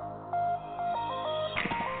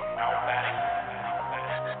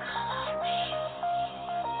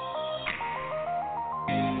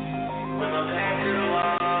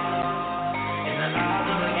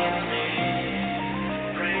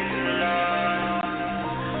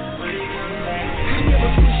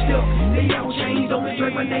 They all changed on me,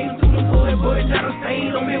 drag my name through the mud, but not a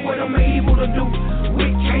stain on me. What I'm able to do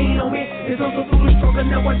with Kane on me, it's also through the struggle.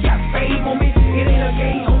 Now I got fame on me. It ain't a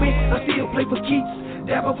game on me. I still play for keeps.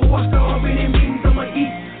 That before I start, it means I'ma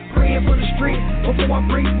eat. Praying for the strength before I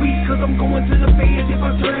break weak, cause I'm going to the feds if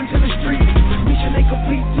I turn to the street. Mission ain't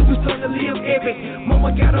complete till we start to live epic.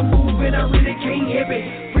 Mama gotta move and I really can't have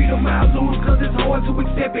it. Freedom I lose cause it's hard to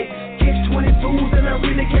accept it. Catch 22s and I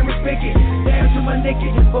really can't respect it. Down to my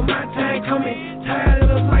naked, but my time coming. Tired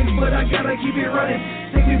of the life, but I gotta keep it running.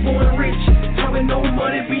 Say we born rich, having no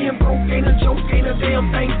money. Being broke ain't a joke, ain't a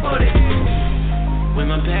damn thing funny.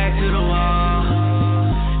 With my back to the wall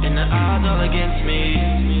and the odds all against me,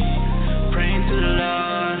 praying to the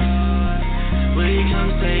Lord, will you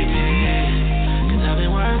come save me? Cause I've been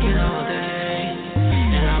working all day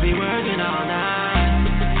and I'll be working all night.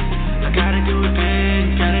 I gotta do it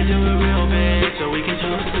big, gotta do it real big, so we can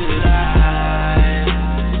toast to the life.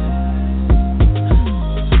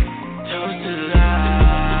 Toast to the life.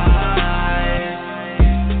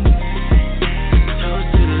 Toast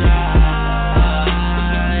to the life.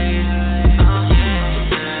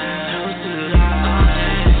 Toast to the life.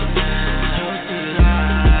 Toast to the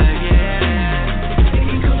life, yeah. They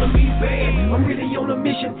ain't calling me bad, I'm really on a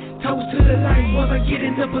mission. Toast to the life once I get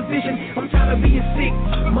into position. I'm tired of being sick,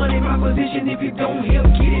 money my position. If you don't help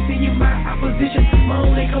get it, then you my opposition. My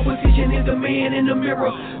only competition is the man in the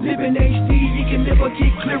mirror. Living HD, you can never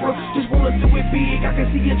get clearer. Just wanna do it big, I can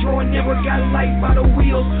see it drawing. Never got life by the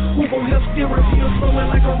wheels. Who gon' help steer it? Feel flowing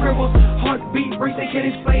like a river. Heartbeat racing, can't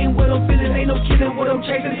explain what I'm feeling. Ain't no kidding what I'm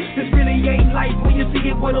chasing. This really ain't life when you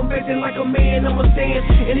see it when I'm facing. Like a man, I'ma stand.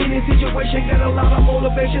 And in this situation, got a lot of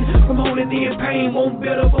motivation from holding in pain. Want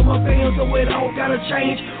better for my fans, so it all gotta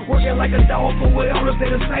change. Working like a dog, but we all stay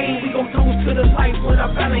the same. We gon' toast to the life when I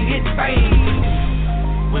finally hit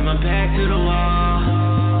fame. With my back to the wall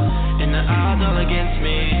and the odds all against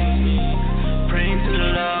me, praying to the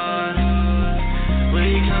Lord, will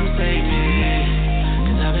you come save me?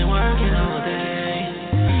 Cause I've been working all day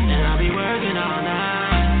and I'll be working all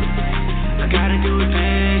night. I gotta do it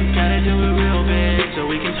big, gotta do it real big, so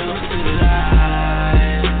we can toast to the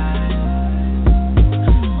life.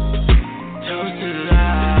 Toast to the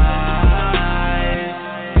life.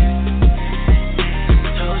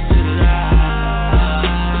 Toast to the life.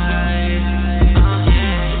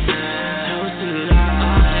 Toast to the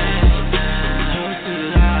life. Toast to the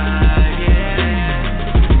life, yeah.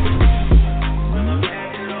 When my back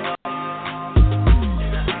to the wall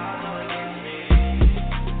and the odds all against me, praying to the Lord, will you come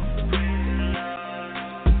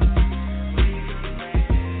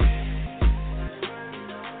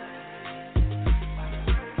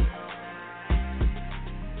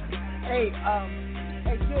save me?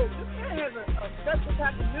 Hey, Jules, this man has a special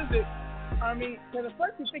type of music. I mean, because at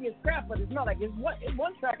first you think it's trap, but it's not. Like, it's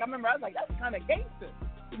one track, I remember I was like, that's kind of gangster,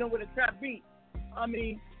 with a trap beat. I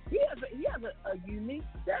mean, he has a unique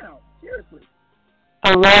sound, seriously.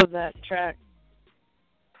 I love that track.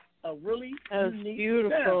 A really That was unique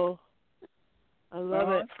beautiful. I love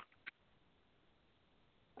it.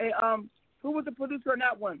 Hey, who was the producer on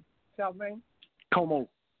that one, South Main? Como.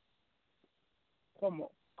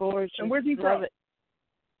 Gorgeous. And where's he love from? It.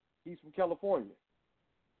 He's from California.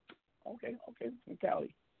 Okay, from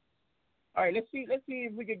Cali. All right, let's see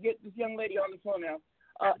if we could get this young lady on the phone now.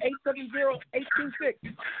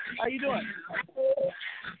 870-826. How you doing?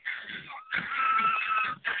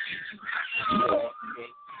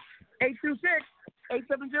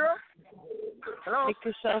 826-870. Hello. Take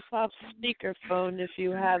yourself off speakerphone if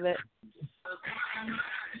you have it.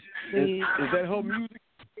 Please. Is that her music?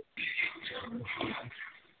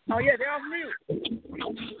 Oh yeah, they're off mute.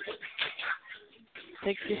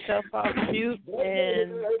 Take yourself off mute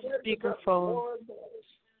and speakerphone,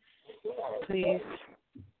 please.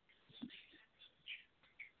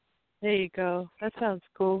 There you go. That sounds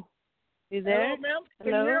cool. You there? Hello, ma'am. Can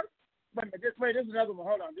you hear? Wait, this is another one.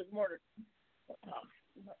 Hold on, just more.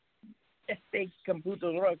 Este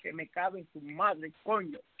computo roque me cabe en su madre,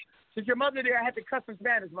 coño. Since your mother there, I had to cuss in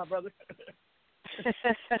Spanish, my brother.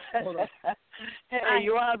 Hold on. Hey,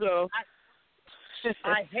 yo hablo.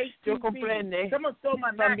 I hate Yo two people. comprende. Someone stole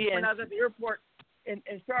my Mac También. when I was at the airport in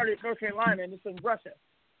Charlotte, North Carolina, and it's in Russia.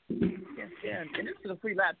 Yeah, and this is a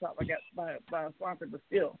free laptop I got by a sponsor, but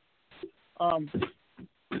still. Let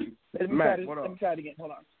me Matt, try what up? Let me try it again.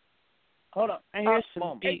 Hold on. I hear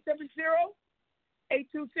some beat.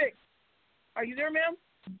 870-826. Are you there, ma'am?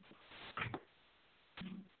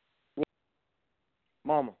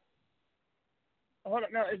 Mama. Hold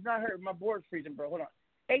on. No, it's not her. My board's freezing, bro. Hold on.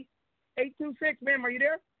 826, ma'am. Are you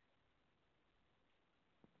there?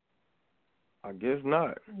 I guess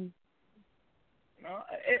not. No,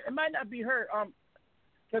 it might not be her.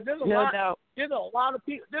 Because there's a No lot. doubt. There's a lot of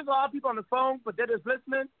people. There's a lot of people on the phone, but they're just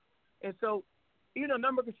listening. And so,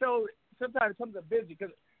 number can show sometimes some are busy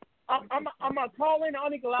because I'm calling. I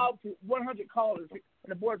only allow to 100 callers, and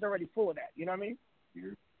the board's already full of that. You know what I mean?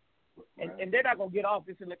 And they're not gonna get off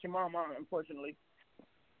just to let your mom on, unfortunately,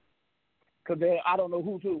 because I don't know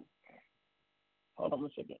who's who. Hold on a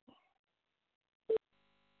second.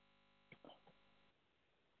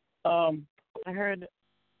 I heard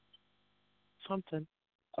something.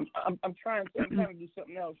 I'm trying to do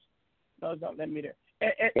something else. No, it's not letting me there.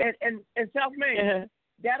 And South Main,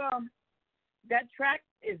 that track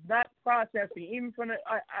is not processing. Even from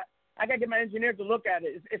I gotta get my engineer to look at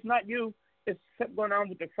it. It's not you. It's something going on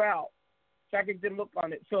with the crowd. So I can get them look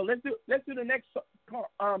on it. So let's do the next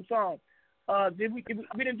song.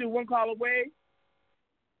 We didn't do One Call Away?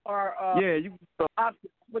 Or yeah, you.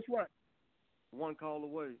 Which one? One Call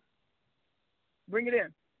Away. Bring it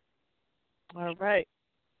in. All right.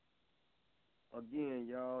 Again,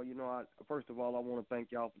 y'all, first of all, I want to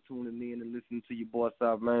thank y'all for tuning in and listening to your boy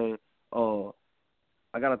South Main.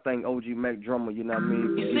 I got to thank OG Mac Drummer, you know what I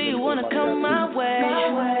mean? You say you want to come my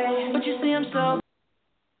way, but you see I'm so...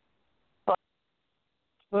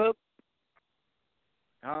 Whoop.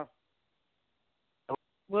 Huh?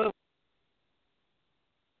 Whoop.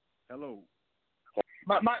 Hello.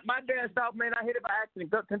 My bad, South Main. I hit it by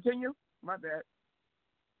accident. Continue. My bad.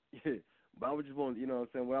 Yeah. But I was just want, what I'm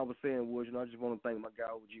saying, what I was saying was, I just want to thank my guy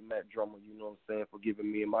OG Matt Drummer, what I'm saying, for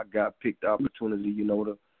giving me and my guy picked the opportunity,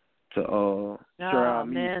 to share our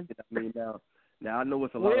music. I mean, now I know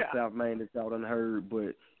it's a lot of South Main that y'all done heard,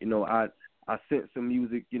 but I sent some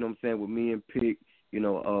music, what I'm saying, with me and Pick. I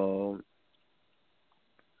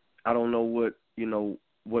don't know what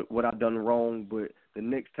I done wrong, but the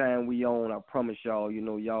next time we on, I promise y'all,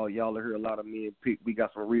 y'all will hear a lot of me and Pick. We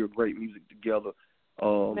got some real great music together.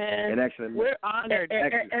 Man, and actually, we're honored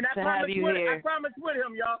and to have you here. I promise with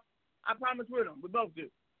him, y'all. I promise with him. We both do.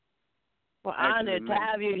 We're honored to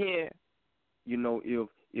have you here.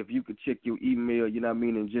 If you could check your email,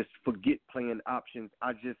 and just forget playing options.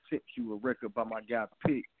 I just sent you a record by my guy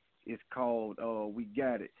Pick. It's called We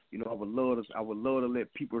Got It. I would love to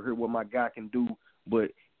let people hear what my guy can do.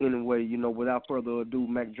 But anyway, without further ado,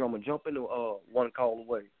 Mac Drummer, jump into One Call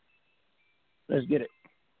Away. Let's get it.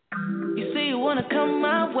 You say you wanna come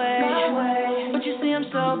my way, but you see I'm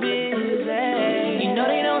so busy. They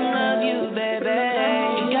don't love you, baby.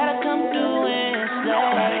 You gotta come through and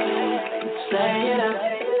slay it up,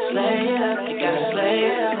 slay it up. You gotta slay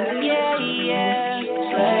it up, yeah,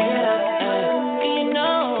 slay it up. You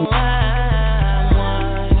know I'm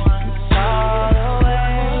one call away.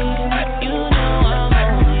 You know I'm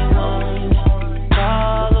only one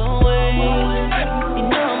call away. You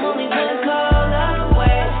know I'm only one call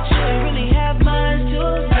away. Shouldn't really have much to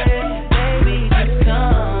say, baby. Just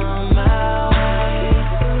come my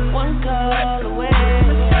way. One call away.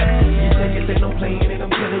 You think it ain't no playing and I'm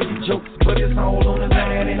telling you jokes, but it's all on the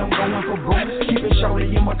line and I'm going for broke. Keeping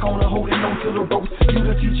shorty in my corner, holding on to the ropes. You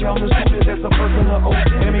the teacher, I'm the student, that's a personal oath.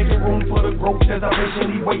 And making room for the growth as I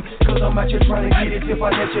patiently wait. Cause I'm out here trying to get it if I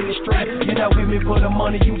let you straight. You're not with me for the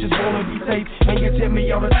money, you just wanna be safe. And you tell me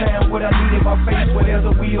all the time what I need in my face. Where there's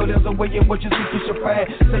a will, there's a way, and what you seek you should find.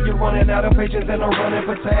 Say you're running out of patience and I'm running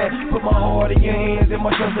for time. Put my heart in your hands and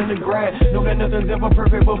my trust in the grind. Know that nothing's ever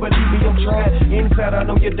perfect, but believe me, I'm trying. Inside I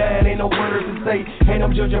know you're dying, ain't no words to say. And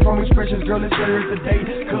I'm judging from expressions, girl, it's yours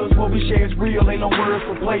today. Cause what we share is real, ain't no words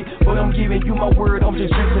for play. But I'm giving you my word, I'm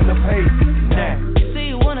just fixing to pay. Nah. You say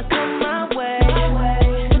you wanna come my way,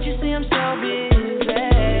 but you see I'm so busy.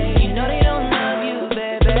 They don't love you,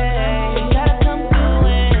 baby. You gotta come through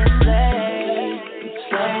and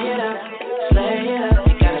slay it up, slay it up.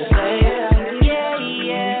 You gotta slay it up, yeah,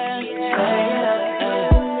 slay it up.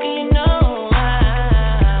 You know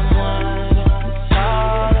I'm one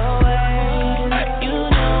call away. You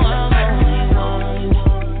know I'm only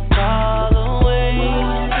one call away.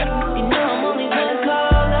 You know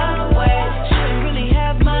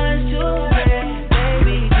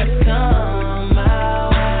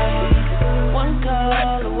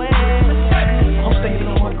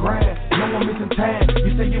I'm missing time.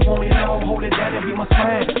 You say you want it now, I'm holding that and be my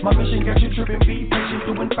spine. My mission got you tripping, be patient,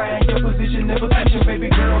 doing fine. Your position never switching, baby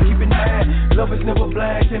girl, keep in mind. Love is never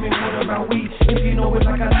blind, tell me what about we? If you know it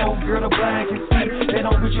like I know, girl, the blind can see. They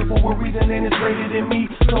don't reach it for a reason and it's greater than me.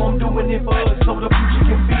 So I'm doing it for us so the future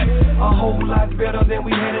can be a whole lot better than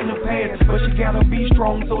we had in the past. But she gotta be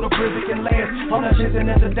strong so the present can last. I'm not chasing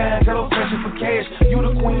at the dime, got no pressure for cash. You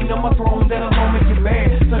the queen of my throne, that alone make it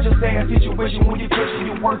bad. Such a sad situation when you're touching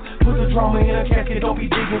your work. Put the drama in a casket, don't be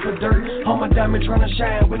digging for dirt. I'm a diamond trying to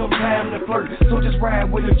shine with no time to flirt. So just ride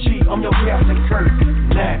with a G, I'm your Captain Kirk.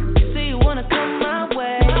 Nah. You say you wanna come my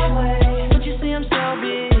way, but you see I'm so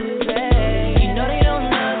busy. You know they don't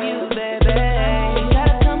love you, baby. You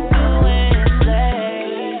gotta come through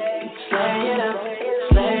and slay it up,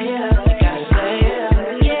 slay it up. You gotta slay it up,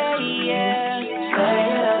 yeah, yeah, slay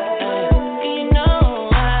it up. You know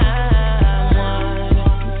I'm one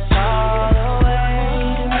call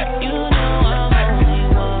away. You know I'm only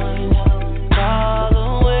one call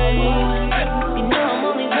away. You know I'm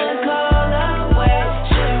only one call away.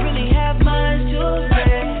 Shouldn't really have much to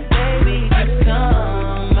say, baby. Just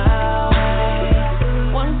come my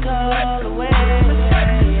way. One call away.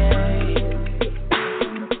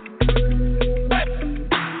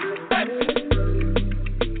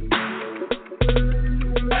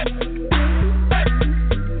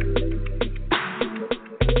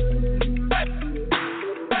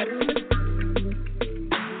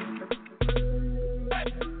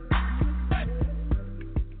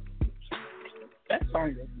 That song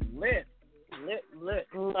is lit.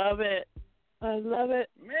 Love it. I love it.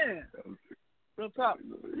 Man, real talk.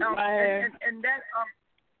 Now, Fire. and that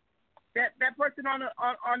person on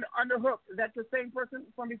the hook, is that the same person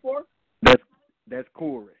from before? That's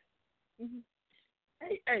Corey.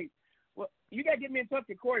 Hey, well, you gotta get me in touch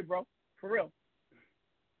with Corey, bro. For real.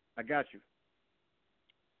 I got you.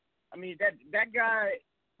 I mean, that guy,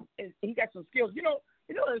 he got some skills. You know,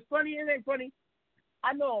 it's funny. It ain't funny.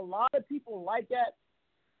 I know a lot of people like that.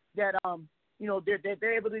 You know,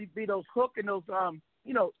 they're able to be those hook and those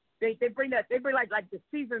they bring like the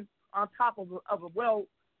season on top of a well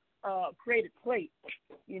created plate.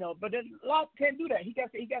 You know, but there's a lot can't do that. He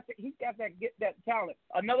got that talent.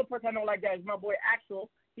 Another person I know like that is my boy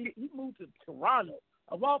Axel. He moved to Toronto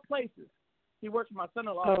of all places. He works for my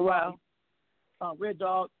son-in-law. Oh wow. Red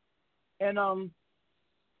Dog, and of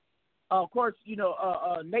course, you know,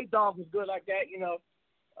 Nate Dogg was good like that. You know,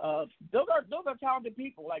 those are talented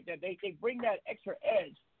people like that. They bring that extra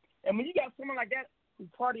edge. And when you got someone like that who's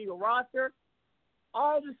part of your roster,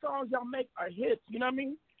 all the songs y'all make are hits. You know what I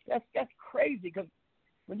mean? That's crazy because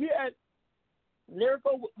when you add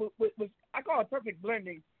lyrical with I call it perfect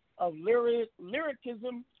blending of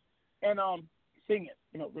lyricism and singing.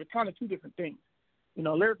 You know, they're kind of two different things. You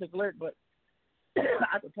know, lyric is lyric, but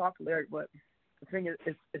I can talk lyric, but the thing is,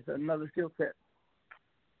 it's another skill set.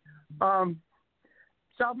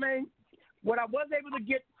 Charlamagne, what I was able to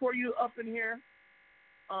get for you up in here,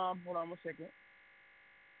 hold on 1 second.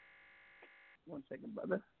 1 second,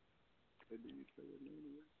 brother.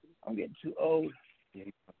 I'm getting too old.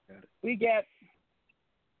 We got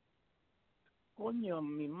Coño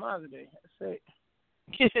mi madre. Say,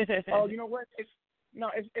 oh, you know what?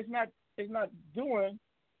 It's not doing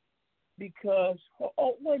because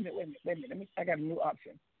wait a minute. I got a new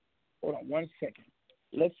option. Hold on 1 second.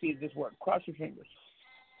 Let's see if this works. Cross your fingers.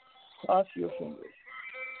 Cross your fingers.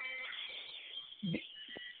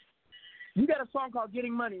 You got a song called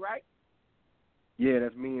 "Getting Money," right? Yeah,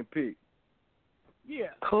 that's me and Pig.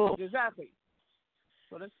 Yeah, cool. Exactly.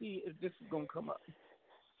 So let's see if this is gonna come up.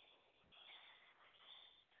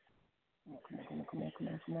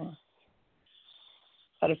 Come on.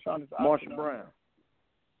 I just found this Marsha Brown.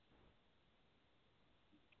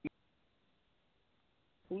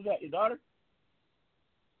 Who's that? Your daughter?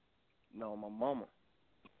 No, my mama.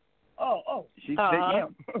 Oh. She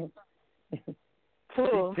texted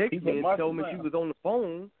Cool. She texted me and told me she was on the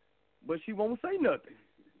phone, but she won't say nothing.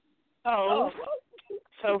 Oh,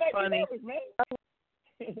 so funny. Nervous,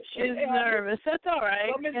 She's nervous. That's all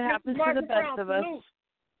right. It happens to the best of us.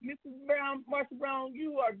 Mrs. Brown, Marsha Brown,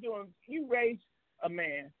 you raised a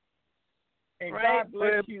man. And right. God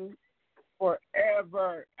bless you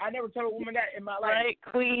forever. I never told a woman that in my life. Right,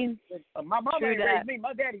 Queen. My mama raised me.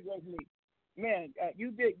 My daddy raised me. Man,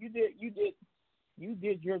 you did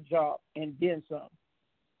your job and then some.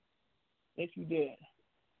 Yes, you did.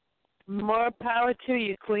 More power to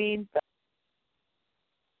you, Queen.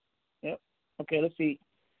 Yep. Okay, let's see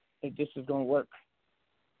if this is gonna work.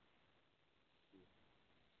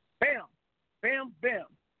 Bam, bam, bam.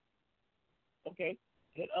 Okay,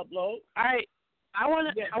 hit upload. All right. I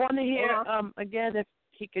want to hear again if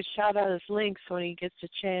he could shout out his links when he gets a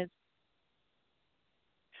chance.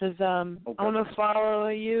 Because I want to follow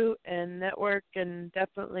you and network and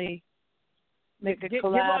definitely make a Give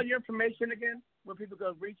collab. all your information again, where people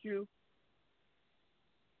can reach you.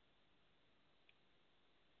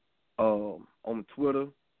 On Twitter,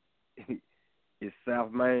 it's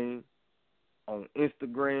South Main. On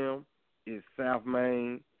Instagram, it's South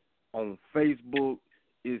Main. On Facebook,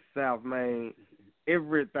 it's South Main.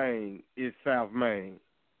 Everything is South Main.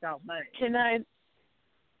 South Main. Can I,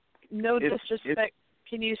 no disrespect,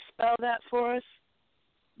 can you spell that for us?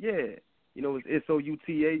 Yeah. It's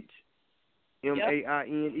SOUTHMAINE.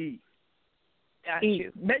 Got E.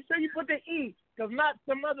 you. Make sure you put the E, because not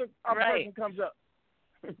some other person comes up.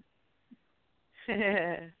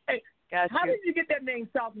 Hey, Got how you. did you get that name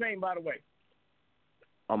South Main, by the way?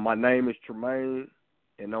 My name is Tremaine,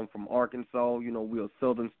 and I'm from Arkansas. We're a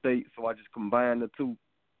southern state, so I just combined the two.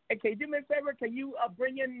 Hey, can you do me a favor? Can you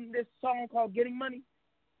bring in this song called Getting Money?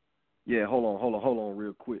 Yeah, hold on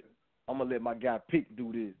real quick. I'm going to let my guy Pick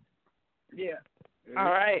do this. Yeah.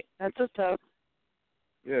 All right. That's what's up.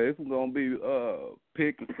 Yeah, it's going to be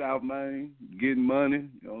Pick and South Main, Getting Money.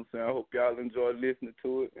 You know what I'm saying? I hope y'all enjoy listening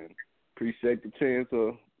to it and appreciate the chance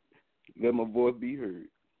to let my voice be heard.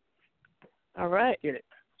 All right. Get it.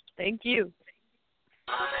 Thank you.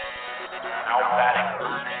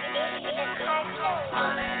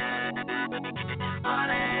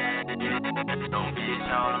 Don't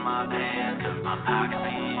bitch all in my pants, 'cause my pockets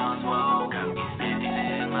be on swole. Got these 50s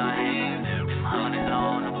in my hands, and 100s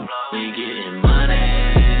on the floor. We getting money,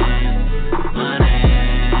 money,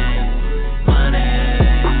 money.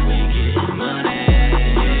 We getting money,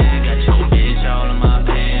 yeah. Got your bitch all in my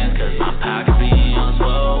pants, 'cause my pockets be on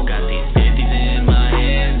swole. Got these 50s in my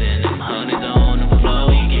hands, and 100s on the floor.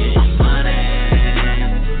 We getting money,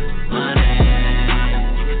 money,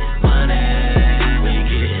 money. We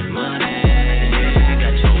getting money.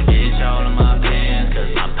 All in my pants, 'cause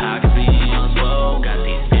my pockets be on swole. Got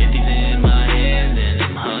these 50s in my hands and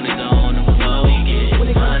them 100s on the floor. We get when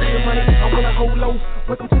it comes to the money, I wanna hold low.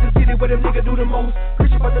 Welcome to the city where them niggas do the most.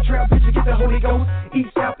 Preach about the trap, bitch, get the Holy Ghost. East,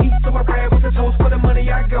 south, east, so I ride with the toast. For the money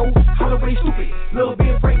I go. Holloway stupid. Little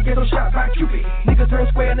bit Frank ghetto shot by Cupid. Niggas turn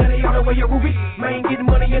square, now they all the way a ruby. Man getting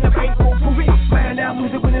money in the bank, won't prove it. Find out,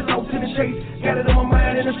 lose it when it's off to the chase. Got it on my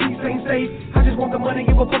mind and the streets ain't safe. I just want the money,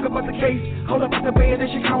 give a fuck about the case. Hold up at the band,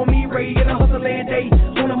 they should call me Ray. And a hustle and day.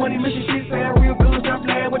 On the money mission, shit sound real good. Stop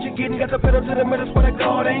playing what you getting. Got the pedal to the metal, swear to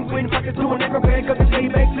God, ain't quitting. Pockets doing every bag, 'cause it's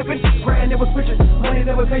back flipping. Grind never switching, money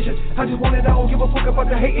never patient. I just want it all, give a fuck about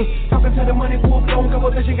the hating. Talking to the money, full blown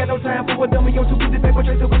conversation. Got no time for a dummy, yo, too busy paper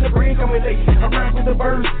chaser with the bread coming late. I ride with the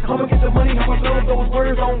birds, I'ma get the money, how I love those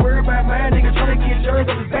words. Don't worry about mine, nigga, trying to get yours.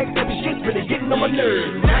 I'm just backstabbing shit, really getting on my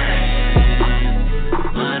nerves.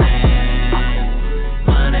 money,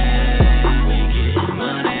 money. We getting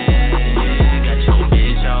money, yeah. Got your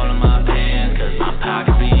bitch all in my pants, 'cause my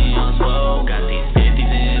pockets be on swole. Got these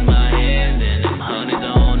 50s in my hands and them 100s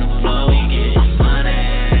on the floor. We getting money,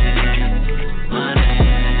 money,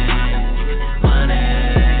 money.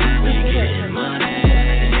 We getting money,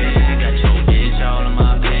 yeah. Got your bitch all in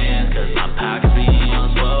my pants, 'cause my pockets be on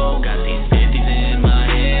swole. Got these 50s in my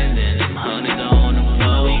hands and them 100s on the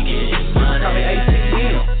floor. We getting money. Call me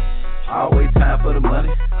ATM. Always time for the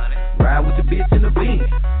money. Ride with the bitch in the Benz.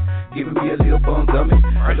 Giving me a little bum dummy.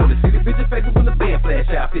 I know the city bitches faces when the band flash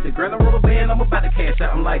out. 50 grand on rubber band, I'm about to cash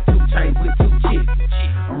out. I'm like 2 chains with 2 chicks.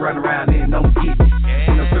 I'm running around there and don't get it.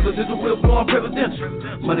 When the presidential wheel blowing presidential.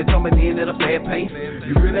 Money coming in at a fast pace.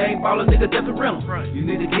 You really ain't ballin', nigga, that's a rental. You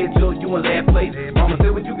need to catch up, you in last place. Mama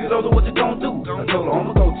said when you get older, what you gon' do? I told her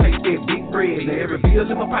I'ma go take that big bread. Now every bill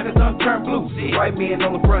in my pocket done turn blue. White man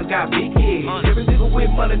on the front got big head. Every nigga with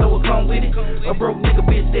money know what come with it. A broke nigga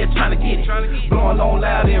bitch that's tryna get it. Blowing on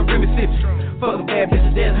loud in Mississippi. Fuck a bad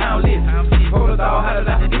bitch, that's how I live. Hold it all, how did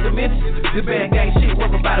I forget the minutes? This band gang shit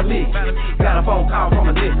worth about $1 million. Got a phone call from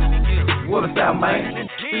a nigga. What a style, man.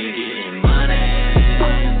 We getting money,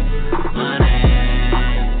 money,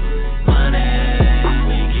 money.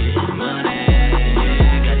 We getting money,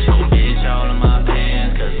 yeah. Got your bitch all in my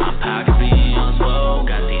pants, 'cause my pockets be on swole.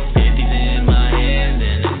 Got these 50s in my hands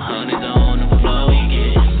and them 100s on the floor. We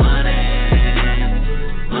getting money,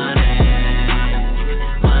 money,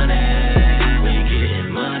 money. We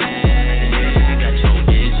getting money, yeah. Got your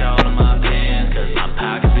bitch all in my pants, 'cause my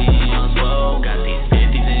pockets be on swole. Got these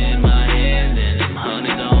 50s in my hands and them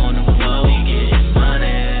 100s on the floor. We getting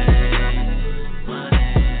money, money,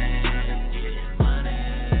 getting money.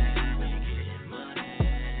 We getting money,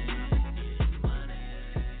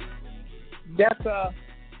 That's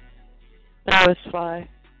That was fine.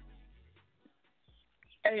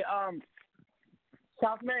 Hey,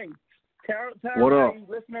 South Main. Tell What up?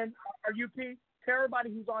 everybody listening, or UP, tell everybody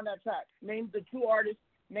who's on that track. Name the two artists,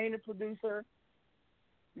 name the producer,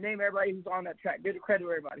 name everybody who's on that track. Give the credit to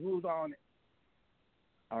everybody who's on it.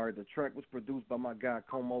 All right, the track was produced by my guy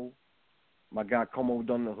Como. My guy Como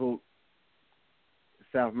done the hook.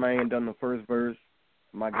 South Main done the first verse.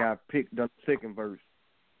 My guy Pick done the second verse.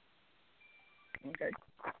 Okay.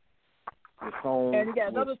 The song. And you got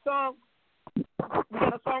another song. We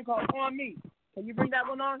got a song called On Me. Can you bring that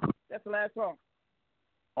one on? That's the last song.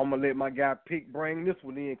 I'm going to let my guy Pick bring this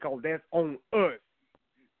one in because that's on us.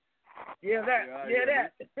 Yeah,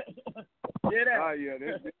 that. Oh, yeah,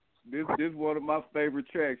 this one of my favorite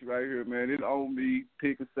tracks right here, man. It's on me,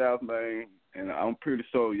 Pick and South Main, and I'm pretty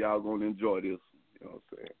sure y'all going to enjoy this. You know what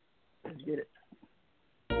I'm saying? Let's get it.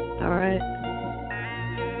 All right.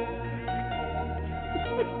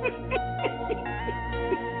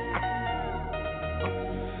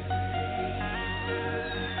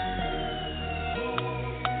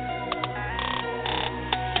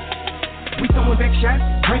 We throwing back shots,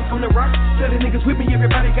 drink on the rock. Tell the niggas with me,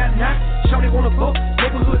 everybody got knocked. Shorty wanna fuck,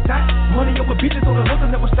 neighborhood tight. Money over bitches on the hustle,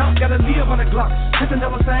 never stop. Gotta live on the Glock. That's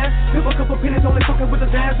another sign. Flip a couple pennies, only fucking with the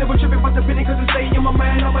dimes. Never tripping about the penny, cause it stay in my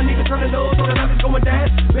mind. All my niggas turning low, so the life is going down.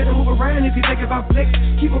 Better move around if you think about flex.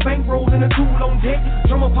 Keep a bankroll and a tool on deck.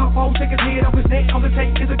 Drummer pop off, take his head off his neck. All it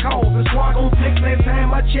take is a call. The squad gon' flex. Last time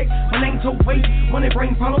I checked, my name told weight. Money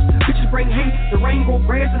bring problems, bitches bring hate. The rain grow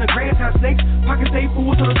grass and the grass has snakes. Pockets stay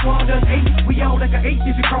full till the squad done ate. We all like an 8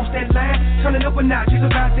 if you cross that line. Turning up a notch, it's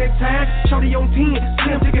about that time. Shorty on 10,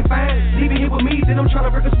 slim, thick and fine. Leaving here with me, then I'm trying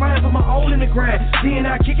to break a spine. Put my all in the grind. Then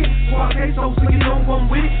I kick it. Squad case, so you know I'm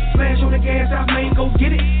with it. Splash on the gas, South Main, go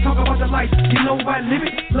get it. Talk about the life, you know I live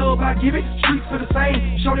it. Love, I give it. Streets for the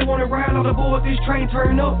same. Shorty wanna ride all aboard this train.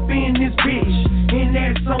 Turn up in this bitch. And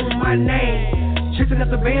that's on my name. Chasing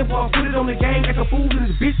at the band ball, put it on the gang. Act a fool to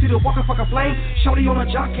this bitch, see the walk a fucking flame. Shorty on a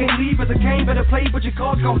jock, can't leave as a game. Better play with your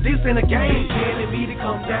cards, cause this ain't a game. Telling me to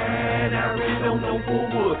come down, I really don't know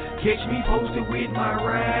for what. Catch me posted with my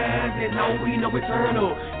rhymes, and all we know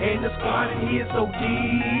eternal. And the squad in here so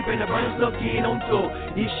deep, and the burn stuck in on top.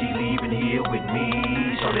 If she leaving here with me,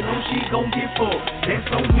 shorty know she gon' get fucked.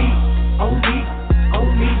 That's on me, on me,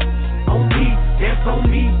 on me, on me. That's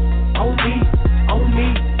on me, on me, on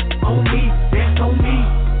me, on me. That's on me,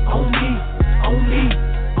 on me, on me,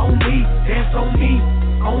 on me. That's on me,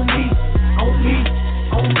 on me, on me,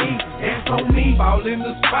 on me. That's on me. Fall in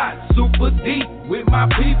the spot, super deep with my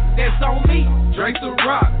people. That's on me. Drink the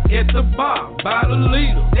rock at the bar, by the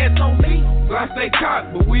leader. That's on me. I stay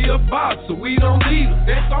cocked, but we a boss, so we don't need her.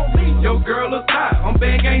 That's on me. Your girl a thot, I'm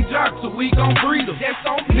bang ain't jock, so we gon' breed her. That's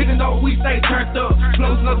on me. Niggas know we stay turned up.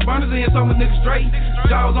 Closing up burners in, some of niggas straight.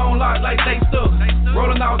 Jaws on lock like they stuck.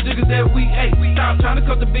 Rolling out jiggers that we ate. Stop trying to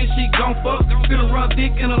cut the bitch, she gon' fuck. Finna run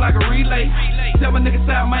dick in her like a relay. Tell my niggas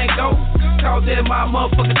South Main go. Call that my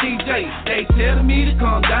motherfucking DJ. They telling me to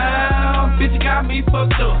calm down. Bitch, you got me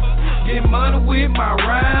fucked up. Get money with my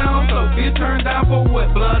round. So bitch turned down for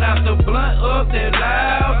what? Blunt after blunt up that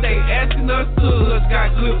loud. They asking us to us.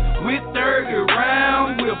 Got good with 30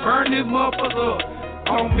 rounds. We'll burn this motherfucker up.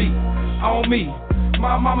 On me, on me.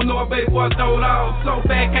 My mama know a baby boy throwed off. So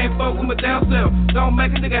bad can't fuck with my damn self. Don't make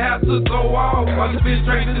a nigga have to go off. While this bitch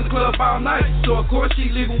straight in the club all night. So of course she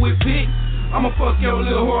leaving with Pick. I'ma fuck your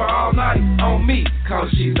little whore all night on me,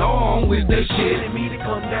 cause she know I'm with that shit. Telling me to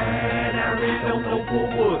come down, I really don't know for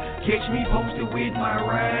what. Catch me posted with my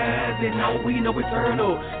rides, and all we know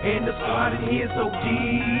eternal. And the squad in here so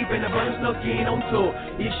deep, and the burn stuck in on top.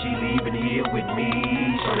 If she leaving here with me,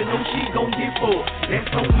 shorty know she gon' get fucked.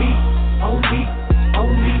 That's on me, on me,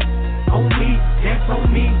 on me, on me. That's on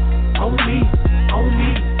me, on me, on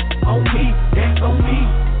me, on me. That's on me,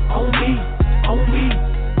 on me, on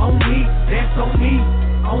me. On me, that's on me,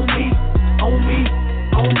 on me, on me,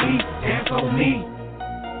 on me, that's on me.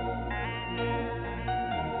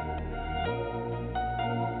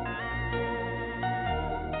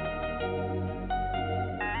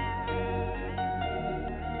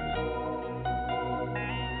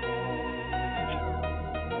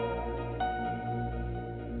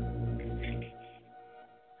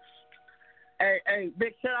 Hey,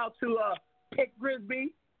 big shout out to Pick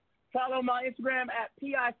Grisby. Follow my Instagram at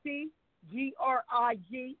PICGRIGSBY.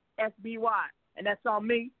 And that's on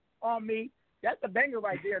me, on me. That's a banger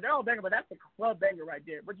right there. They're all banger, but that's a club banger right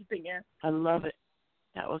there. What you think, Ann? I love it.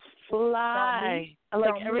 That was fly. I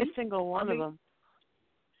like every single one of them.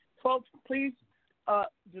 Folks, please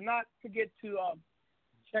do not forget to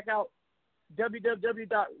check out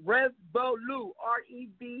www.revbolu,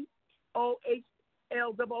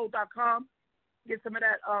 REBOHLOO.com. Get some of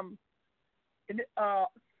that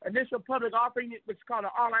initial public offering, which is called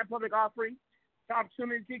an online public offering. It's an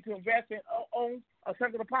opportunity to invest and own a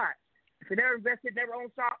chunk of the pie. If you never invested, never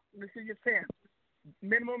owned stock, this is your chance.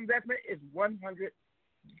 Minimum investment is 100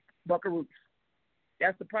 buckaroos.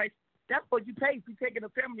 That's the price. That's what you pay if you're taking a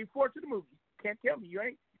family of 4 to the movies. Can't tell me you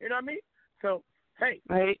ain't. You know what I mean? So, hey,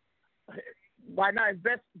 right. Why not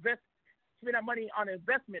spend that money on an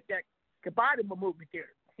investment that could buy them a movie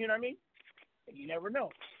theater? You know what I mean? You never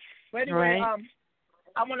know. But anyway, right.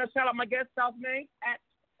 I want to shout out my guest, South Maine, at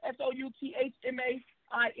SOUTHMAINE.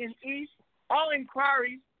 All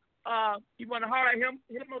inquiries, you want to holler at him,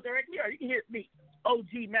 hit him up directly, or you can hit me,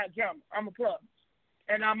 OG Mac Drama. I'm a plug.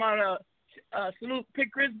 And I'm on a salute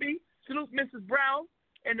Pick Grisby, salute Mrs. Brown,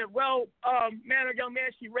 and the well-mannered young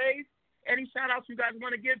man she raised. Any shout-outs you guys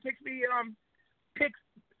want to give, Pick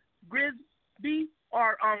Grisby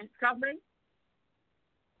or South Maine?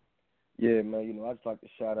 Yeah, man, I just like to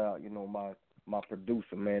shout out, my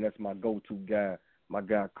producer, man. That's my go-to guy, my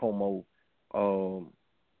guy Como. I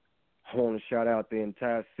want to shout out the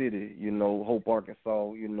entire city, Hope,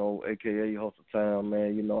 Arkansas, a.k.a. Hustle Town,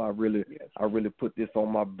 man. I really put this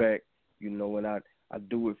on my back, and I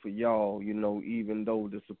do it for y'all, even though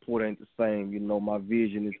the support ain't the same. My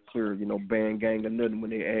vision is clear, band gang or nothing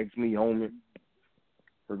when they ask me, homie,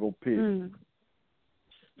 or go pick.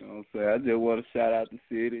 You know what I'm saying? I just want to shout out the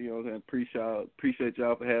city, you know what I'm saying? Appreciate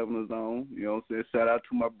y'all for having us on. You know what I'm saying? Shout out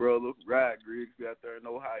to my brother, Rod Griggs, out there in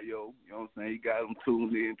Ohio. You know what I'm saying? He got them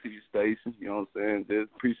tuned in to your station. You know what I'm saying?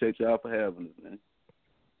 Just appreciate y'all for having us, man.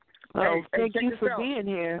 Oh, thank you for being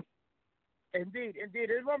here. Indeed.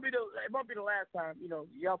 It won't be the last time,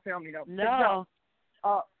 y'all family know. No.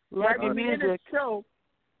 Right when we end the show,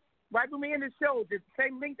 the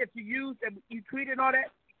same link that you used and you tweeted and all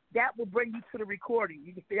that will bring you to the recording.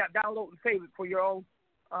 You can download and save it for your own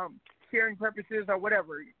sharing purposes or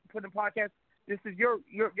whatever. Put in podcast. This is your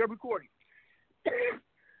recording.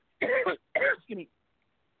 Excuse me.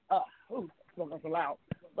 Spoke so loud.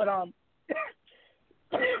 But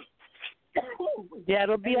yeah,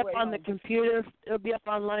 it'll be up on the computer. It'll be up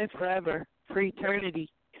online forever, for eternity.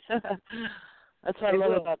 That's what I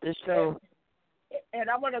love about this show. And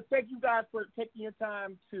I want to thank you guys for taking your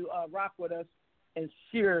time to rock with us and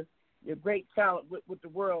share your great talent with the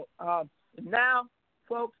world. Now,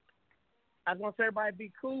 folks, I want to say everybody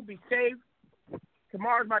be cool, be safe.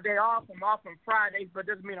 Tomorrow's my day off. I'm off on Fridays, but it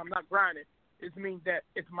doesn't mean I'm not grinding. It means that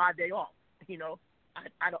it's my day off.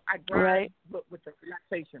 I grind with the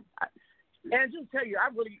relaxation. And just tell you,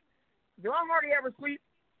 do I hardly ever sleep?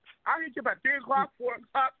 I hit you about 3 o'clock, 4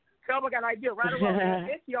 o'clock. Tell me I got an idea right around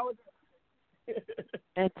there.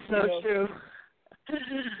 It's so true.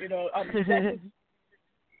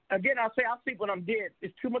 Again, I'll sleep when I'm dead.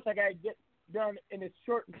 It's too much I got to get done in this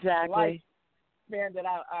short life span that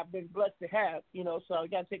I've been blessed to have, so I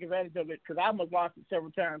got to take advantage of it because I almost lost it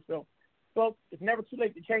several times. So, folks, it's never too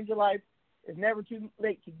late to change your life. It's never too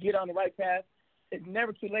late to get on the right path. It's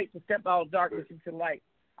never too late to step out of darkness into light.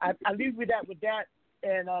 I leave you with that,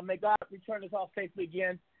 and may God return us all safely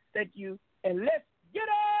again. Thank you, and let's get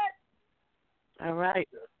it! All right.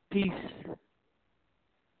 Peace.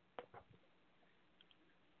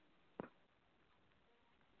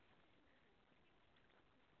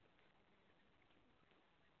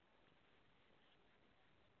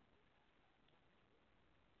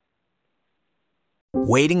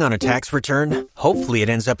 Waiting on a tax return? Hopefully it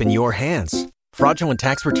ends up in your hands. Fraudulent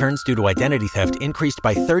tax returns due to identity theft increased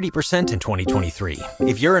by 30% in 2023.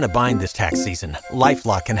 If you're in a bind this tax season,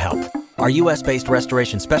 LifeLock can help. Our U.S.-based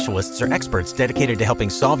restoration specialists are experts dedicated to helping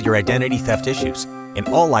solve your identity theft issues. And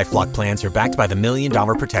all LifeLock plans are backed by the $1 Million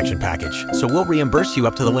Protection Package. So we'll reimburse you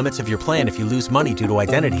up to the limits of your plan if you lose money due to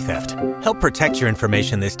identity theft. Help protect your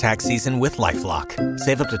information this tax season with LifeLock.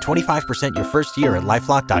 Save up to 25% your first year at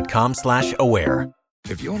LifeLock.com/aware.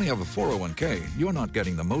 If you only have a 401k, you're not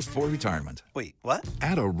getting the most for retirement. Wait, what?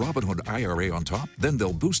 Add a Robinhood IRA on top, then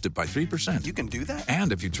they'll boost it by 3%. You can do that?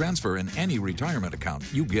 And if you transfer in any retirement account,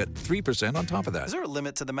 you get 3% on top of that. Is there a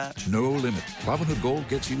limit to the match? No limit. Robinhood Gold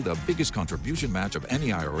gets you the biggest contribution match of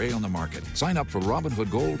any IRA on the market. Sign up for Robinhood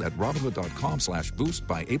Gold at Robinhood.com/boost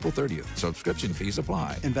by April 30th. Subscription fees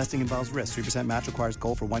apply. Investing involves risk. 3% match requires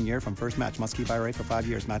gold for 1 year from first match. Must keep IRA for 5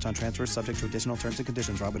 years. Match on transfers subject to additional terms and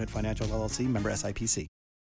conditions. Robinhood Financial LLC, member SIPC.